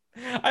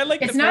 I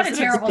like It's the not a president's-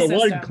 terrible The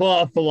system. one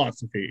claw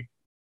philosophy.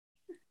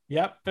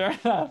 Yep, fair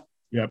enough.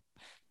 Yep.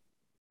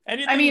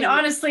 Anything I mean, that-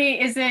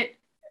 honestly, is it?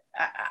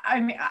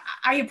 I mean,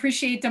 I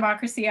appreciate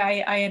democracy.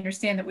 I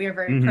understand that we are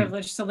very Mhm.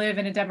 privileged to live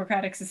in a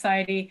democratic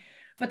society,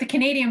 but the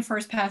Canadian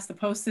first past the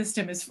post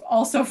system is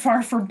also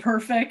far from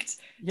perfect.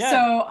 yeah,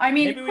 So, I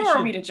mean, maybe we who are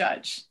should- we to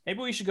judge?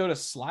 maybe we should go to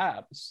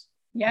slabs.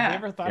 Have you Yeah.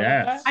 ever thought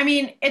Yes. about that? I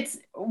mean,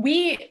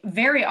 we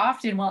very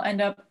often will end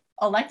up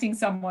electing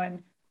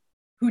someone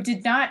who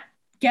did not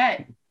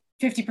get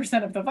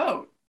 50% of the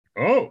vote.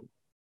 Oh.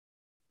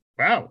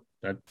 Wow.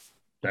 That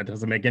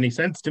doesn't make any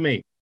sense to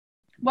me.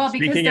 Well,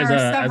 because Speaking there as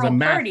are a several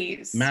math-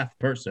 parties. Math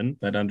person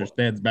that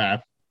understands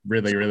math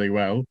really, really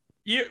well.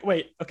 You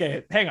wait,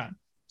 okay, hang on.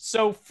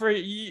 So for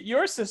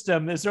your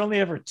system, is there only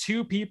ever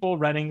 2 people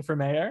running for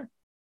mayor?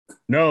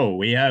 No,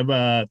 we have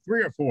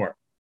 3 or 4.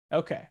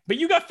 Okay, but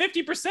you got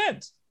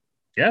 50%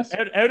 Yes.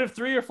 out of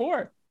 3 or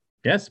 4.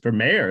 Yes, for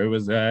mayor, it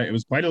was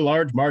quite a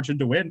large margin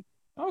to win.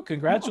 Oh,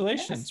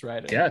 congratulations,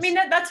 Ryder. Yes. I mean,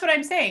 that's what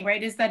I'm saying,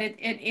 right? Is that it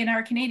in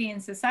our Canadian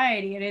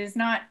society, it is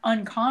not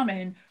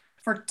uncommon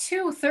for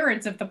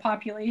 2/3 of the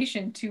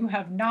population to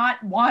have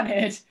not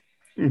wanted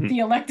Mhm. the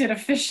elected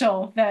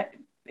official that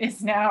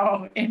is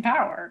now in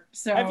power.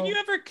 So Have you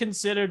ever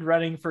considered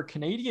running for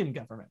Canadian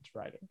government,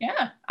 Ryder?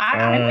 yeah,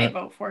 I Uh, might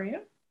vote for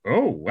you.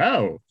 Oh,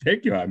 wow.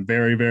 Thank you. I'm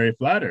very, very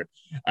flattered.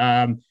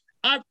 I'm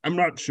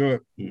not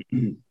sure.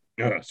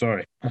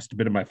 Sorry, lost a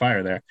bit of my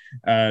fire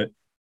there.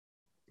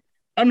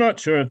 I'm not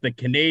sure if the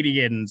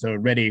Canadians are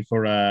ready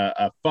for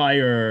a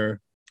fire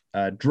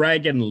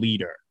dragon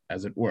leader,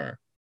 as it were.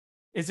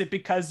 Is it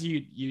because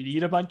you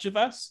eat a bunch of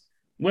us?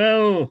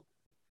 Well,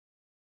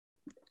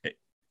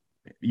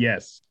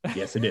 yes,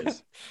 it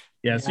is.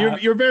 Yes, Yeah.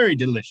 you're very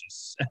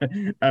delicious.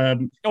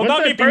 Well, what's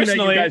not that me thing that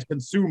personally. you guys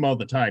consume all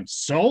the time?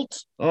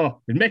 Salt?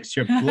 Oh, it makes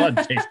your blood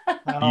taste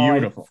Oh,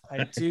 beautiful.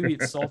 I do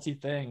eat salty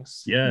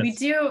things. Yes.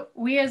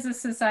 We as a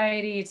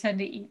society tend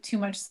to eat too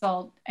much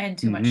salt and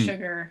too much Mhm.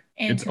 sugar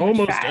and It's too much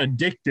almost fat.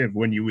 addictive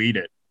when you eat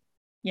it.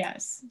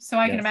 Yes. So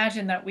I can Yes.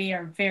 imagine that we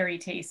are very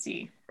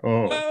tasty.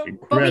 Oh, Well, But we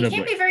incredibly.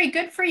 can't be very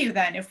good for you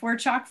then if we're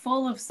chock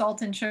full of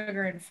salt and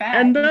sugar and fat.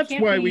 And We that's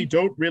can't why be- we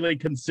don't really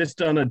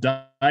consist on a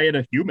diet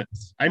of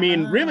humans. I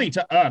mean, really,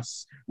 Ah. to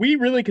us, we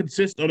really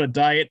consist on a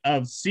diet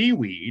of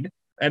seaweed,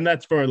 and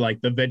that's for like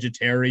the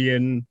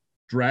vegetarian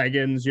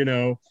dragons, you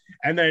know.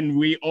 And then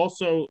we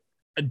also,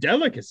 a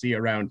delicacy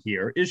around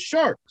here is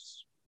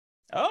sharks.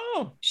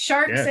 Oh,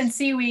 Sharks Yes. and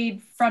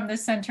seaweed from the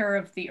center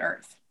of the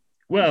earth.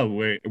 Well,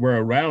 we're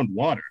around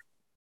water.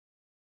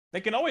 they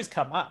can always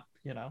come up,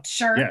 you know.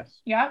 Sure. Yes.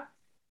 Yep.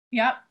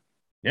 Yep.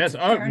 Yes,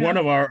 Fair one enough.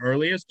 of our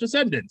earliest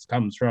descendants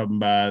comes from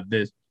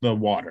the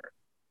water.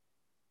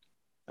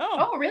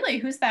 Oh, Oh, really?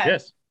 Who's that?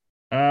 Yes.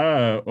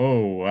 I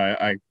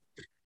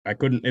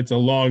couldn't. It's a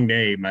long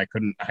name. I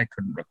couldn't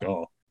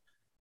recall.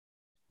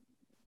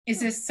 Is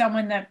this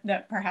someone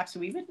that perhaps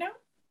we would know?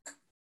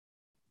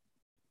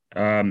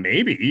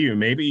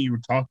 Maybe you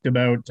talked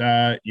about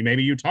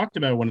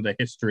one of the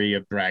history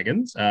of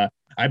dragons.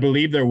 I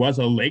believe there was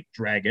a lake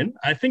dragon.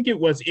 I think it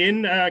was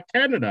in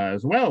Canada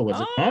as well, was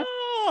it not?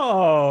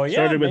 Oh, yeah.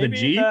 Started with a maybe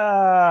G?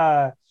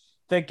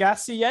 The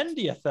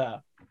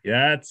Gassiendiatha.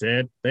 That's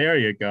it. There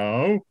you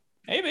go.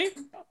 Maybe.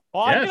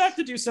 Well, I'm Yes. gonna have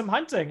to do some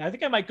hunting. I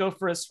think I might go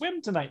for a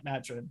swim tonight,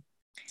 Madrin.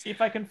 See if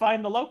I can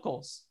find the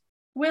locals.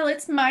 Well,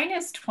 it's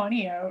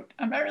 -20 out.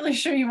 I'm not really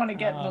sure you want to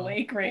get in the Oh.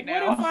 lake right What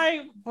now. if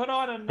I put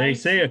on a They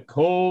nice... say a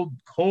cold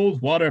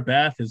water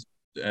bath is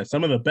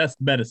some of the best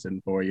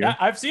medicine for you. Yeah,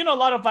 I've seen a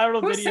lot of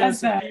viral Who videos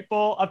says that?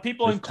 of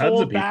people in There's tons of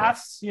cold people.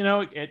 baths. You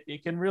know,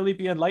 it can really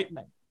be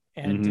enlightening.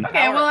 And Mhm.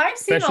 Okay, well, I've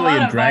seen Especially a in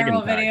lot of Dragon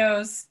viral Time.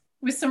 videos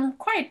with some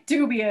quite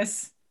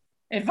dubious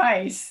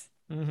advice.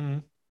 mm-hmm.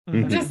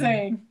 Mhm. Just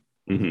saying.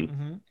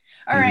 Mhm.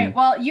 All right,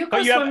 well, you go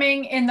But you have-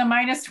 swimming in the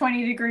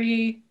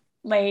 -20-degree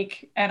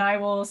lake, and I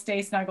will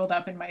stay snuggled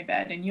up in my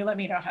bed, and you let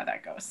me know how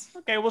that goes.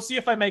 Okay, we'll see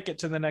if I make it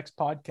to the next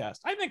podcast.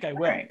 I think I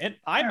will. right. And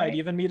I All might right.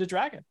 even meet a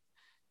dragon.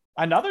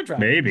 Another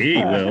dragon. Maybe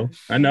will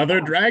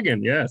another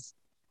dragon. Yes.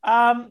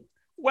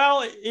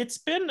 Well, it's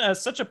been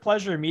such a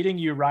pleasure meeting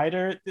you,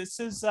 Ryder. This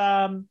is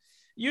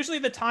usually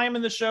the time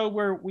in the show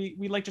where we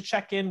like to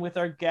check in with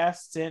our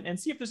guests and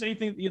see if there's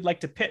anything that you'd like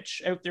to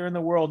pitch out there in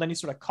the world, any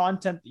sort of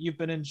content that you've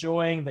been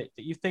enjoying that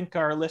you think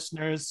our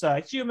listeners,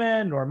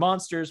 human or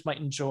monsters, might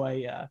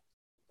enjoy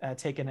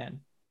taking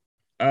in.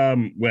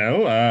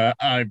 Well,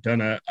 I've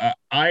done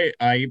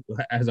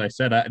as I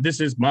said,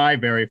 this is my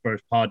very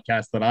first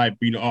podcast that I've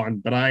been on,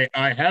 but I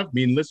have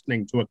been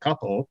listening to a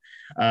couple,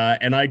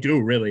 and I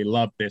do really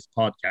love this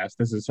podcast.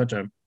 This is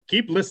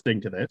keep listening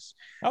to this.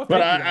 Oh,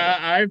 But thank you,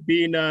 Ryder. I've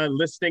been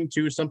listening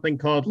to something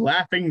called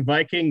Laughing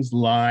Vikings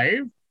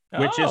Live.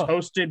 which is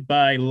hosted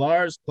by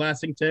Lars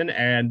Classington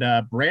and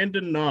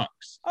Brandon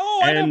Knox.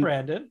 Oh, I know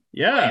Brandon.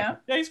 Yeah.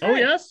 Yeah, he's great. Oh,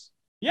 yes?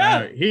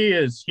 Yeah. He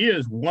is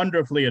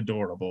wonderfully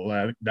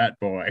adorable, that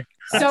boy.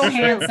 So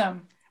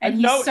handsome. And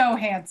he's so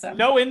handsome.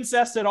 No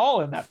incest at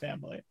all in that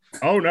family.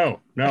 Oh, no.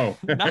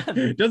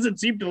 Doesn't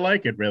seem to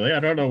like it, really. I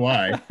don't know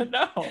why.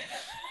 No.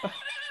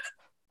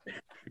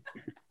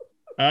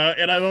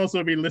 And I've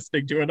also been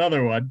listening to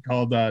another one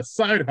called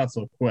Side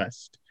Hustle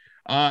Quest.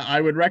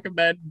 I would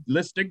recommend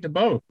listening to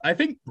both. I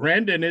think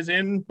Brandon is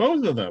in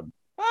both of them.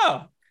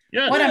 Oh.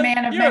 Yeah. What a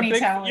man of many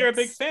talents. You're a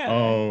big fan.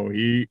 Oh,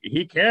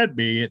 he can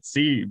be, it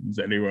seems,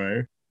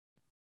 anyway.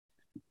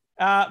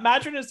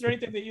 Madron, is there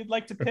anything that you'd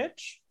like to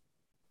pitch?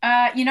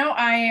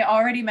 I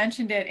already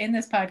mentioned it in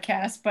this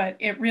podcast, but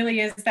it really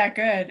is that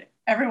good.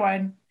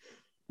 Everyone,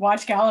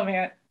 watch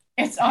Gallivant.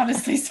 It's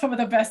honestly some of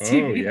the best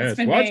TV that's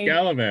been watch made.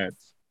 Gallivant.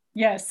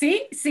 Yeah,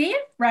 see?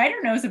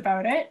 Ryder knows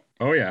about it.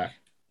 Oh, yeah.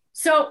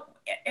 So,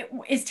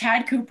 is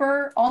Tad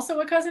Cooper also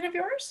a cousin of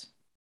yours?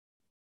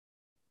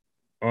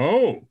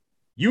 Oh,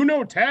 you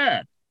know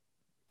Tad.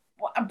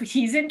 Well,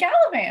 he's in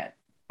Gallivant.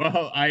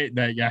 Well, I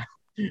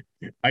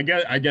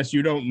guess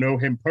you don't know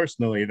him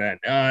personally then.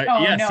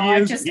 Yes,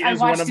 no, he is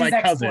one of my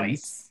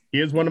cousins. He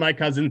is one of my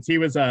cousins. He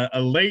was a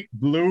late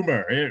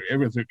bloomer. It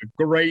was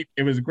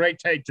a great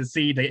take to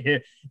see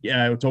to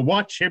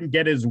watch him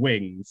get his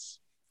wings.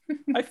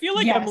 I feel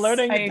like I'm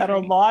learning that a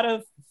lot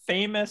of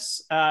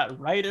famous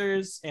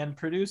writers and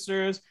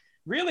producers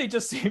really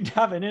just seem to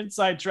have an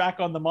inside track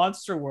on the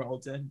monster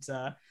world and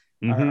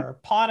are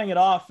pawning it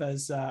off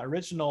as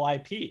original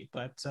IP.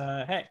 But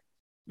hey,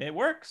 it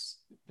works.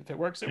 If it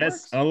works, it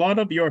works. A lot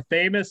of your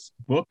famous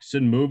books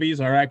and movies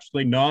are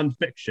actually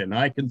nonfiction.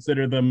 I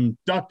consider them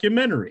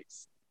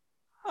documentaries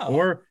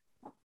or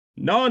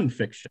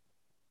nonfiction.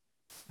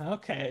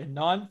 Okay,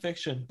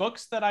 nonfiction.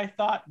 Books that I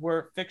thought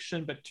were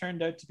fiction but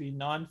turned out to be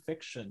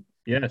nonfiction.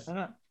 Yes.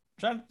 I'm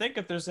trying to think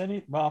if there's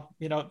any. Well,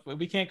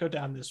 we can't go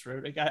down this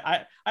route.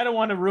 I don't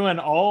want to ruin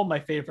all my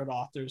favorite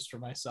authors for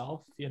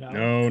myself.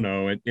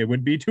 No, it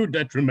would be too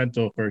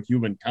detrimental for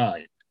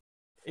humankind.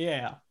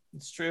 Yeah,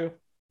 it's true.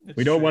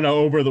 We don't want to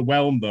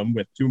overwhelm them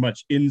with too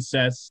much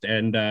incest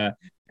and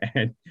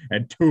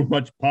too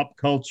much pop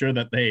culture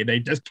that they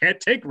just can't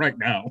take right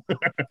now.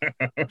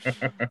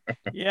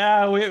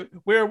 Yeah,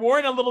 we're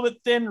worn a little bit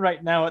thin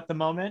right now at the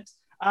moment.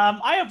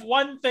 I have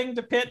one thing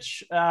to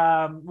pitch,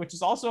 which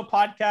is also a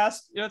podcast.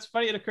 It's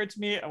funny, it occurred to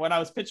me when I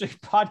was pitching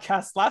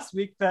podcasts last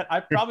week that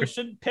I probably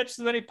shouldn't pitch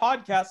so many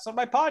podcasts on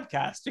my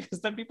podcast because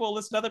then people will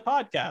listen to other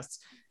podcasts.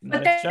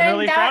 But then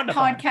that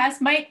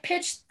podcast might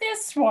pitch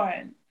this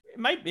one.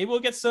 Maybe we'll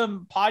get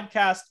some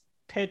podcast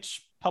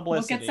pitch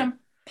publicity. We'll get some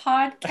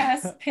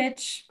podcast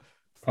pitch.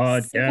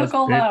 Podcast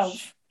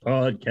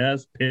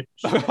pitch.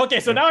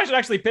 Okay, so now I should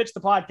actually pitch the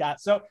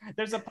podcast. So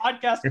there's a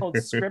podcast called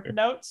Script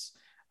Notes,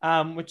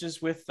 which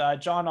is with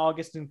John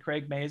August and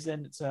Craig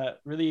Mazin. It's a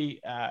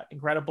really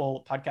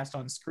incredible podcast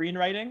on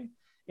screenwriting.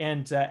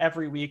 And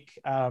every week,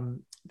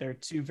 there are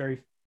two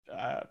very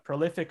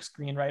prolific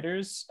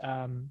screenwriters.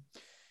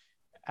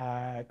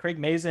 Craig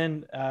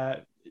Mazin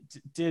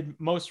did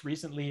most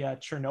recently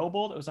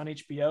Chernobyl, that was on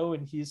HBO,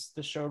 and he's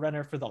the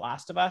showrunner for The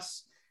Last of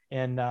Us.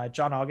 And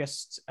John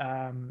August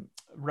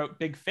wrote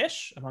Big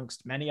Fish,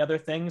 amongst many other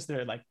things.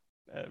 They're like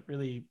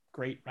really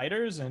great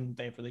writers, and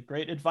they have really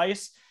great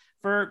advice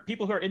for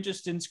people who are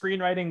interested in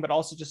screenwriting, but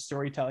also just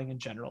storytelling in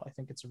general. I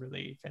think it's a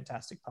really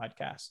fantastic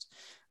podcast.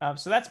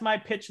 So that's my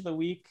pitch of the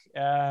week.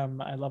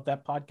 I love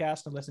that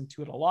podcast. I listen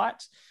to it a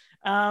lot.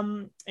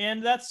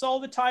 And that's all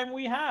the time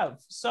we have.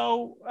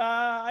 So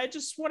I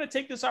just want to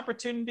take this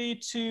opportunity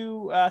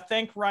to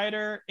thank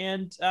Ryder.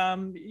 And,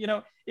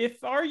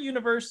 if our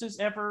universe is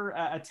ever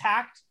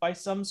attacked by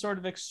some sort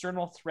of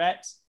external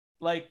threat,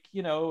 like,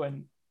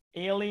 an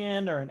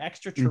alien or an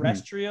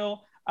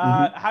extraterrestrial,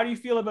 how do you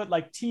feel about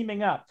like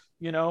teaming up?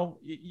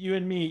 You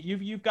and me,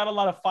 you've got a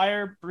lot of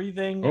fire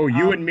breathing. Oh,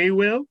 you and me,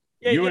 Will?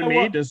 Yeah, you and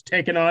me just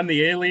taking on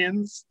the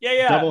aliens?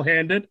 Yeah.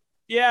 Double-handed?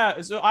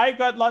 Yeah, so I've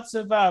got lots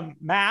of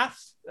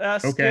math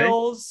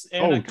skills.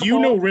 And do you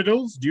know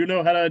riddles? Do you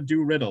know how to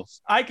do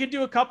riddles? I could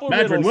do a couple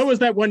riddles. What was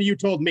that one you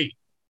told me?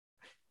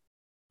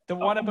 The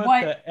one about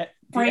the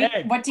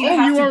egg. What do you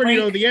have you to already break?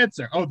 know the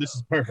answer. Oh, this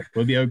is perfect.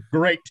 We'll be a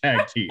great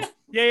tag team.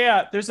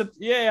 Yeah.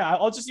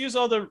 I'll just use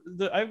all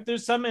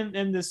there's some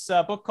in this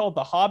book called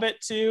The Hobbit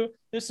too.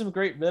 There's some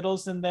great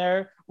riddles in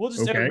there. We'll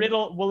just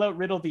we'll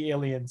out-riddle the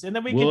aliens, and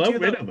then we'll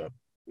out-riddle them.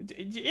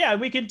 Yeah,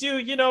 we could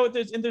do,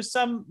 there's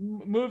some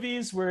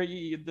movies where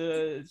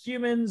the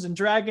humans and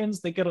dragons,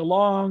 they get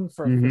along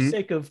for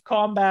sake of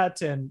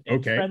combat and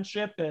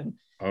friendship, and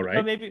all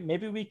right,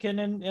 maybe we can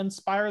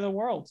inspire the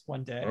world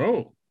one day.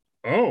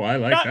 Oh, I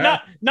like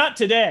that. Not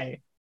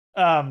today,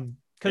 because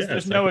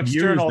there's no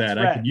external threat.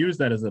 I could use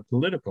that as a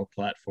political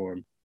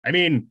platform. I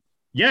mean,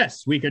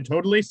 yes, we could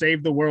totally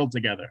save the world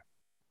together.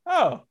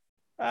 Oh,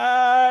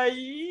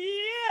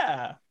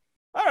 yeah.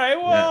 All right,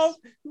 well,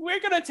 We're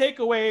going to take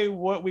away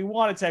what we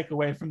want to take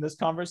away from this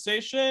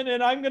conversation,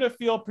 and I'm going to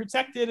feel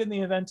protected in the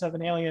event of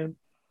an alien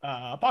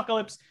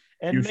apocalypse,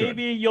 And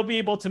maybe you'll be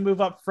able to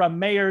move up from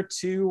mayor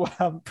to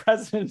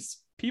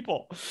president's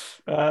people.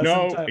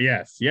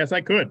 Yes,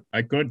 I could.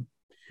 I know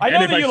and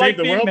that if I you save like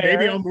the being world, mayor.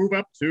 maybe I'll move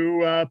up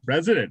to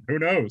president. Who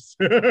knows?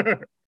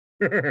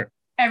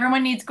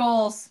 Everyone needs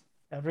goals.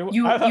 Everyone,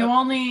 you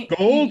only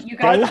gold. You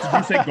gold? Did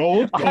you say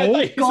gold? Gold.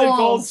 You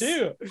goals.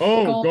 said gold too.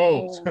 Oh,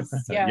 goals.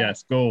 Yeah.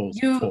 Yes, goals.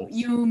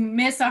 You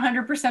miss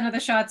 100% of the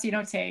shots you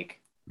don't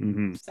take.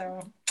 Mm-hmm. So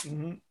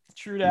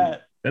true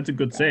that. That's a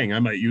good saying. I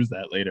might use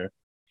that later.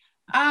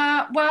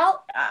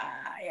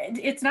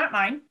 It's not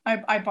mine.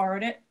 I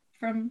borrowed it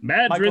from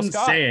Madron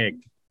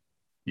saying,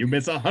 "You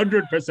miss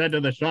 100%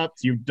 of the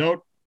shots you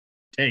don't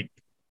take."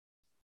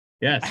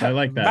 Yes, I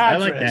like that. I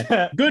like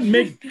that. Good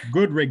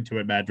ring to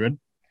it, Madron.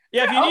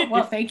 Yeah, if you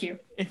need, thank you.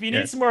 If you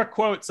need some more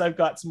quotes, I've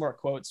got some more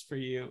quotes for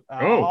you.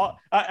 We're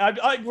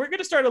going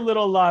to start a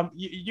little.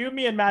 You,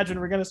 me, and Madron.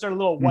 We're going to start a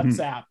little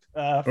WhatsApp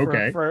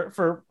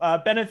for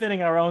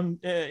benefiting our own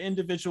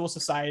individual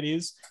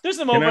societies. There's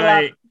some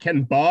overlap.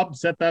 Can Bob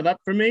set that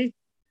up for me?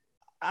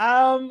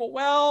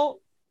 Well,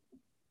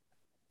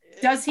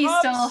 does he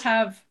still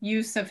have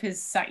use of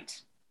his sight?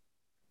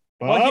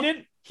 Bob? Well,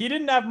 he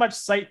didn't have much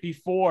sight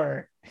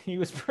before. He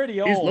was pretty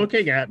old. He's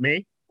looking at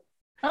me.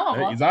 Oh,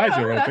 well, his eyes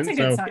are open. That's a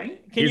good sign.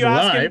 Can you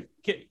ask him?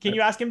 Can you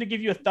ask him to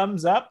give you a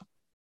thumbs up?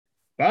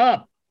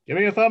 Bob, give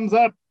me a thumbs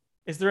up.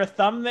 Is there a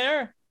thumb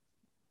there?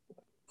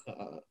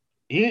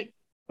 He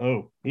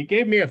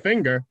gave me a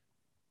finger.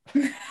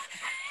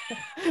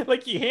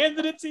 Like he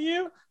handed it to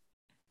you?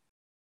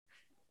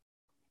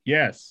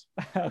 Yes.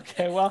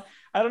 Okay, well,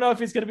 I don't know if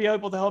he's going to be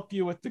able to help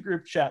you with the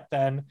group chat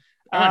then.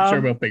 I'm sure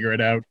we'll figure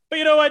it out. But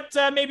you know what?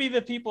 Maybe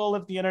the people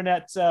of the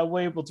internet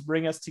were able to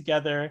bring us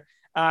together.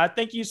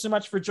 Thank you so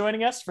much for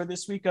joining us for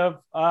this week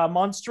of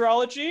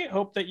Monsterology.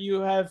 Hope that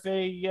you have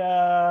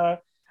a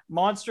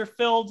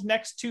monster-filled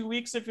next 2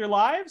 weeks of your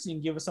lives. You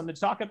can give us something to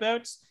talk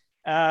about.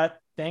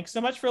 Thanks so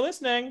much for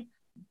listening.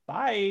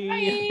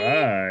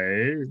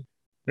 Bye.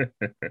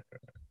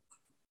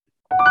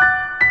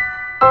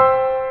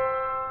 Bye.